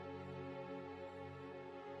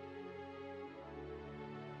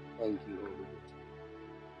 Thank you, Holy Ghost.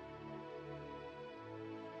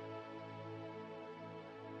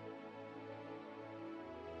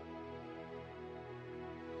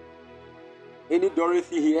 Any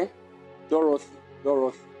Dorothy here? Dorothy.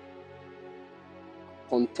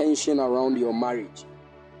 Contention around your marriage.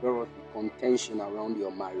 Dorothy, contention around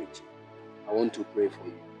your marriage. I want to pray for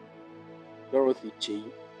you. Dorothy Chi.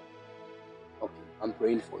 Okay, I'm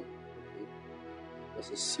praying for you. Okay?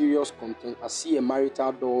 There's a serious contention. I see a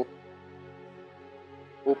marital door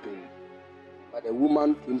open, but a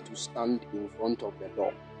woman came to stand in front of the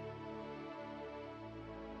door.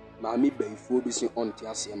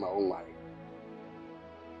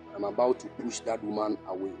 I'm about to push that woman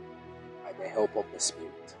away by the help of the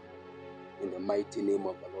Spirit. In the mighty name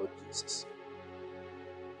of the Lord Jesus.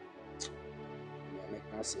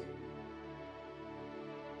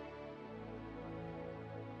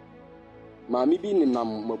 Mami bi ni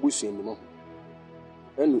nam mabusu enimo.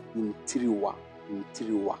 Enu intiriwa.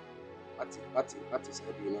 What is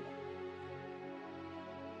that you know?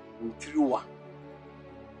 Intiriwa.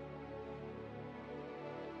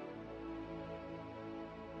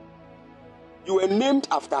 You were named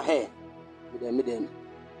after her. Then,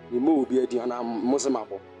 you move be a Diana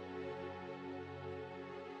Mosamabo.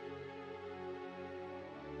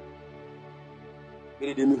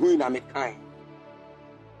 But the who in a kind.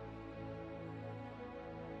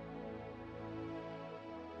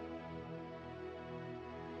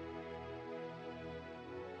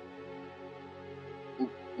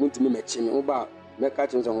 Want to me matching over make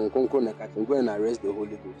catching on Concord and catching go and arrest the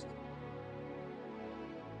Holy Ghost.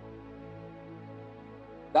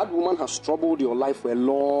 That woman has troubled your life for a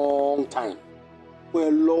long time.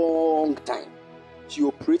 She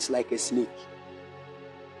operates like a snake.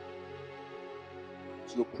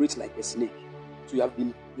 So you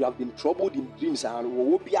have been troubled in dreams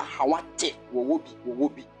and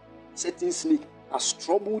certain snake has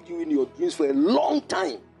troubled you in your dreams for a long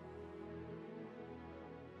time.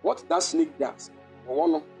 What that snake does?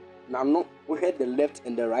 We had the left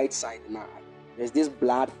and the right side now. there's this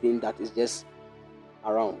blood thing that is just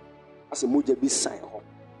around. As a mujabi sign.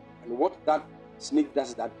 And what that snake does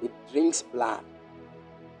is that it drinks blood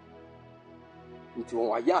into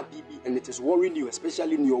your BB, and it is worrying you,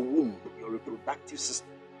 especially in your womb, your reproductive system.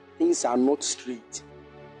 Things are not straight.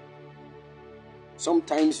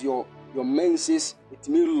 Sometimes your menses, it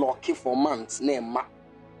may lock for months.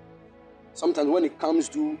 Sometimes when it comes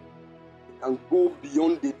to, it can go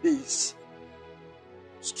beyond the days.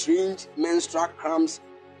 Strange menstrual cramps.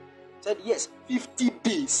 Said yes, 50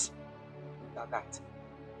 days. Like that.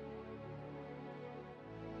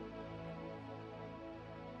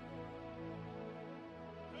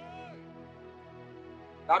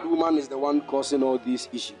 That woman is the one causing all these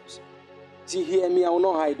issues. See, hear me, I will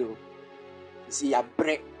not hide. See, I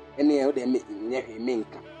break any of them.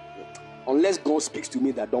 Unless God speaks to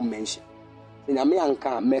me, that don't mention. In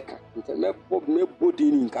America, Mecca, me body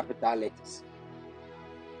in capital letters.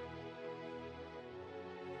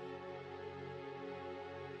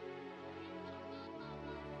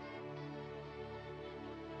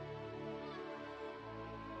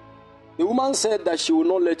 The woman said that she will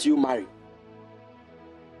not let you marry.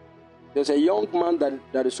 There's a young man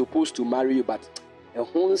that is supposed to marry you, but a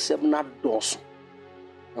whole seven doors.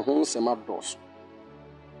 A whole seven doors.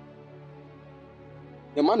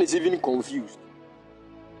 The man is even confused.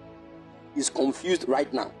 He's confused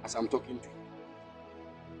right now as I'm talking to you.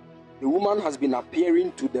 The woman has been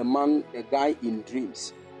appearing to the man, the guy, in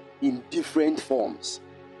dreams, in different forms.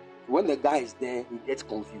 When the guy is there, he gets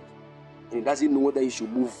confused. And he doesn't know whether he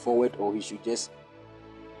should move forward or he should just.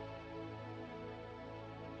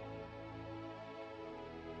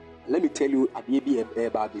 Let me tell you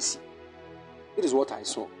about this. This is what I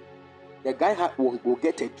saw. The guy will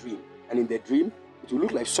get a dream, and in the dream, it will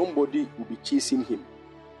look like somebody will be chasing him.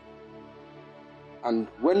 And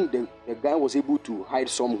when the guy was able to hide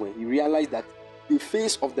somewhere, he realized that the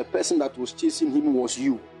face of the person that was chasing him was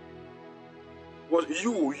you. Was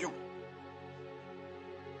you.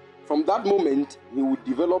 From that moment, he would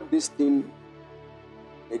develop this thing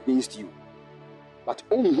against you. But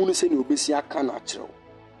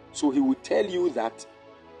so he would tell you that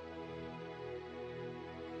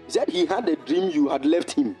he had a dream you had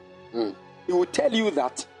left him. He would tell you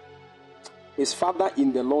that his father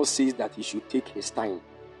in the Lord says that he should take his time.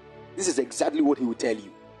 This is exactly what he will tell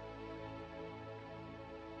you.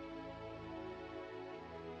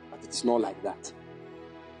 But it's not like that.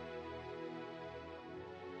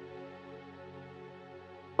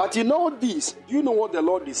 But you know this. Do you know what the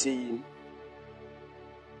Lord is saying?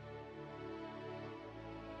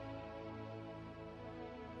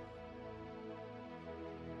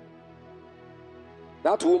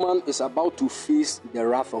 That woman is about to face the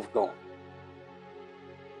wrath of God.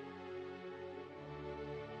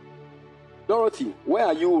 Dorothy, where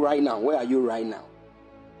are you right now? Where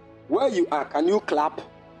you are, can you clap?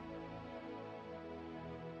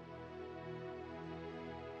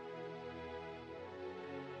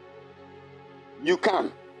 You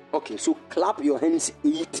can. Okay, so clap your hands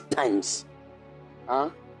 8 times.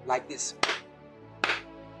 Like this.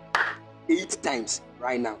 8 times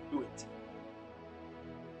right now. Do it.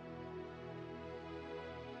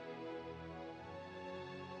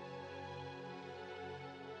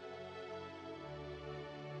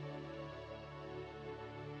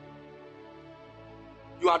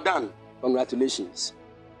 You are done. Congratulations.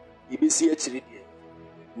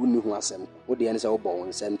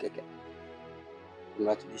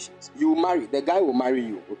 Congratulations. You will marry. The guy will marry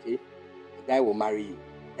you, okay? The guy will marry you.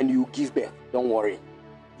 And you give birth. Don't worry.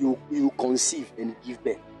 You conceive and give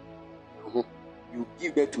birth. You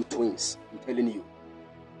give birth to twins. I'm telling you.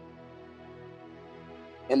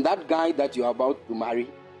 And that guy that you are about to marry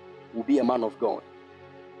will be a man of God.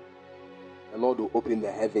 The Lord will open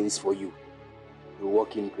the heavens for you. You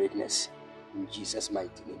walk in greatness in Jesus'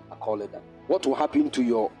 mighty name. I call it that. What will happen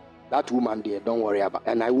to that woman there? Don't worry about,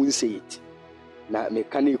 and I won't say it. Na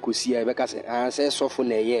mechanic could see because I say so for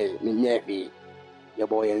a year. Your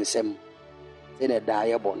boy and Sam say a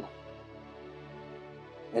diabon,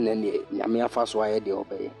 and then Yamia fast wire the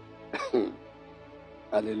obey.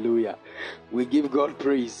 Hallelujah. We give God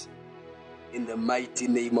praise in the mighty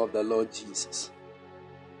name of the Lord Jesus.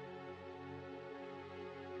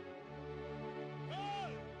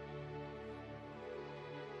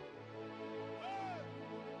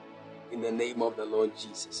 In the name of the Lord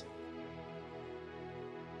Jesus.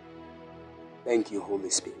 Thank you, Holy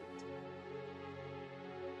Spirit.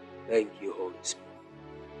 Thank you, Holy Spirit.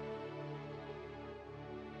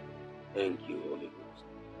 Thank you, Holy Ghost.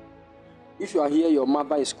 If you are here, your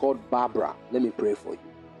mother is called Barbara. Let me pray for you.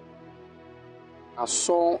 I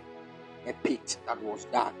saw a pit that was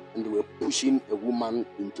dark, and they were pushing a woman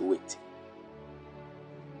into it.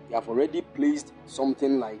 They have already placed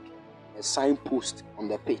something like a signpost on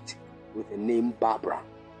the pit with the name Barbara.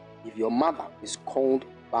 If your mother is called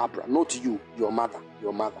Barbara, not you, your mother. The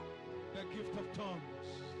gift of tongues.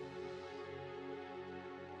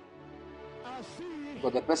 I see.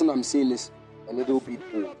 But the person I'm saying is a little bit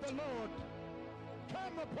Spirit old. of the Lord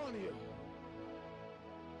come upon you.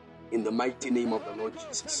 In the mighty name of the Lord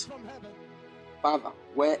Jesus. From heaven. Father,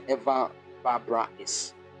 wherever Barbara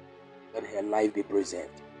is, let her life be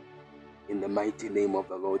preserved. In the mighty name of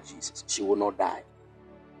the Lord Jesus. She will not die.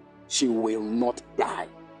 She will not die.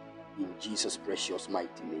 In Jesus' precious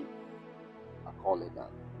mighty name. I call it down.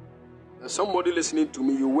 There's somebody listening to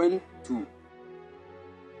me. You went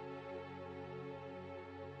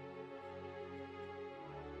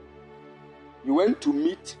to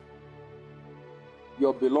meet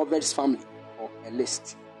your beloved's family on a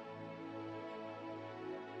list.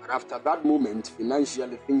 But after that moment,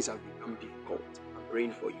 financially things have become difficult. I'm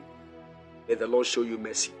praying for you. May the Lord show you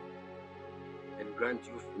mercy and grant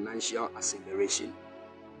you financial acceleration.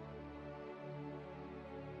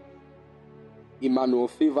 Emmanuel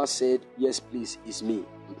Favor said, yes, please, it's me.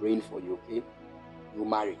 I'm praying for you, okay? You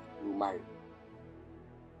marry. The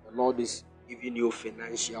Lord is giving you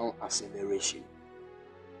financial acceleration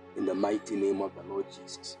in the mighty name of the Lord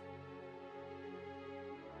Jesus.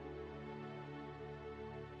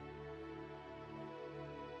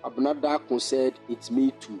 Abnadako said, it's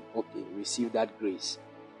me too. Okay, receive that grace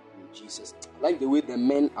in Jesus. I like the way the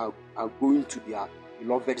men are going to their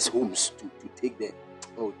beloved's homes to take them.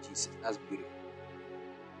 Oh, Jesus, that's beautiful.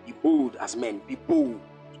 Be bold as men. Be bold.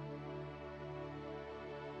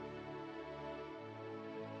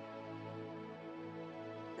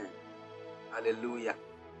 Hallelujah.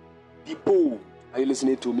 Be bold. Are you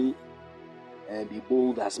listening to me? And be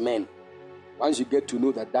bold as men. Once you get to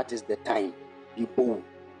know that is the time, be bold.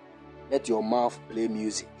 Let your mouth play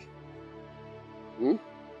music.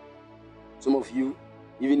 Some of you,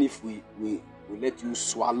 even if we let you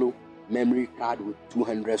swallow memory card with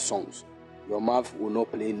 200 songs, your mouth will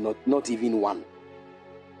not play not even one.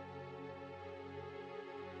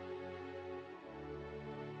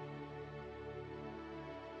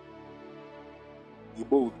 Be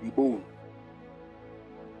bold, be bold.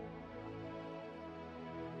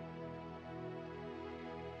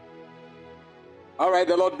 All right,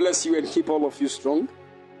 the Lord bless you and keep all of you strong.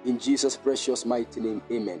 In Jesus' precious mighty name,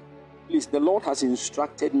 amen. Please, the Lord has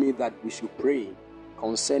instructed me that we should pray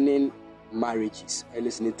concerning marriages. Are you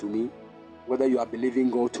listening to me? Whether you are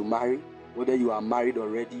believing God to marry, whether you are married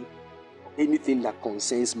already, anything that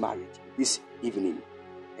concerns marriage, this evening,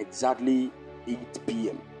 exactly 8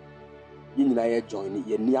 p.m.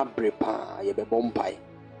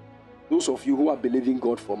 Those of you who are believing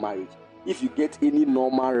God for marriage, if you get any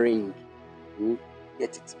normal ring,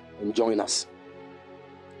 get it and join us.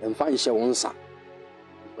 And find share one sir.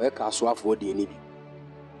 For the need.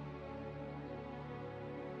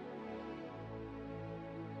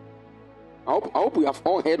 I hope we have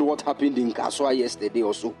all heard what happened in Kaswa yesterday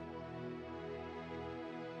or so.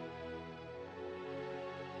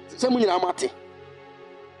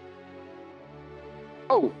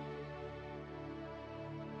 Oh,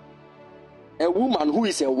 a woman who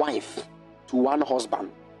is a wife to one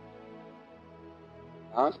husband.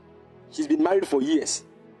 She's been married for years,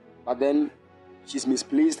 but then she's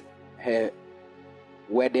misplaced her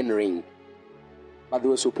wedding ring. But they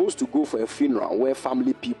were supposed to go for a funeral where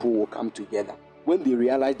family people will come together. When they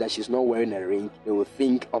realize that she's not wearing a ring, they will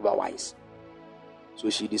think otherwise. So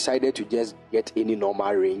she decided to just get any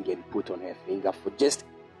normal ring and put on her finger for just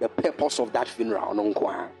the purpose of that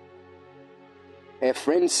funeral. Her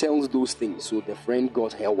friend sells those things, so the friend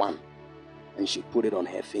got her one and she put it on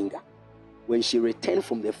her finger. When she returned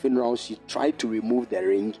from the funeral, she tried to remove the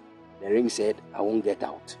ring. The ring said, I won't get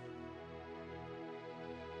out.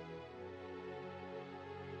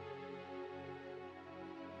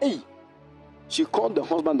 Hey, she called the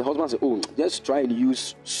husband. The husband said, oh, just try and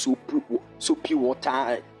use soapy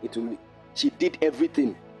water. She did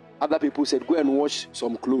everything. Other people said, go and wash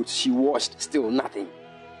some clothes. She washed, still nothing.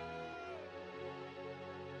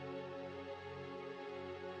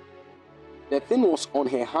 The thing was on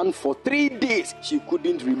her hand for 3 days. She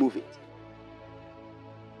couldn't remove it.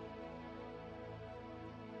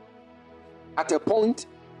 At a point,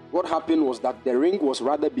 what happened was that the ring was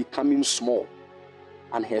rather becoming small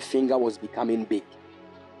and her finger was becoming big.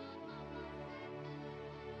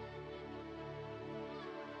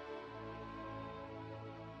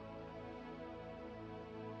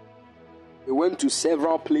 They went to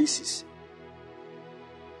several places.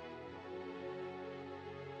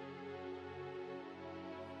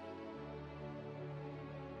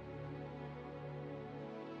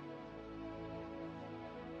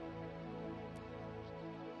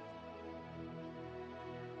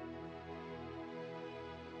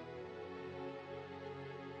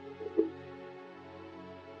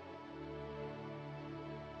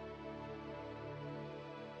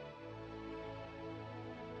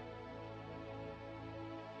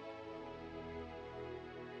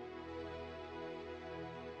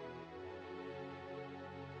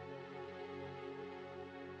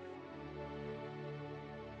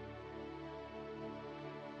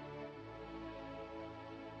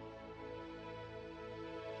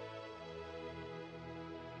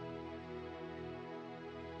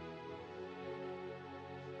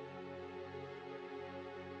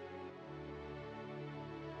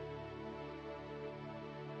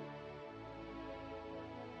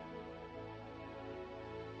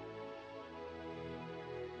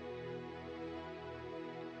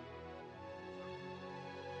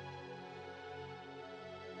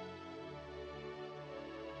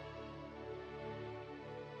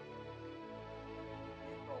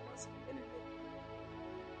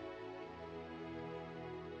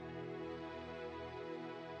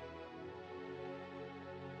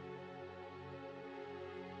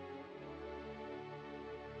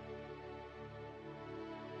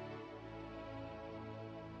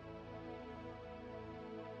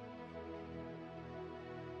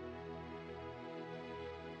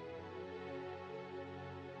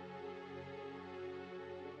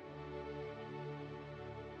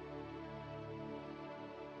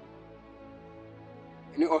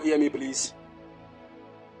 Can you all hear me, please?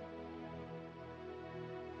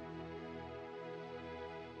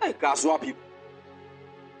 Hey, Kaswa people.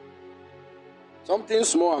 Something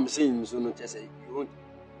small I'm saying, so not just say you won't.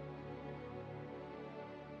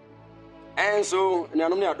 And so,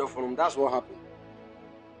 that's what happened.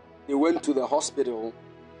 They went to the hospital.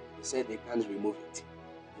 They said they can't remove it.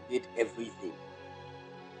 They did everything.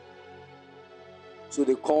 So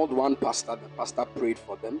they called one pastor. The pastor prayed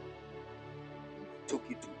for them. And they took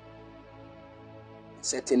it to a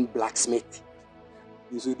certain blacksmith.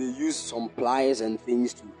 And so they used some pliers and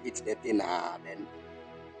things to hit the thing. Then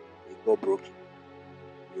it got broken.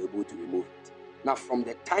 They were able to remove it. Now, from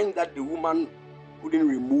the time that the woman couldn't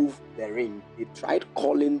remove the ring, they tried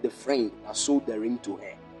calling the friend that sold the ring to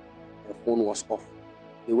her. Her phone was off.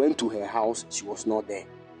 They went to her house. She was not there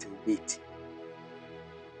till date.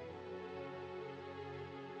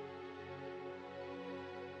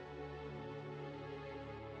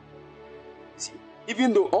 See,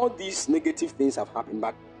 even though all these negative things have happened,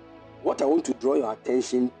 but what I want to draw your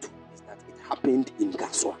attention to is that it happened in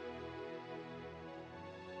Kaswa.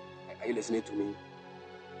 Are you listening to me?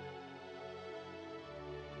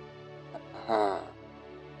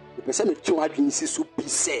 The person who is so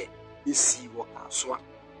busy is see what Kaswa.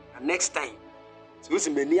 And next time, so it's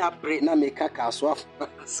many a break na make Kaswa.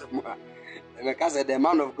 And because the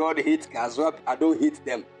man of God hates Kaswa, I don't hate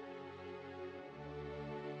them.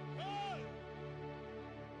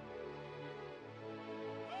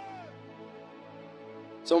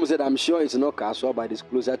 Someone said, I'm sure it's not Kaswa, but it's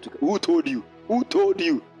closer to. Who told you? Who told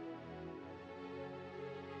you?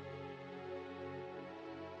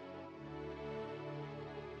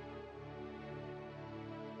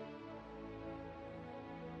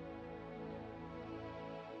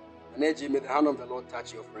 May the hand of the Lord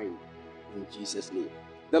touch your friend in Jesus' name.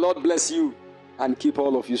 The Lord bless you and keep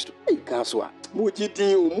all of you strong. Hey, Kaswa.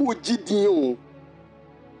 Mujidiyo.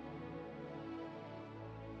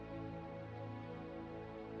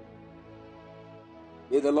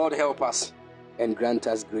 May the Lord help us and grant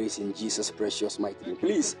us grace in Jesus' precious mighty name.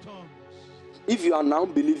 Please, if you are now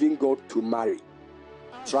believing God to marry,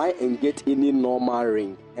 try and get any normal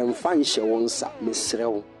ring and find Shawonsa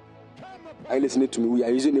Misrel. Are you listening to me? We are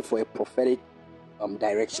using it for a prophetic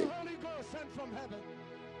direction.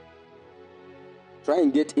 Try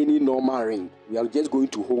and get any normal ring. We are just going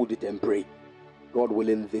to hold it and pray. God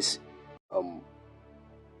willing, this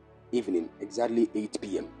evening, exactly 8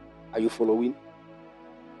 p.m. Are you following?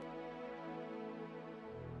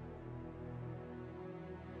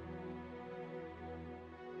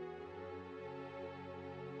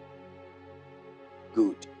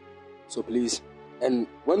 Good. So please, and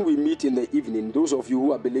when we meet in the evening, those of you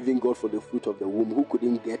who are believing God for the fruit of the womb, who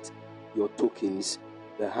couldn't get your tokens,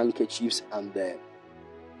 the handkerchiefs and the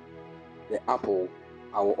apple,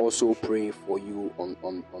 I will also pray for you on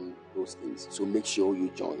those things. So make sure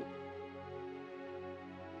you join.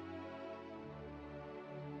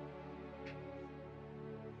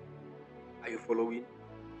 Are you following?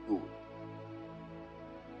 Good.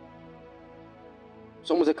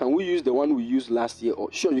 Someone said, can we use the one we used last year?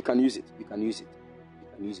 Or sure, you can use it. You can use it.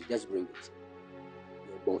 Just bring it.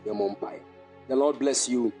 Your mom pie. The Lord bless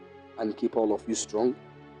you and keep all of you strong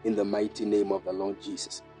in the mighty name of the Lord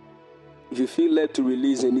Jesus. If you feel led to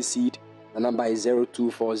release any seed, the number is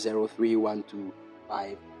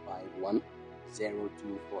 0240312551.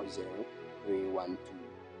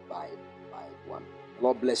 0240312551. The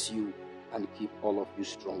Lord bless you and keep all of you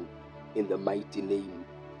strong in the mighty name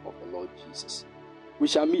of the Lord Jesus. We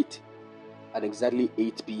shall meet at exactly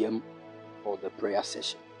 8 p.m. for the prayer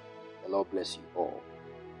session. The Lord bless you all.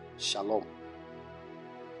 Shalom.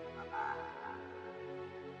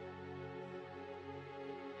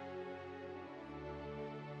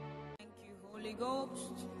 Thank you, Holy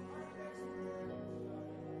Ghost.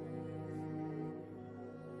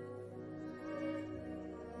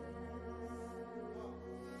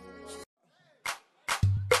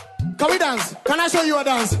 Can we dance? Can I show you a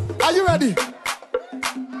dance? Are you ready?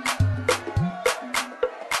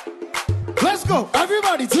 Let's go,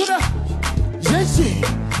 everybody, to the Jesse,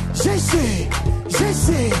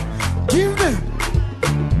 give me.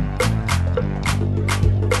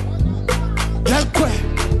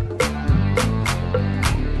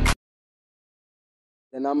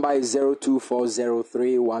 The number is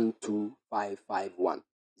 0240312551.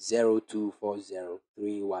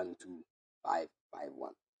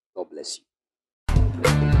 0240312551. God bless you.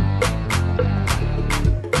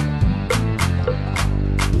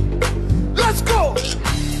 Let's go.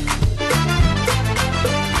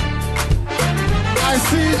 I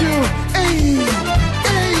see you. Hey,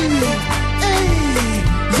 hey, hey.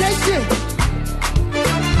 Yes, yeah.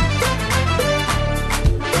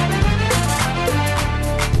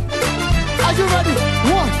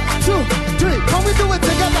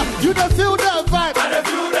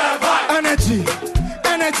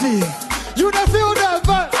 See, you don't feel the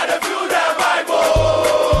vibe. I don't feel that vibe.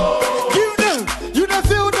 Oh. Give them, you don't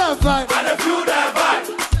feel the vibe. I don't feel that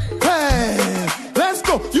vibe. Hey, let's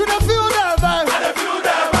go. You don't feel the vibe. I don't feel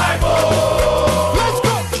that vibe. Oh. Let's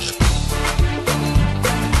go.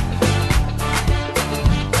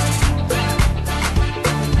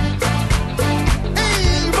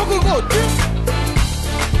 Hey, go.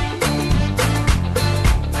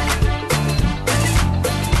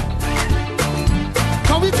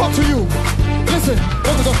 Can we talk to you? Listen,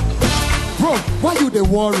 go. Bro, why you dey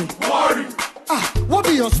worry? Worry. What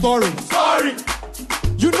be your story? Sorry.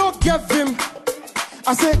 You don't give him.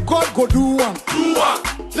 I say God go do one. Do one.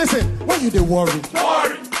 Listen, why you dey worry?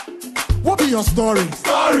 Worry. What be your story?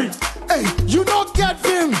 Sorry. Hey, you don't get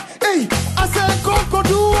him. Hey, I say God go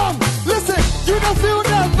do one. Listen, you don't feel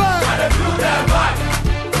that vibe. I don't feel that vibe.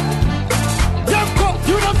 Yeah, go,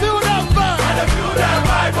 you don't feel that vibe. I don't feel that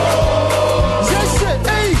vibe. Oh. Yes, shit.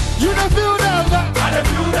 Hey, you don't feel that vibe. I don't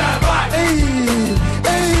feel that vibe. Hey,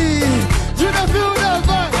 you don't feel that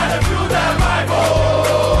vibe. I don't feel that vibe.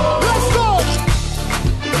 Oh. Let's go.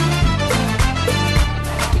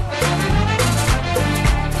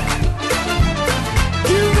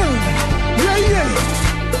 Give them. Yeah.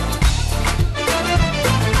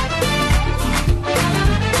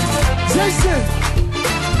 Jason,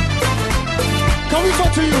 can we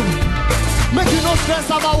talk to you? Make you no stress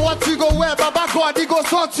about what you go wear. Baba God, he go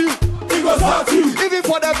sort you. He goes out to you. Even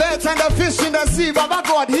for the birds and the fish in the sea, Baba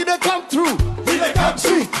God, he dey come through. He dey come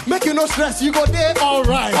See, through. make you no stress, you go there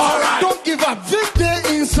alright. Alright. Don't give up, deep there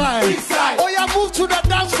inside. Inside. Oh yeah, move to the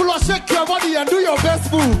dance floor, shake your body and do your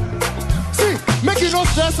best move. See, make you no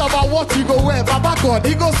stress about what you go wear. Baba God,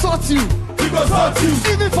 he go sort you. He goes out to you.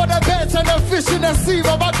 Even for the birds and the fish in the sea,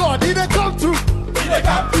 Baba God, he dey come through. He dey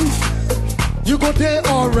come through. You go there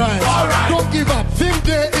alright. Alright. Don't give up, deep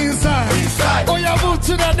there inside. Inside. Oh yeah, move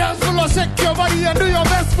to the dance floor, shake your body and do your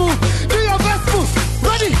best move. Do your best move.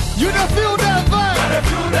 Ready? You don't feel that I vibe. don't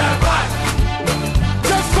feel that vibe.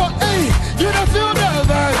 Just go, hey, you don't feel that I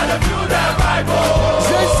vibe. don't feel that vibe. Oh.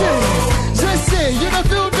 Just say, you don't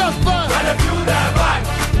feel that I vibe. don't feel that vibe.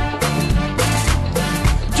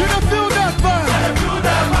 You don't feel that I vibe. don't feel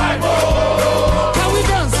that vibe. Oh. Can we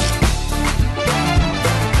dance?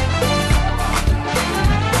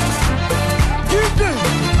 Give them.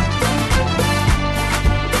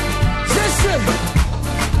 Just say.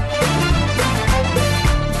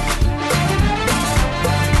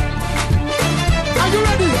 Are you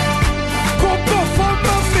ready? Go perform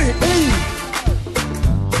on me. Hey.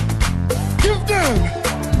 Give them.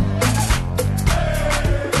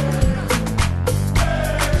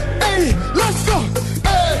 Hey, let's go.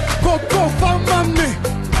 Hey, go perform on me.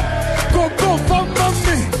 Go perform on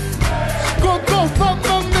me. Go perform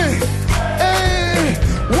on me. Hey,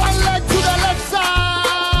 one leg to the left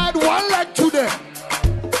side, one leg to the.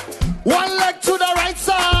 One leg to the right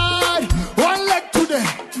side, one leg to the.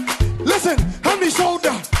 Listen, hand me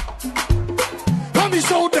shoulder. Hand me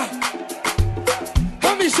shoulder.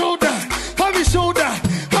 Hand me shoulder. Hand me shoulder.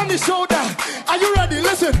 Hand me shoulder. Are you ready?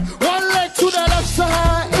 Listen, one leg to the left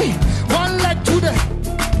side. Hey, one leg to the.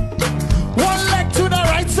 One leg to the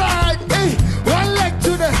right side. Hey, one leg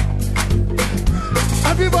to the.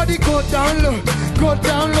 Everybody go down low. Go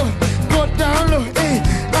down low. Go down low. Hey,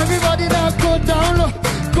 everybody now go down low.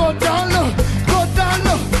 Go down low. Go down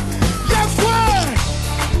low. Yes, boy.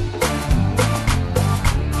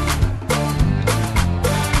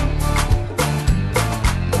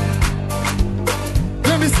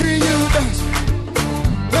 Let me see you dance.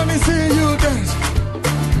 Let me see you dance.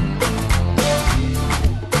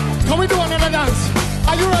 Can we do another dance?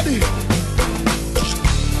 Are you ready?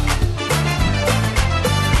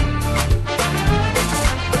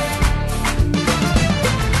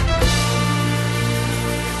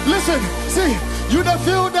 Listen, see, you don't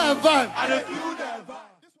feel that vibe. I don't feel that vibe.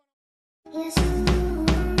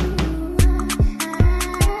 Yes.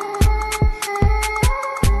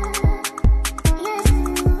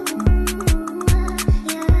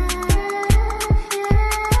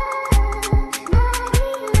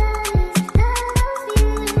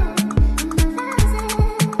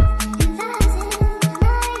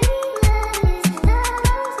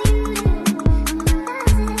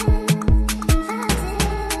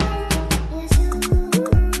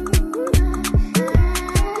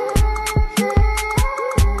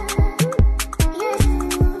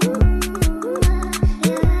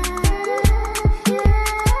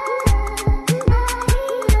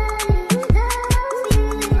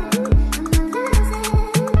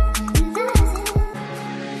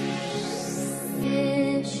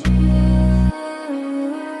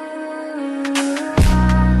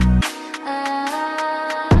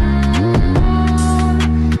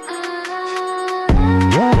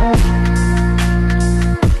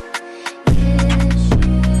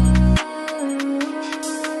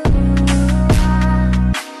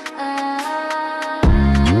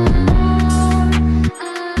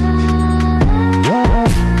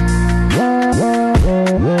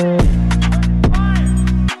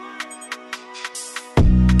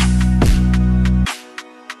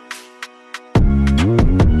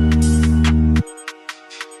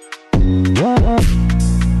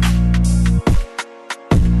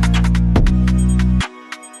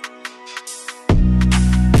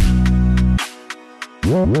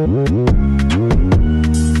 Push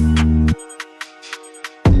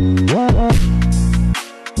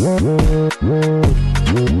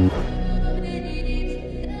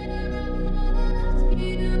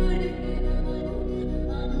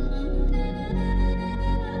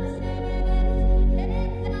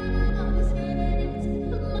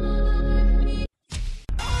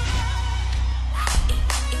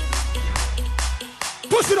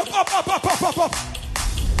it up.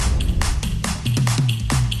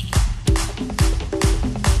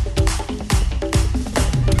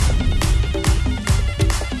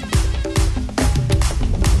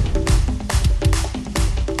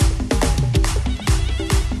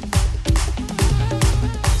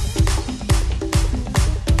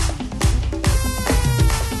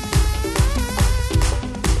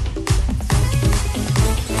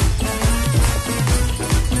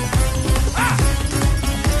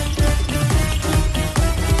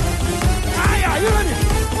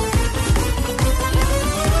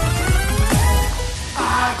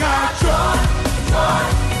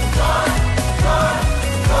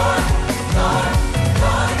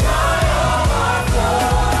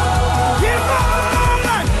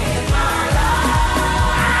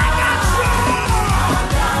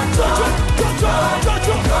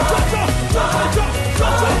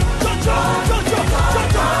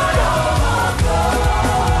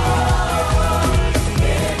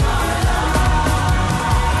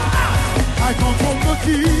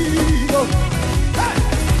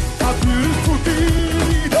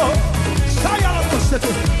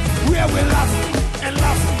 Where we laugh and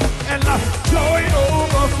laugh and laugh, joy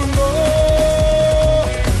overflow.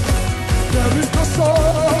 There is no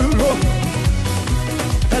sorrow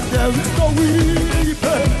and there is no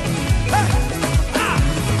weeping.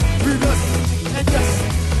 With us and yes,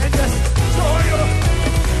 joy.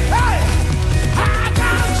 Hey, I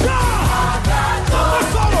got joy. No more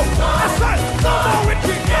sorrow. That's right. No more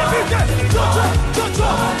weeping. Every day, joy.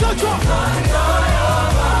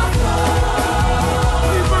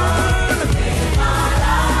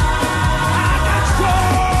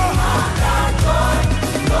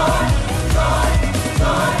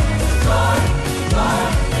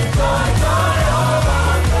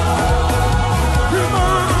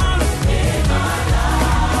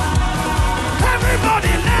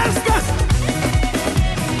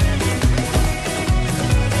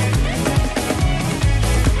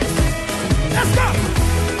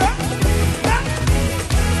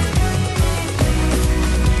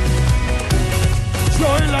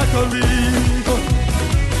 Like a river,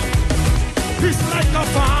 it's like a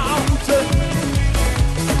fountain.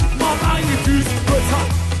 My life is greater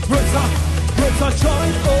joy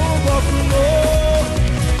overflow.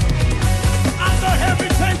 And the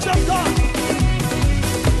heritage of God,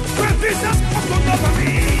 when this has come over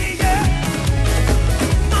me, yeah.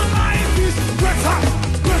 My life is greater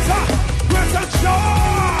joy.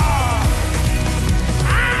 I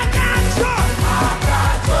got joy.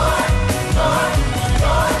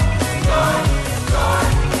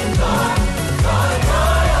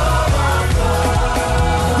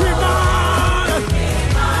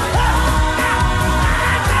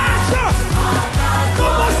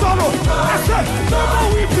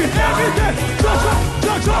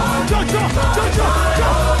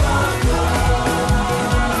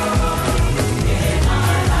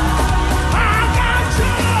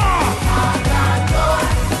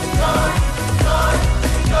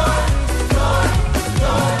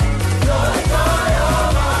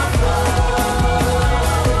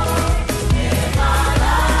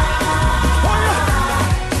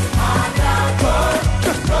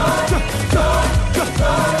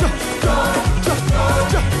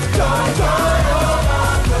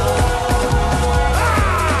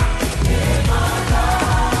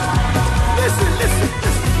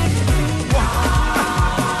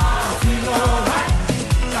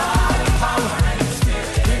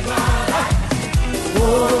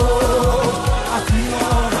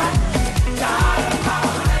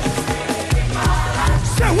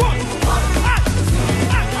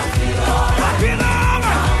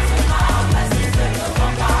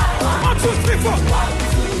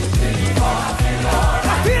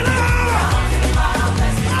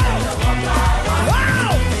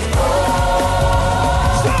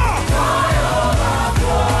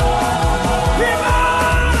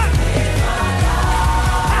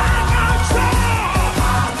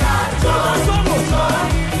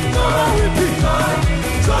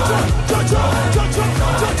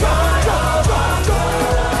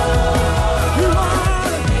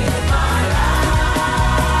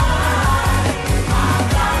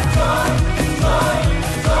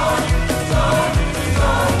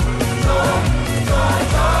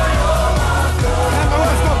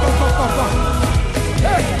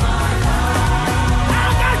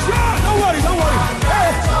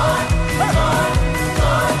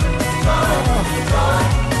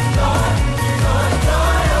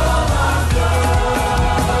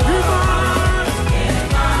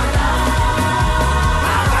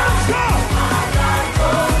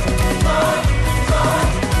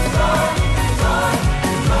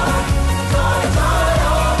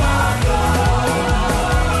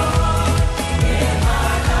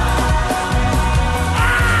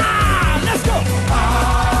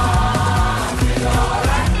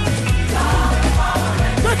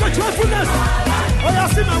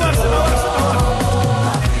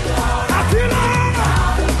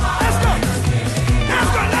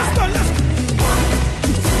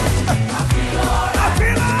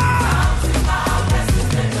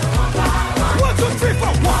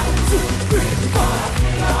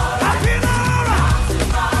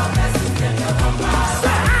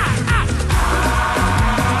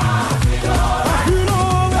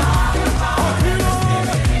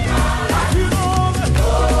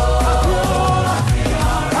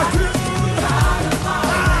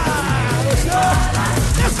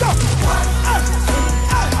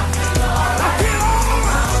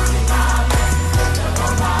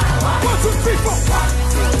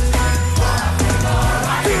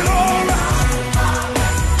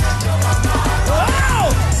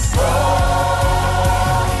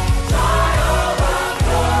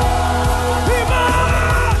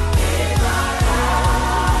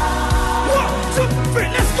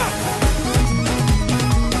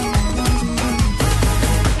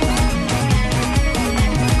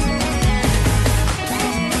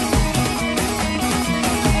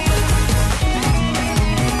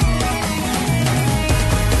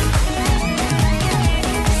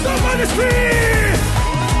 free.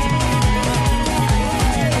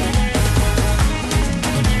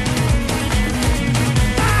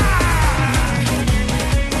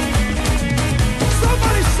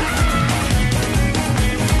 Somebody shout.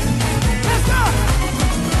 Let's go.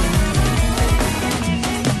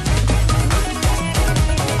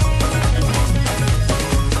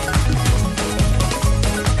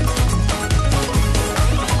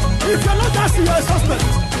 If you're not dancing, you're a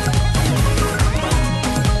suspect.